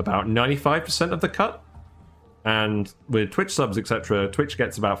get about 95% of the cut. And with Twitch subs, etc., Twitch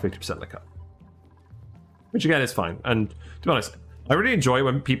gets about 50% of the cut. Which again is fine. And to be honest, I really enjoy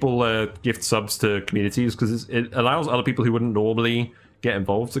when people gift subs to communities, because it allows other people who wouldn't normally get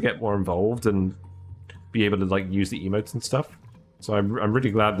involved to get more involved and be able to like use the emotes and stuff. So I'm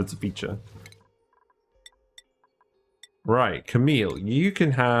really glad that's a feature. Right, Camille, you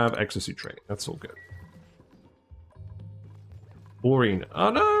can have exosuit trait. That's all good. Chlorine. Oh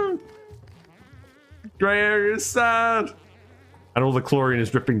no! Grey area is sad! And all the chlorine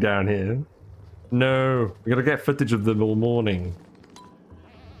is dripping down here. No, we gotta get footage of them all morning.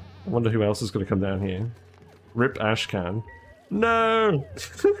 I wonder who else is gonna come down here. Rip Ashcan. No!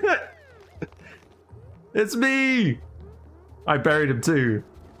 It's me! I buried him too.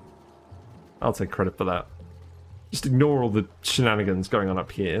 I'll take credit for that. Just ignore all the shenanigans going on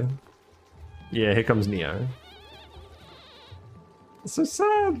up here. Yeah, here comes Neo. It's so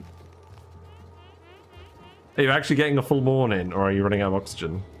sad. Are you actually getting a full morning, or are you running out of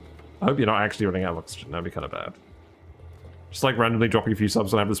oxygen? I hope you're not actually running out of oxygen. That'd be kind of bad. Just like randomly dropping a few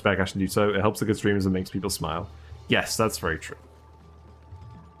subs when I have the spare cash to do so. It helps the good streamers and makes people smile. Yes, that's very true.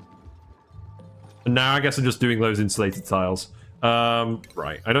 And now I guess I'm just doing those insulated tiles.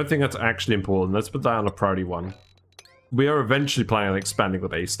 Right. I don't think that's actually important. Let's put that on a priority 1. We are eventually planning on expanding the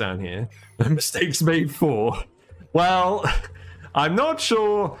base down here. Mistakes made 4. Well, I'm not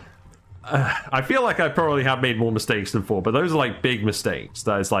sure. I feel like I probably have made more mistakes than 4, but those are like big mistakes.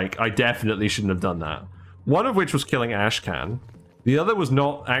 That is like, I definitely shouldn't have done that. One of which was killing Ashcan. The other was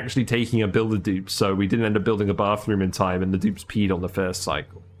not actually taking a builder dupe, so we didn't end up building a bathroom in time, and the dupes peed on the first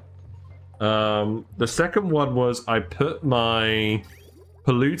cycle. The second one was I put my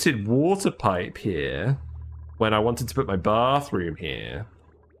polluted water pipe here when I wanted to put my bathroom here.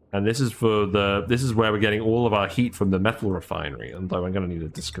 And this is for the, this is where we're getting all of our heat from the metal refinery, although I'm going to need to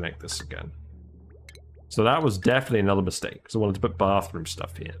disconnect this again. So that was definitely another mistake, because I wanted to put bathroom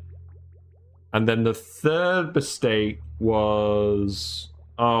stuff here. And then the third mistake was...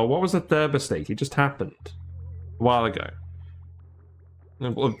 Oh, what was the third mistake? It just happened a while ago.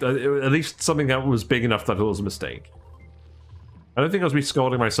 At least something that was big enough that it was a mistake. I don't think I was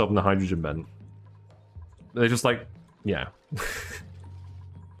re-scalding myself in the hydrogen vent. They're just like, yeah.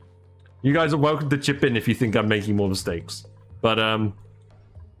 You guys are welcome to chip in if you think I'm making more mistakes. But,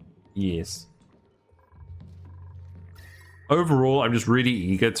 yes. Overall, I'm just really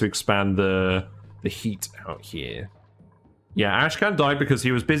eager to expand the heat out here. Yeah, Ashcan died because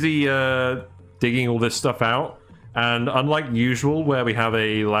he was busy digging all this stuff out. And unlike usual, where we have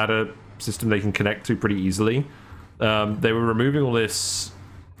a ladder system they can connect to pretty easily, they were removing all this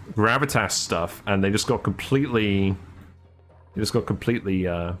Gravitas stuff, and they just got completely...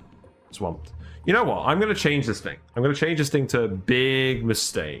 swamped. You know what? I'm going to change this thing. I'm going to change this thing to big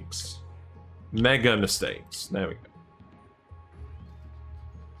mistakes. Mega mistakes. There we go.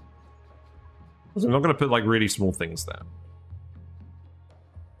 So I'm not going to put like really small things there.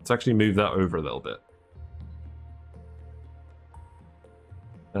 Let's actually move that over a little bit.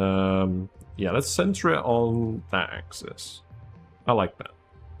 Yeah, let's center it on that axis. I like that.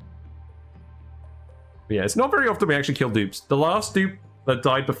 But yeah, it's not very often we actually kill dupes. The last dupe that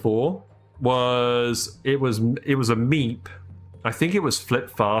died before was it was a meep. I think it was Flip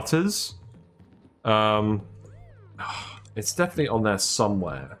Farters. It's definitely on there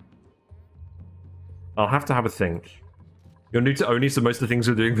somewhere. I'll have to have a think. You're new to ONI, so most of the things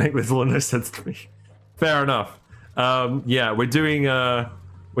we're doing make little or no sense to me. Fair enough. Yeah, we're doing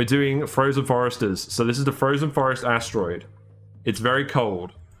Frozen Foresters. So this is the Frozen Forest asteroid. It's very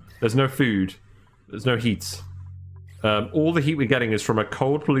cold. There's no food. There's no heat. All the heat we're getting is from a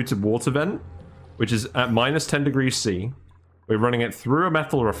cold polluted water vent, which is at minus 10 degrees C. We're running it through a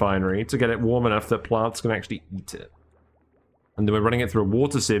metal refinery to get it warm enough that plants can actually eat it. And then we're running it through a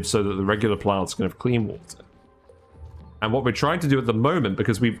water sieve so that the regular plants can have clean water. And what we're trying to do at the moment,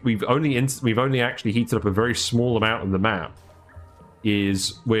 because we've only actually heated up a very small amount of the map,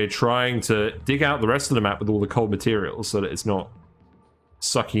 is we're trying to dig out the rest of the map with all the cold materials so that it's not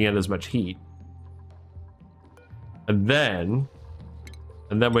sucking in as much heat. And then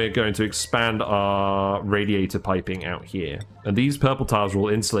we're going to expand our radiator piping out here. And these purple tiles are all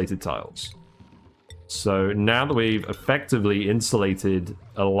insulated tiles. So now that we've effectively insulated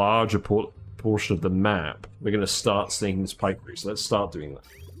a larger portion of the map, we're going to start snaking this pipe through. So let's start doing that.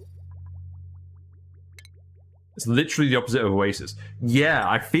 It's literally the opposite of Oasis. Yeah,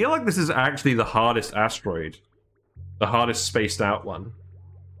 I feel like this is actually the hardest asteroid. The hardest spaced out one.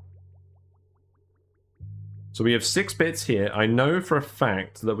 So we have 6 bits here. I know for a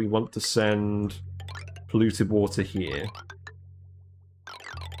fact that we want to send polluted water here.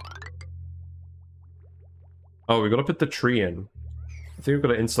 Oh, we've got to put the tree in. I think we've got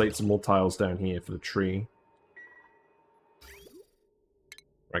to insulate some more tiles down here for the tree.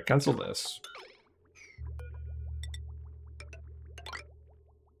 Right, cancel this.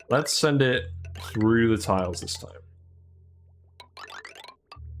 Let's send it through the tiles this time.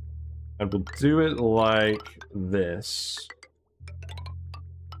 And we'll do it like this.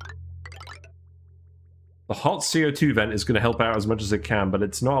 The hot CO2 vent is going to help out as much as it can, but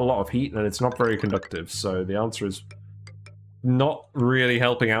it's not a lot of heat and it's not very conductive, so the answer is not really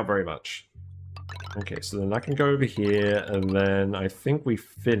helping out very much. Okay, so then I can go over here, and then I think we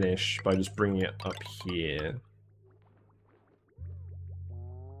finish by just bringing it up here.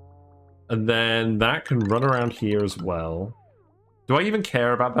 And then that can run around here as well. Do I even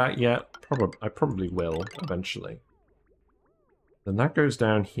care about that yet? I probably will eventually. Then that goes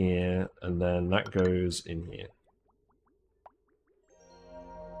down here, and then that goes in here.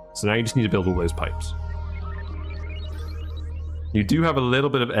 So now you just need to build all those pipes. You do have a little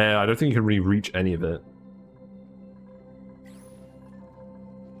bit of air. I don't think you can really reach any of it.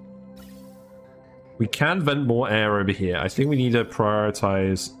 We can vent more air over here. I think we need to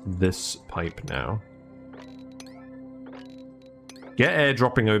prioritize this pipe now. Get air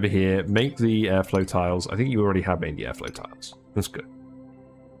dropping over here. Make the airflow tiles. I think you already have made the airflow tiles. That's good.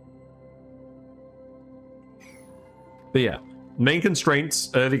 But yeah, main constraints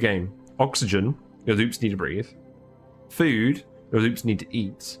early game. Oxygen, because oops, need to breathe. Food, because oops, need to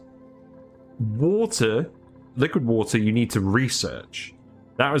eat. Water, liquid water, you need to research.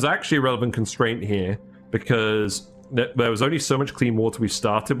 That was actually a relevant constraint here because there was only so much clean water we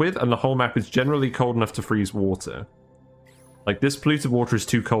started with, and the whole map is generally cold enough to freeze water. Like, this polluted water is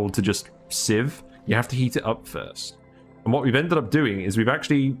too cold to just sieve. You have to heat it up first. And what we've ended up doing is we've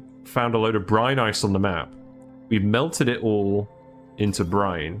actually found a load of brine ice on the map. We've melted it all into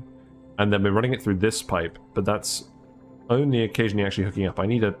brine, and then we're running it through this pipe, but that's only occasionally actually hooking up. I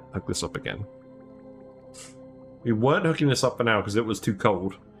need to hook this up again. We weren't hooking this up for now because it was too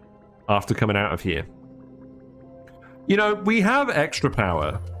cold after coming out of here. You know, we have extra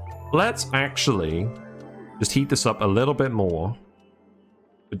power. Let's actually just heat this up a little bit more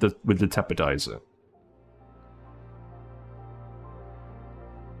with the tepidizer.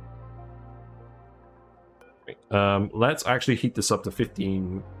 Let's actually heat this up to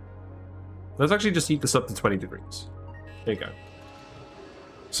 15. Let's actually just heat this up to 20 degrees. There you go.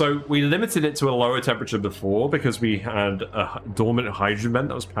 So we limited it to a lower temperature before because we had a dormant hydrogen vent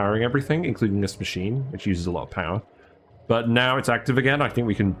that was powering everything, including this machine, which uses a lot of power. But now it's active again. I think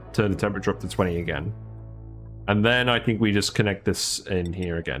we can turn the temperature up to 20 again. And then I think we just connect this in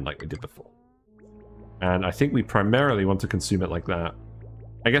here again like we did before. And I think we primarily want to consume it like that.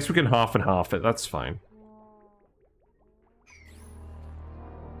 I guess we can half and half it. That's fine.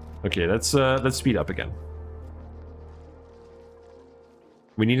 Okay, let's speed up again.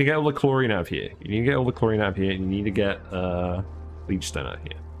 We need to get all the chlorine out of here. You need to get all the chlorine out of here, and you need to get bleach stone out of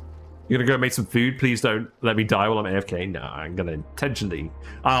here. You're gonna go make some food? Please don't let me die while I'm AFK. No, I'm gonna intentionally...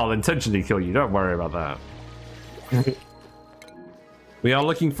 I'll intentionally kill you. Don't worry about that. We are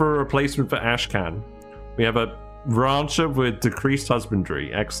looking for a replacement for Ashcan. We have a rancher with decreased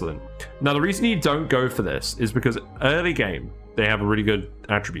husbandry. Excellent. Now, the reason you don't go for this is because early game, they have a really good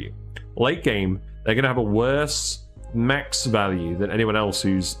attribute. Late game, they're gonna have a worse max value than anyone else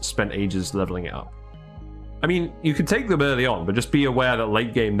who's spent ages leveling it up. I mean, you can take them early on, but just be aware that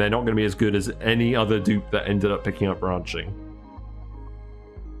late game they're not going to be as good as any other dupe that ended up picking up branching.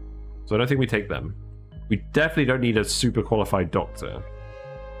 So I don't think we take them. We definitely don't need a super qualified doctor.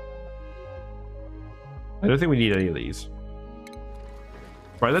 I don't think we need any of these.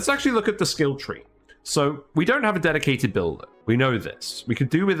 Right, let's actually look at the skill tree. So we don't have a dedicated builder. We know this. We could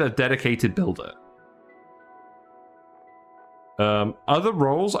do with a dedicated builder. Other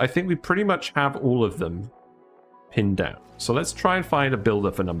roles, I think we pretty much have all of them pinned down. So let's try and find a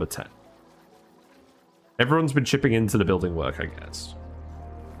builder for number 10. Everyone's been chipping into the building work, I guess.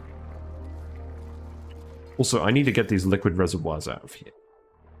 Also, I need to get these liquid reservoirs out of here.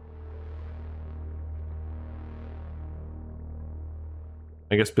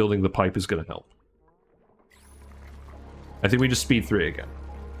 I guess building the pipe is going to help. I think we just speed through it again.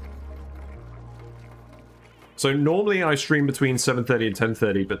 So normally I stream between 7:30 and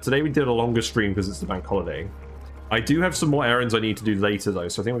 10:30, but today we did a longer stream because it's the bank holiday. I do have some more errands I need to do later though,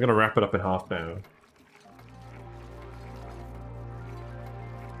 so I think we're going to wrap it up in half now.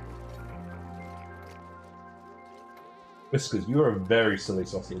 Whiskers, you are a very silly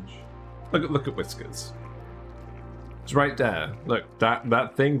sausage. Look at Whiskers. It's right there. Look,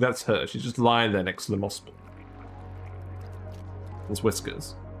 that thing, that's her. She's just lying there next to the moss ball. That's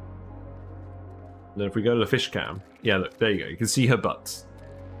Whiskers. And then if we go to the fish cam, yeah, look, there you go. You can see her butt.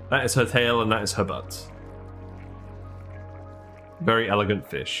 That is her tail and that is her butt. Very elegant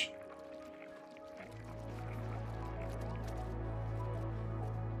fish.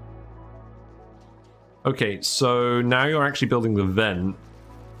 Okay, so now you're actually building the vent.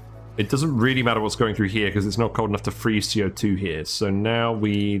 It doesn't really matter what's going through here because it's not cold enough to freeze CO2 here. So now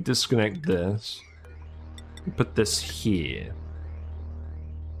we disconnect this. We put this here.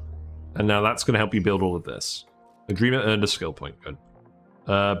 And now that's going to help you build all of this. The dreamer earned a skill point.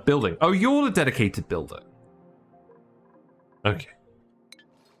 Good. Building. Oh, you're the dedicated builder. Okay.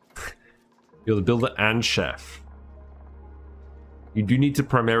 You're the builder and chef. You do need to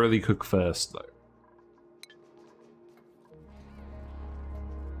primarily cook first, though.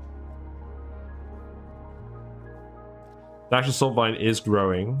 National salt vine is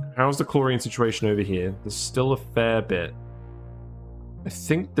growing. How's the chlorine situation over here? There's still a fair bit. I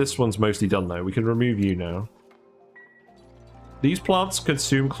think this one's mostly done though. We can remove you now. These plants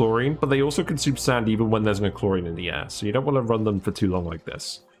consume chlorine, but they also consume sand even when there's no chlorine in the air. So you don't want to run them for too long like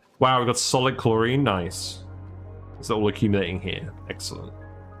this. Wow, we've got solid chlorine. Nice. It's all accumulating here. Excellent.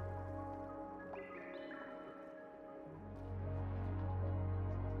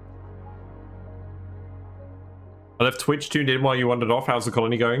 I left Twitch tuned in while you wandered off. How's the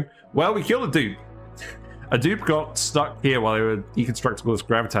colony going? Well, we killed a dupe. A dupe got stuck here while they were deconstructing all this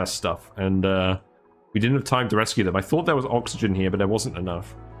Gravitas stuff, and we didn't have time to rescue them. I thought there was oxygen here, but there wasn't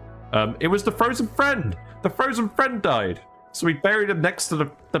enough. It was the frozen friend! The frozen friend died! So we buried him next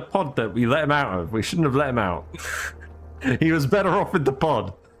to the pod that we let him out of. We shouldn't have let him out. He was better off in the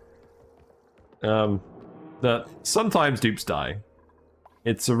pod. That sometimes dupes die.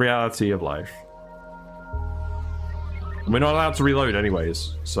 It's a reality of life. We're not allowed to reload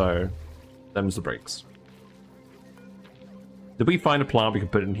anyways, so them's the breaks. Did we find a plant we can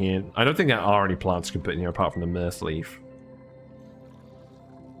put in here? I don't think there are any plants we can put in here apart from the mirth leaf.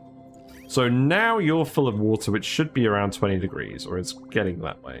 So now you're full of water, which should be around 20 degrees, or it's getting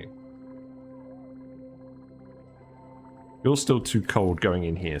that way. You're still too cold going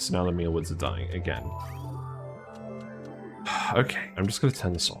in here, so now the mealwoods are dying again. Okay, I'm just going to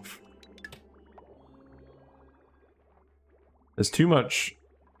turn this off. There's too much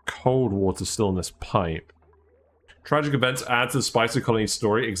cold water still in this pipe. Tragic events add to the Spicy Colony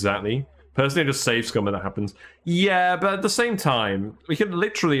story, exactly. Personally, just save scum when that happens. Yeah, but at the same time, we can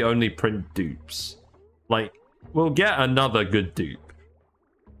literally only print dupes. Like, we'll get another good dupe.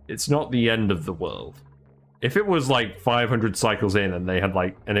 It's not the end of the world. If it was like 500 cycles in and they had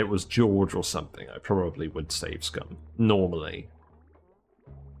like, and it was George or something, I probably would save scum. Normally.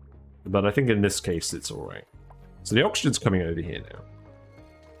 But I think in this case, it's alright. So the oxygen's coming over here now.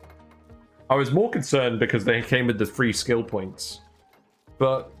 I was more concerned because they came with the free skill points.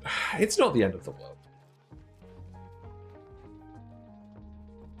 But it's not the end of the world.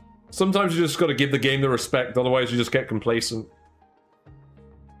 Sometimes you just got to give the game the respect, otherwise you just get complacent.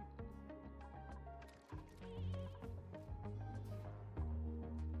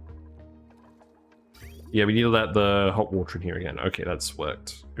 Yeah, we need to let the hot water in here again. Okay, that's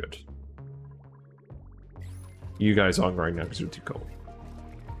worked. Good. You guys aren't growing now because you're too cold.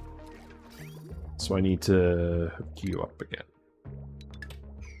 So I need to hook you up again.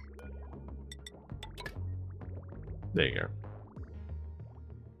 There you go.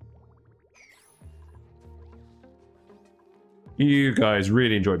 You guys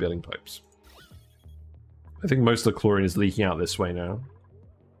really enjoy building pipes. I think most of the chlorine is leaking out this way now.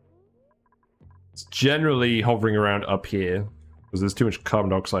 It's generally hovering around up here because there's too much carbon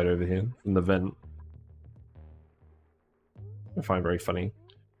dioxide over here in the vent. I find very funny.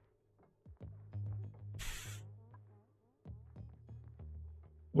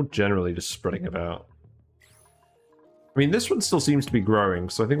 Or generally just spreading about. I mean, this one still seems to be growing,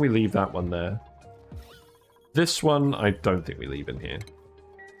 so I think we leave that one there. This one, I don't think we leave in here.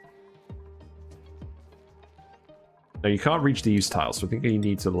 No, you can't reach these tiles, so I think you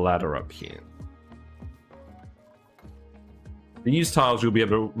need to ladder up here. These tiles you'll be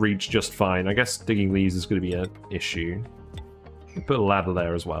able to reach just fine. I guess digging these is going to be an issue. We'll put a ladder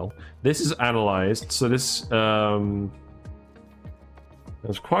there as well. This is analyzed, so this... there's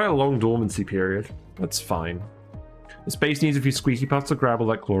quite a long dormancy period. That's fine. This base needs a few squeaky parts to grab all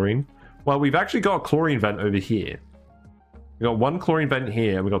that chlorine. Well, we've actually got a chlorine vent over here. We've got one chlorine vent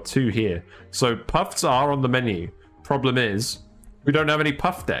here, and we've got two here. So puffs are on the menu. Problem is, we don't have any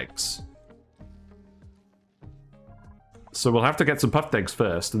puffed eggs. So we'll have to get some puffed eggs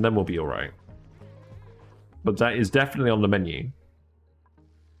first, and then we'll be alright. But that is definitely on the menu.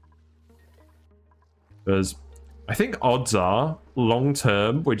 Because I think odds are, long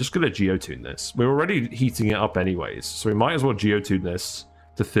term, we're just going to geotune this. We're already heating it up anyways, so we might as well geotune this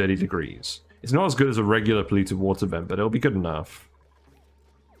to 30 degrees. It's not as good as a regular polluted water vent, but it'll be good enough.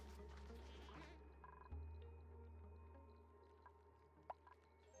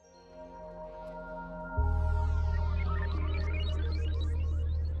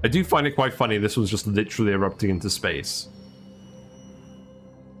 I do find it quite funny this was just literally erupting into space.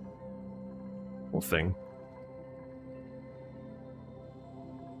 Whole thing.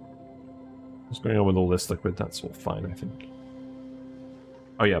 What's going on with all this liquid? That's all fine, I think.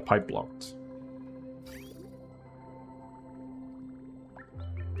 Oh yeah, pipe blocked.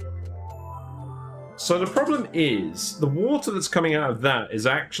 So the problem is, the water that's coming out of that is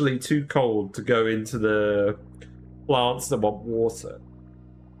actually too cold to go into the plants that want water.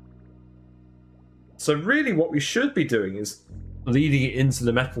 So really what we should be doing is leading it into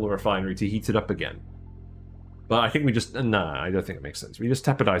the metal refinery to heat it up again. But I think we just... Nah, I don't think it makes sense. We just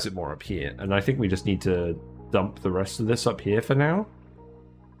tapidize it more up here. And I think we just need to dump the rest of this up here for now.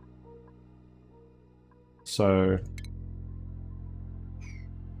 So...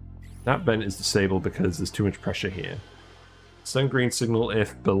 that vent is disabled because there's too much pressure here. Send green signal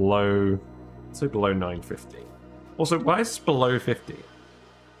if below... let's say below 950. Also, why is this below 50?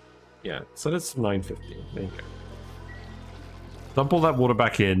 Yeah, so that's 950. There you go. Dump all that water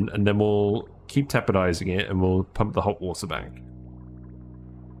back in, and then we'll keep tapidizing it, and we'll pump the hot water back.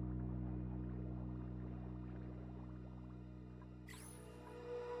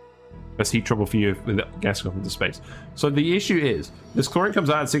 Best heat trouble for you with gas going into space. So the issue is, this chlorine comes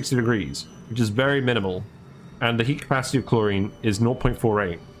out at 60 degrees, which is very minimal. And the heat capacity of chlorine is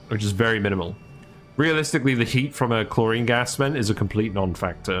 0.48, which is very minimal. Realistically, the heat from a chlorine gas vent is a complete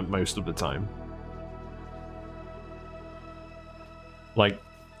non-factor most of the time. Like,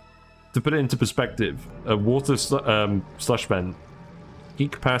 to put it into perspective, a water slush vent,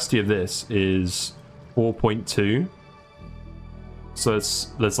 heat capacity of this is 4.2. So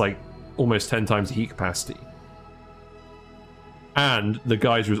that's like almost 10 times the heat capacity. And the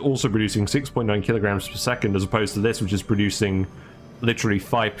geyser is also producing 6.9 kilograms per second as opposed to this, which is producing literally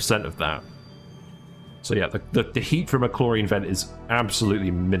 5% of that. So yeah, the heat from a chlorine vent is absolutely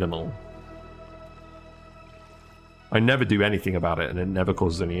minimal. I never do anything about it, and it never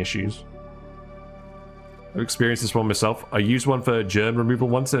causes any issues. I've experienced this one myself. I used one for germ removal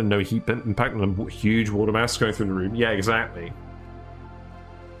once, and no heat impact on a huge water mass going through the room. Yeah, exactly.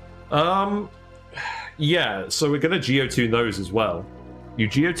 Yeah, so we're going to geotune those as well. You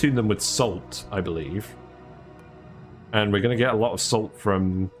geotune them with salt, I believe. And we're going to get a lot of salt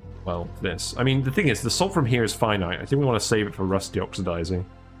from, well, this. I mean, the thing is, the salt from here is finite. I think we want to save it for rust deoxidizing.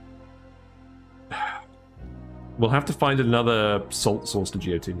 We'll have to find another salt source to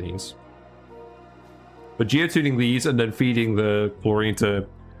geotune these. But geotuning these and then feeding the chlorine to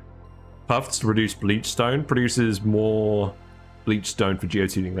puffs to produce bleach stone produces more bleach stone for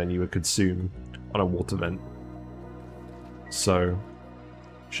geotuning than you would consume on a water vent. So,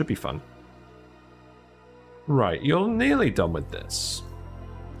 should be fun. Right, you're nearly done with this.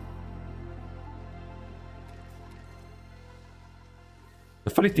 The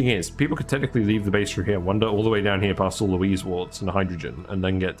funny thing is, people could technically leave the base through here, wander all the way down here past all the Louise warts and the hydrogen, and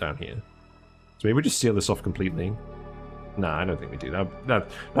then get down here. So maybe we just seal this off completely. Nah, I don't think we do that.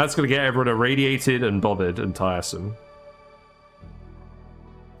 That's going to get everyone irradiated and bothered and tiresome.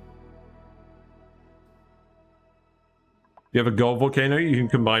 You have a gold volcano, you can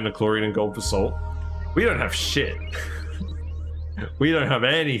combine a chlorine and gold for salt. We don't have shit. We don't have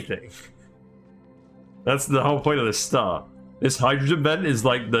anything. That's the whole point of the start. This hydrogen vent is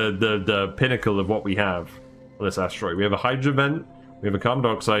like the pinnacle of what we have on this asteroid. We have a hydrogen vent, we have a carbon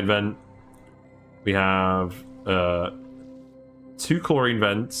dioxide vent, we have 2 chlorine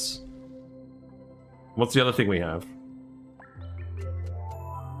vents. What's the other thing we have?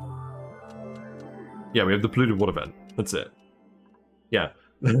 Yeah, we have the polluted water vent. That's it. Yeah.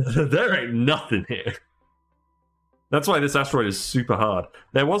 There ain't nothing here. That's why this asteroid is super hard.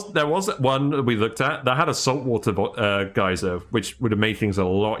 There was one that we looked at that had a saltwater geyser, which would have made things a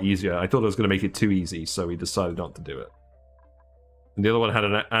lot easier. I thought it was going to make it too easy, so we decided not to do it. And the other one had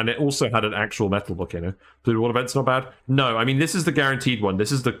and it also had an actual metal volcano. Polluted water vent's not bad. No, I mean this is the guaranteed one.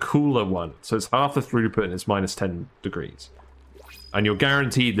 This is the cooler one, so it's half the throughput and it's minus 10 degrees. And you're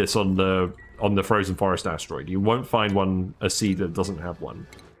guaranteed this on the frozen forest asteroid. You won't find a seed that doesn't have one.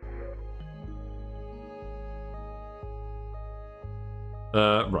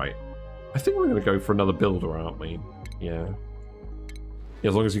 Right. I think we're going to go for another builder, aren't we? Yeah.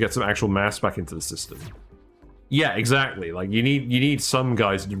 As long as you get some actual mass back into the system. Yeah, exactly. Like, you need some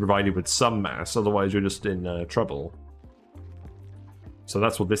guys to be provided with some mass, otherwise you're just in trouble. So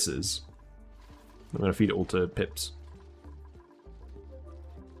that's what this is. I'm going to feed it all to pips.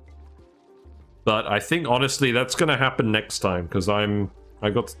 But I think, honestly, that's going to happen next time, because I've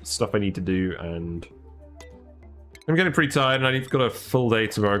got stuff I need to do, and I'm getting pretty tired, and I've got a full day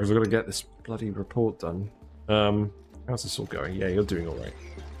tomorrow, because I've got to get this bloody report done. How's this all going? Yeah, you're doing alright.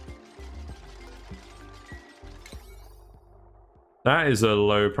 That is a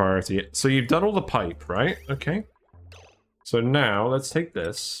low priority. So you've done all the pipe, right? Okay. So now, let's take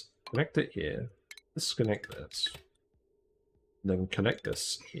this, connect it here, disconnect this, then connect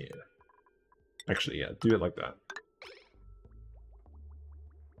this here. Actually, yeah, do it like that.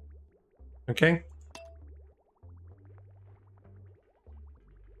 Okay.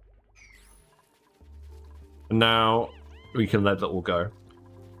 And now we can let that all go.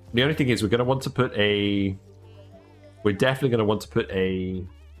 The only thing is we're going to want to put a... We're definitely going to want to put a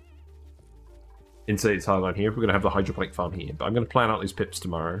insulated tile line here if we're going to have the hydroponic farm here. But I'm going to plan out these pips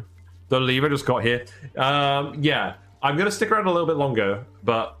tomorrow. Don't leave, I just got here. Yeah, I'm going to stick around a little bit longer,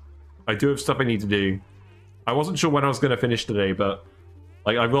 but I do have stuff I need to do. I wasn't sure when I was going to finish today, but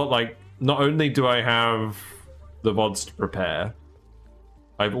like I've got like, not only do I have the VODs to prepare,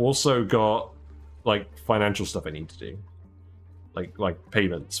 I've also got like financial stuff I need to do. Like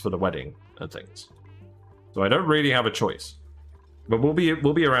payments for the wedding and things. So I don't really have a choice. But we'll be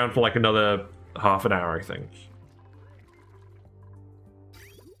around for like another half an hour, I think.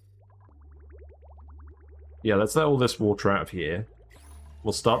 Yeah, let's let all this water out of here.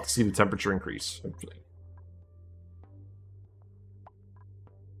 We'll start to see the temperature increase, hopefully.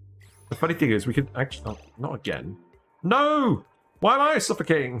 The funny thing is, we could actually... Oh, not again. No! Why am I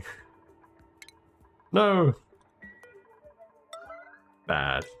suffocating? No!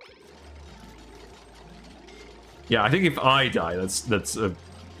 Bad. Yeah, I think if I die, that's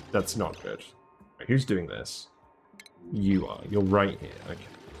not good. Right, who's doing this? You are. You're right here. Okay.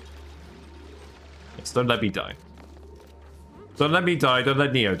 Yes, don't let me die. Don't let me die. Don't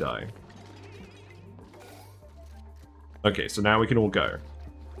let Neo die. Okay, so now we can all go.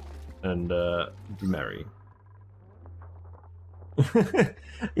 And, be merry.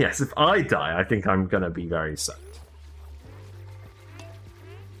 Yes, if I die, I think I'm gonna be very sad.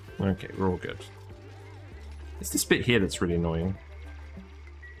 Okay, we're all good. It's this bit here that's really annoying.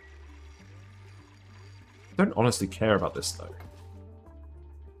 I don't honestly care about this, though.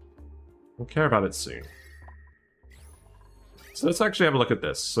 We'll care about it soon. So let's actually have a look at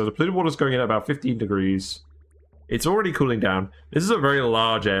this. So the polluted water's going in at about 15 degrees. It's already cooling down. This is a very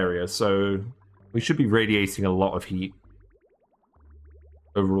large area, so we should be radiating a lot of heat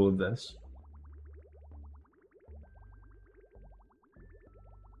over all of this.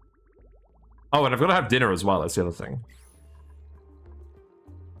 Oh, and I've got to have dinner as well. That's the other thing.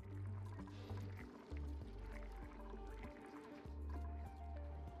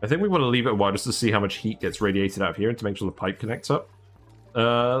 I think we want to leave it a while just to see how much heat gets radiated out of here and to make sure the pipe connects up.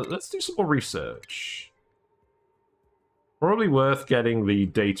 Let's do some more research. Probably worth getting the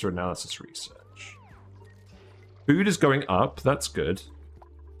data analysis research. Food is going up. That's good.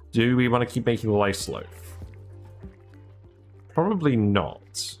 Do we want to keep making lice loaf? Probably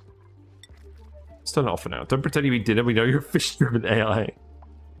not. Let's turn it off for now. Don't pretend you eat dinner. We know you're a fish-driven AI.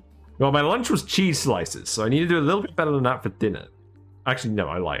 Well, my lunch was cheese slices, so I need to do a little bit better than that for dinner. Actually, no,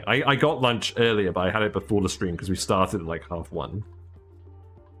 I lie. I got lunch earlier, but I had it before the stream because we started at like 1:30.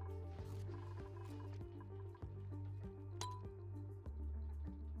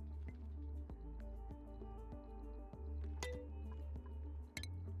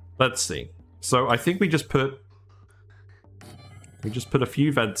 Let's see. So I think we just put a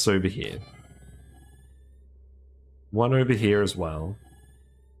few vents over here. One over here as well.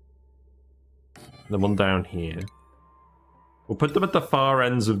 Then one down here. We'll put them at the far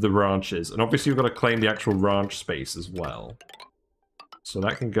ends of the ranches, and obviously we've got to claim the actual ranch space as well. So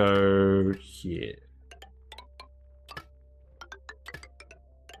that can go here.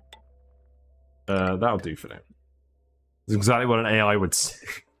 That'll do for now. That's exactly what an AI would say.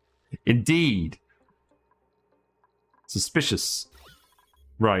 Indeed. Suspicious.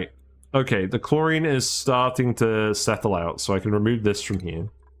 Right. Okay, the chlorine is starting to settle out, so I can remove this from here.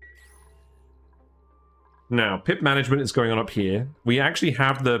 Now, pip management is going on up here. We actually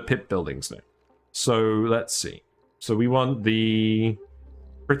have the pip buildings now. So, let's see. So we want the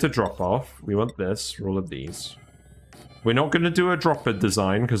critter drop-off. We want this for all of these. We're not going to do a dropper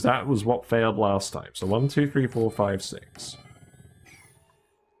design, because that was what failed last time. So 1, 2, 3, 4, 5, 6.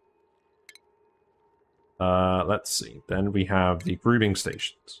 Let's see. Then we have the grooming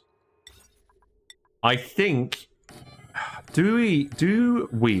stations. I think... Do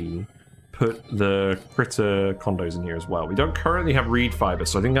we put the critter condos in here as well? We don't currently have reed fiber,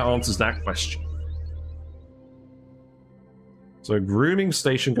 so I think that answers that question. So grooming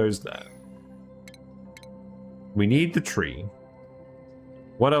station goes there. We need the tree.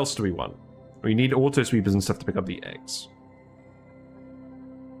 What else do we want? We need auto sweepers and stuff to pick up the eggs.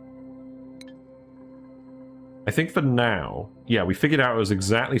 I think for now, yeah, we figured out it was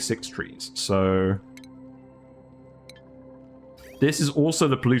exactly 6 trees. So this is also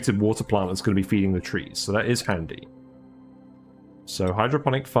the polluted water plant that's going to be feeding the trees. So that is handy. So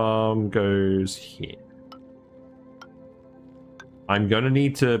hydroponic farm goes here. I'm going to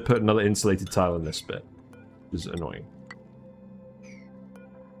need to put another insulated tile in this bit. Which is annoying.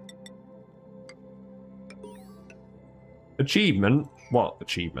 Achievement? What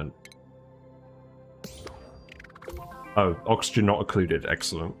achievement? Oh, oxygen not occluded.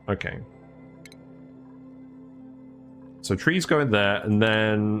 Excellent. Okay. So trees go in there, and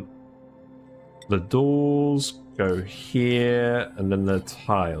then the doors go here, and then the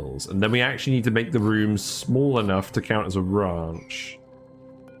tiles. And then we actually need to make the rooms small enough to count as a ranch.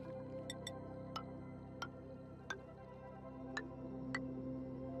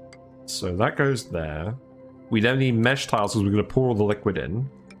 So that goes there. We then need mesh tiles because we're going to pour all the liquid in.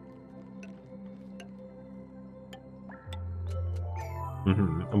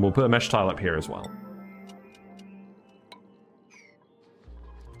 And we'll put a mesh tile up here as well.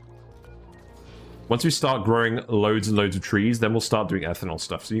 Once we start growing loads and loads of trees, then we'll start doing ethanol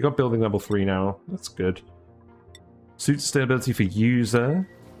stuff. So you got building level 3 now. That's good. Suit sustainability for user,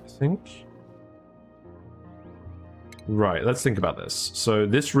 I think. Right, let's think about this. So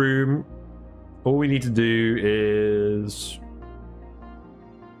this room, all we need to do is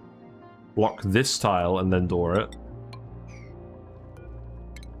block this tile and then door it.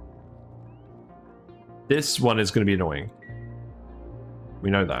 This one is going to be annoying. We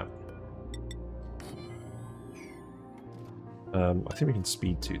know that. I think we can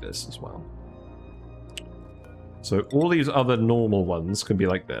speed to this as well. So all these other normal ones can be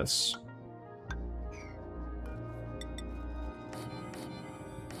like this.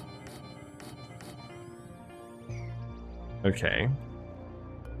 Okay.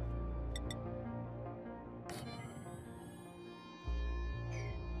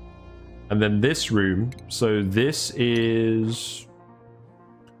 And then this room, so this is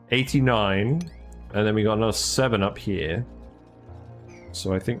 89, and then we got another 7 up here.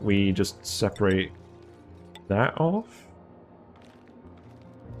 So I think we just separate that off.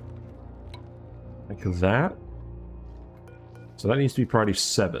 Like that. So that needs to be priority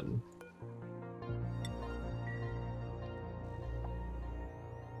 7.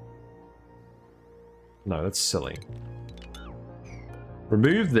 No, that's silly.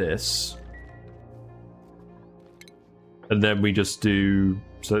 Remove this. And then we just do...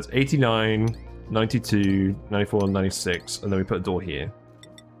 So it's 89, 92, 94, 96, and then we put a door here.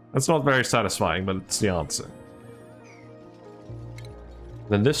 That's not very satisfying, but it's the answer.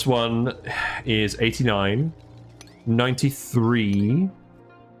 Then this one is 89, 93,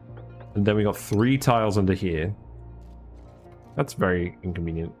 and then we got 3 tiles under here. That's very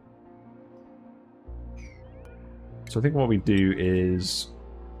inconvenient. So I think what we do is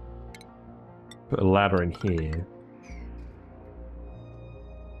put a ladder in here.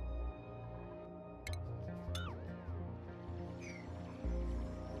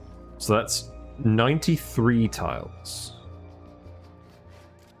 So that's 93 tiles.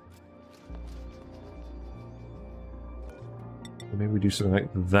 Maybe we do something like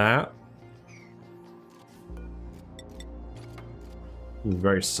that. Ooh,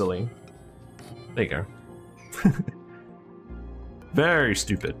 very silly. There you go. Very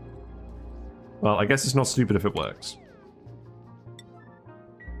stupid. Well, I guess it's not stupid if it works.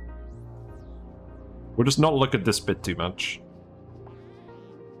 We'll just not look at this bit too much.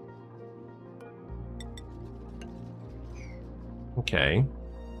 Okay.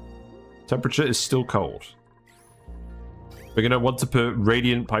 Temperature is still cold. We're going to want to put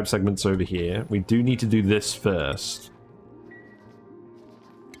radiant pipe segments over here. We do need to do this first.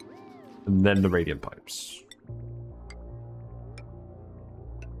 And then the radiant pipes.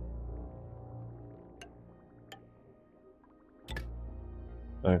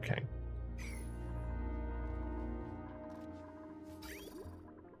 Okay.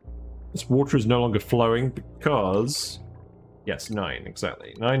 This water is no longer flowing because... Yes, 9,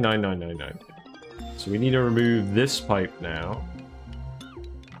 exactly. 9, 9, 9, 9, 9. So we need to remove this pipe now.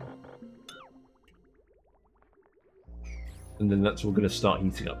 And then that's all going to start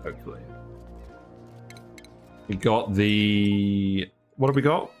heating up, hopefully. We got the... What have we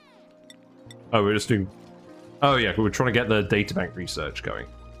got? Oh, we're just doing... Oh yeah, we're trying to get the databank research going.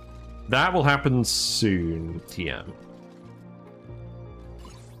 That will happen soon, TM.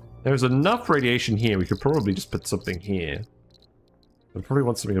 There's enough radiation here, we could probably just put something here. We probably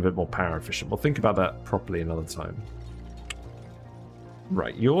want something a bit more power efficient. We'll think about that properly another time.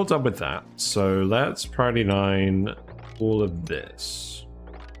 Right, you're done with that. So let's priority 9 all of this.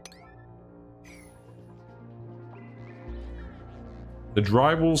 The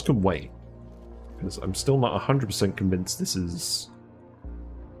drywalls can wait. Because I'm still not 100% convinced this is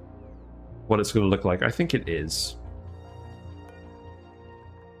what it's going to look like. I think it is.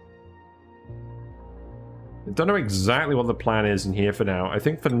 I don't know exactly what the plan is in here for now. I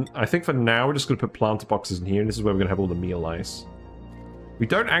think for now we're just going to put planter boxes in here, and this is where we're going to have all the meal ice. We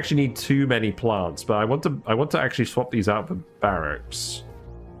don't actually need too many plants, but I want to actually swap these out for barracks.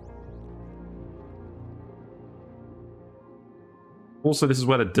 Also, this is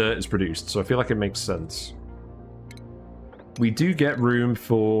where the dirt is produced, so I feel like it makes sense. We do get room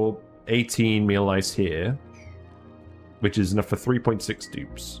for 18 meal ice here, which is enough for 3.6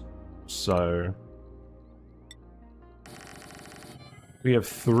 dupes. So we have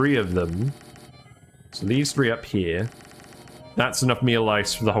 3 of them. So these 3 up here. That's enough meal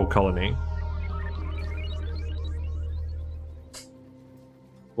ice for the whole colony.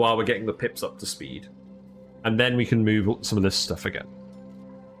 While we're getting the pips up to speed. And then we can move some of this stuff again.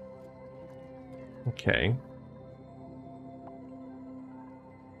 Okay.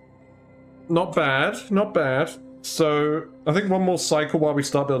 Not bad, not bad. So I think one more cycle while we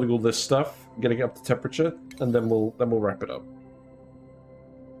start building all this stuff, getting it up to temperature, and then we'll wrap it up.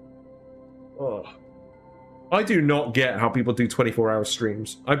 Oh. I do not get how people do 24-hour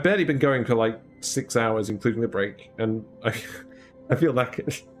streams. I've barely been going for like 6 hours, including the break, and I feel like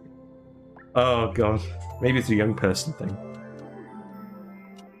oh god, maybe it's a young person thing.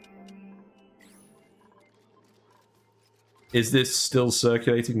 Is this still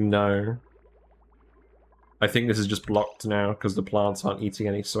circulating? No. I think this is just blocked now because the plants aren't eating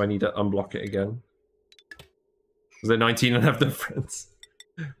any, so I need to unblock it again. Because they're 19 and have no friends.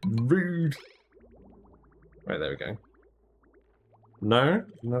 Rude. Right, there we go. No?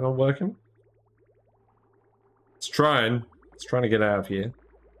 Not all working? It's trying. It's trying to get out of here.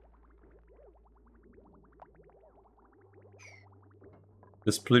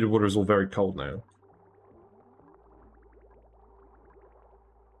 This polluted water is all very cold now.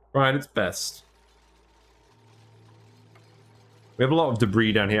 Right, it's best. We have a lot of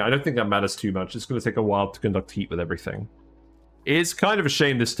debris down here. I don't think that matters too much. It's going to take a while to conduct heat with everything. It's kind of a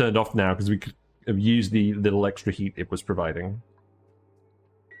shame this turned off now, because we could have used the little extra heat it was providing.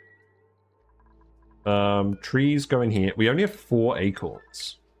 Trees go in here. We only have 4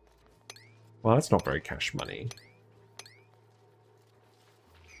 acorns. Well, that's not very cash money.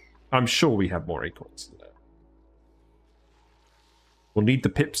 I'm sure we have more acorns than that. We'll need the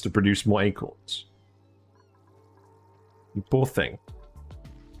pips to produce more acorns. You poor thing.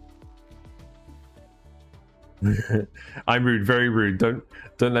 I'm rude, very rude. Don't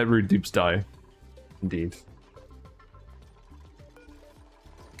let rude dupes die. Indeed.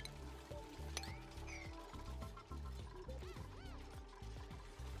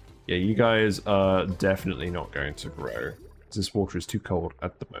 Yeah, you guys are definitely not going to grow. This water is too cold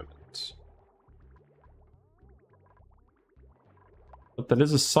at the moment. But that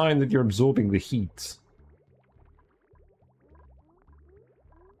is a sign that you're absorbing the heat.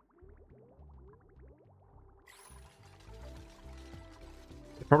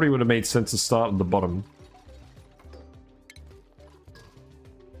 It probably would have made sense to start at the bottom.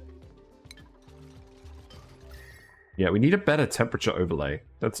 Yeah, we need a better temperature overlay.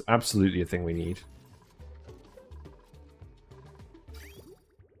 That's absolutely a thing we need.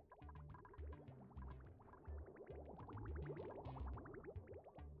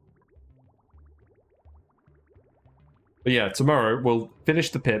 But yeah, tomorrow we'll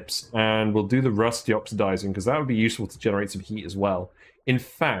finish the pips and we'll do the rust deoxidizing because that would be useful to generate some heat as well. In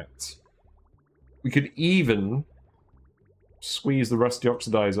fact, we could even squeeze the rust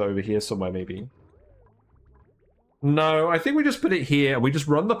deoxidizer over here somewhere maybe. No, I think we just put it here and we just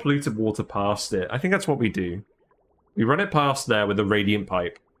run the polluted water past it. I think that's what we do. We run it past there with a radiant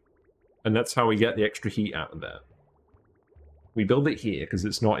pipe. And that's how we get the extra heat out of there. We build it here because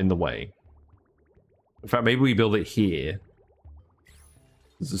it's not in the way. In fact, maybe we build it here.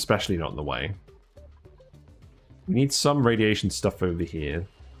 It's especially not in the way. We need some radiation stuff over here.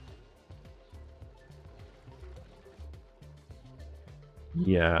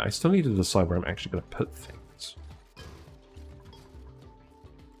 Yeah, I still need to decide where I'm actually going to put things.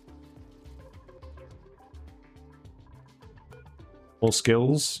 More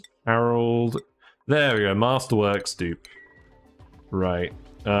skills. Harold. There we go. Masterworks dupe. Right.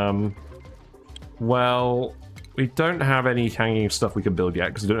 Well, we don't have any hanging stuff we can build yet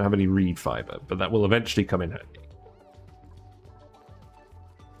because we don't have any reed fiber, but that will eventually come in handy.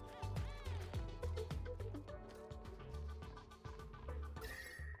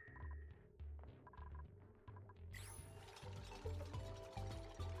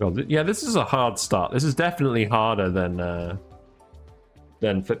 Well, yeah, this is a hard start. This is definitely harder than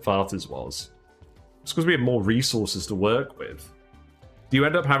Fitfarters was. It's because we have more resources to work with. Do you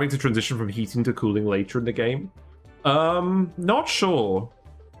end up having to transition from heating to cooling later in the game? Not sure.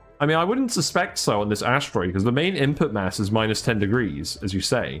 I mean, I wouldn't suspect so on this asteroid, because the main input mass is minus 10 degrees, as you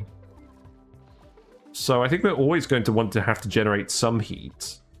say. So I think we're always going to want to have to generate some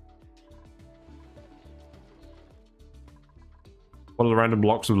heat. What are the random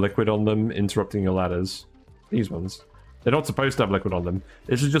blocks with liquid on them, interrupting your ladders? These ones. They're not supposed to have liquid on them.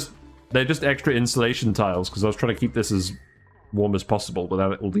 This is just, they're just extra insulation tiles because I was trying to keep this as warm as possible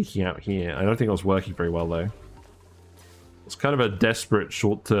without it leaking out here. I don't think it was working very well though. It's kind of a desperate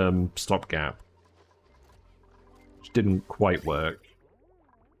short-term stopgap, which didn't quite work.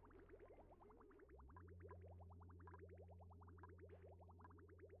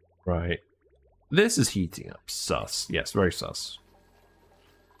 Right. This is heating up. Sus. Yes, very sus.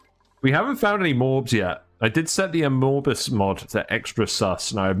 We haven't found any morbs yet. I did set the Morbus mod to extra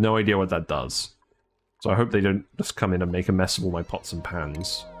sus, and I have no idea what that does. So I hope they don't just come in and make a mess of all my pots and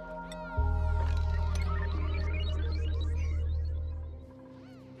pans.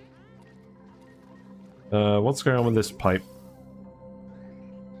 What's going on with this pipe?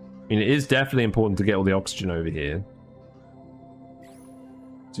 I mean, it is definitely important to get all the oxygen over here,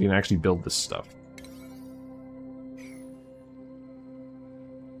 so you can actually build this stuff.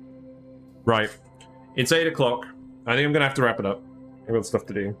 Right. It's 8 o'clock. I think I'm going to have to wrap it up. I've got stuff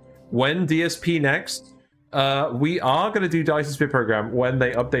to do. When DSP next? We are going to do Dice's Sphere program when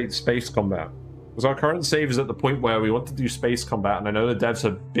they update space combat. Because our current save is at the point where we want to do space combat, and I know the devs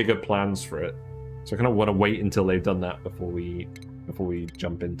have bigger plans for it. So I kind of want to wait until they've done that before we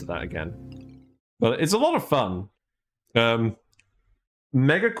jump into that again. But it's a lot of fun.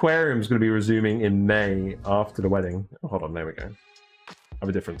 Megaquarium is going to be resuming in May after the wedding. Oh, hold on, there we go. I have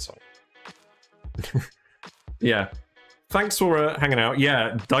a different song. Yeah. Thanks for hanging out.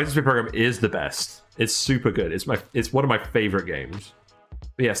 Yeah, Dice's Sphere program is the best. It's super good. It's one of my favorite games.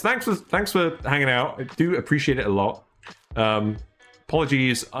 But yes, thanks for hanging out. I do appreciate it a lot.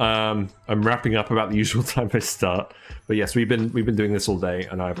 Apologies, I'm wrapping up about the usual time I start. But yes, we've been doing this all day,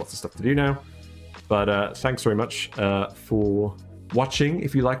 and I have lots of stuff to do now. But thanks very much for watching.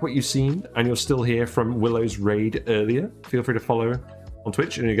 If you like what you've seen, and you're still here from Willow's raid earlier, feel free to follow on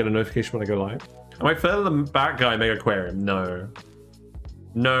Twitch, and you get a notification when I go live. Am I further than Bat Guy Megaquarium? No.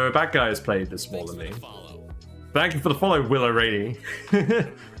 No, Bat Guy has played this more than me. Thank you for the follow, Willow Rady.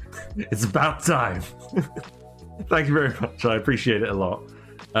 It's about time. Thank you very much. I appreciate it a lot.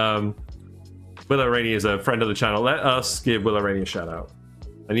 Willow Rady is a friend of the channel. Let us give Willow Rady a shout out.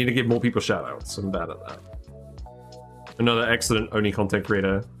 I need to give more people shout outs. I'm bad at that. Another excellent ONI content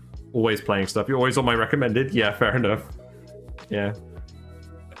creator. Always playing stuff. You're always on my recommended. Yeah, fair enough. Yeah.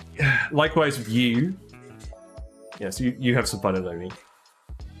 Likewise with you. Yes, you have some fun at ONI.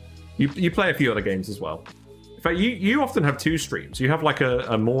 You play a few other games as well. In fact, you often have two streams. You have like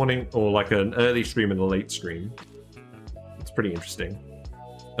a morning or like an early stream and a late stream. It's pretty interesting.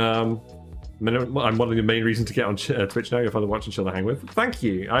 I'm one of the main reasons to get on Twitch now. You're fun to watch and chill to hang with. Thank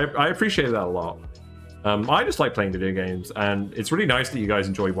you. I appreciate that a lot. I just like playing video games, and it's really nice that you guys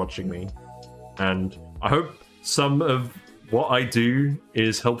enjoy watching me. And I hope some of what I do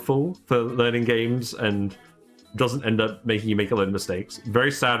is helpful for learning games and doesn't end up making you make a load of mistakes.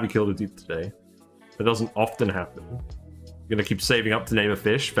 Very sad we killed a dude today. It doesn't often happen. You're gonna keep saving up to name a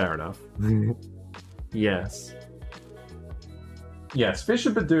fish? Fair enough. Yes. Yes, fish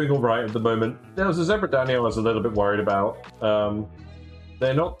have been doing alright at the moment. There was a zebra down here I was a little bit worried about.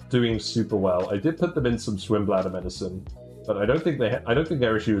 They're not doing super well. I did put them in some swim bladder medicine, but I don't think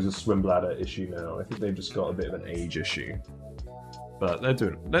their issue is a swim bladder issue now. I think they've just got a bit of an age issue. But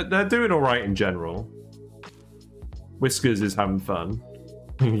they're doing alright in general. Whiskers is having fun.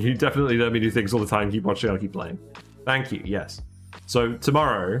 You definitely let me do things all the time. Keep watching, I'll keep playing. Thank you, yes. So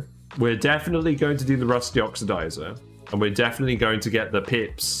tomorrow, we're definitely going to do the Rusty Oxidizer, and we're definitely going to get the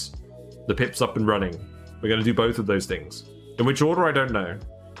pips up and running. We're going to do both of those things. In which order, I don't know.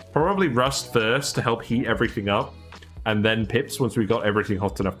 Probably Rust first to help heat everything up, and then pips once we've got everything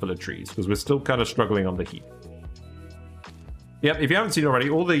hot enough for the trees, because we're still kind of struggling on the heat. Yep, if you haven't seen already,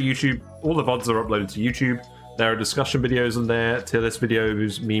 all the VODs are uploaded to YouTube. There are discussion videos on there, tier list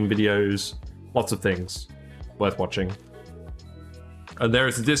videos, meme videos, lots of things worth watching. And there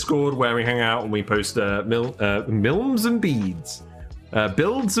is a Discord where we hang out and we post milms and beads.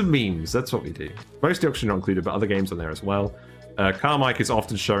 Builds and memes, that's what we do. Mostly Oxygen not included, but other games on there as well. Carmike is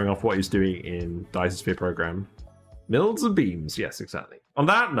often showing off what he's doing in Dice's Sphere program. Mills and beams, yes, exactly. On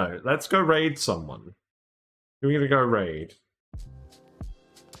that note, let's go raid someone. Who are we gonna go raid?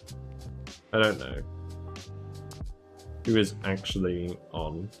 I don't know. Who is actually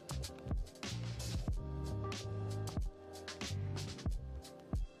on?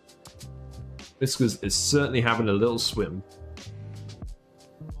 Whiskers is certainly having a little swim.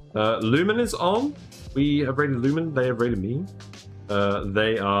 Lumen is on. We have raided Lumen. They have raided me.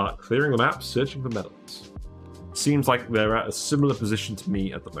 They are clearing the map, searching for metals. Seems like they're at a similar position to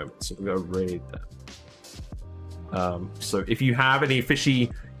me at the moment, so we'll go raid them. So if you have any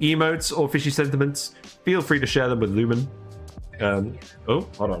fishy emotes or fishy sentiments, feel free to share them with Lumen. Oh,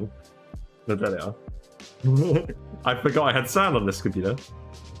 hold on. No, there they are. I forgot I had sound on this computer.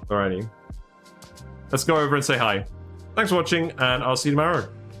 Alrighty. Let's go over and say hi. Thanks for watching, and I'll see you tomorrow.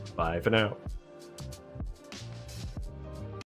 Bye for now.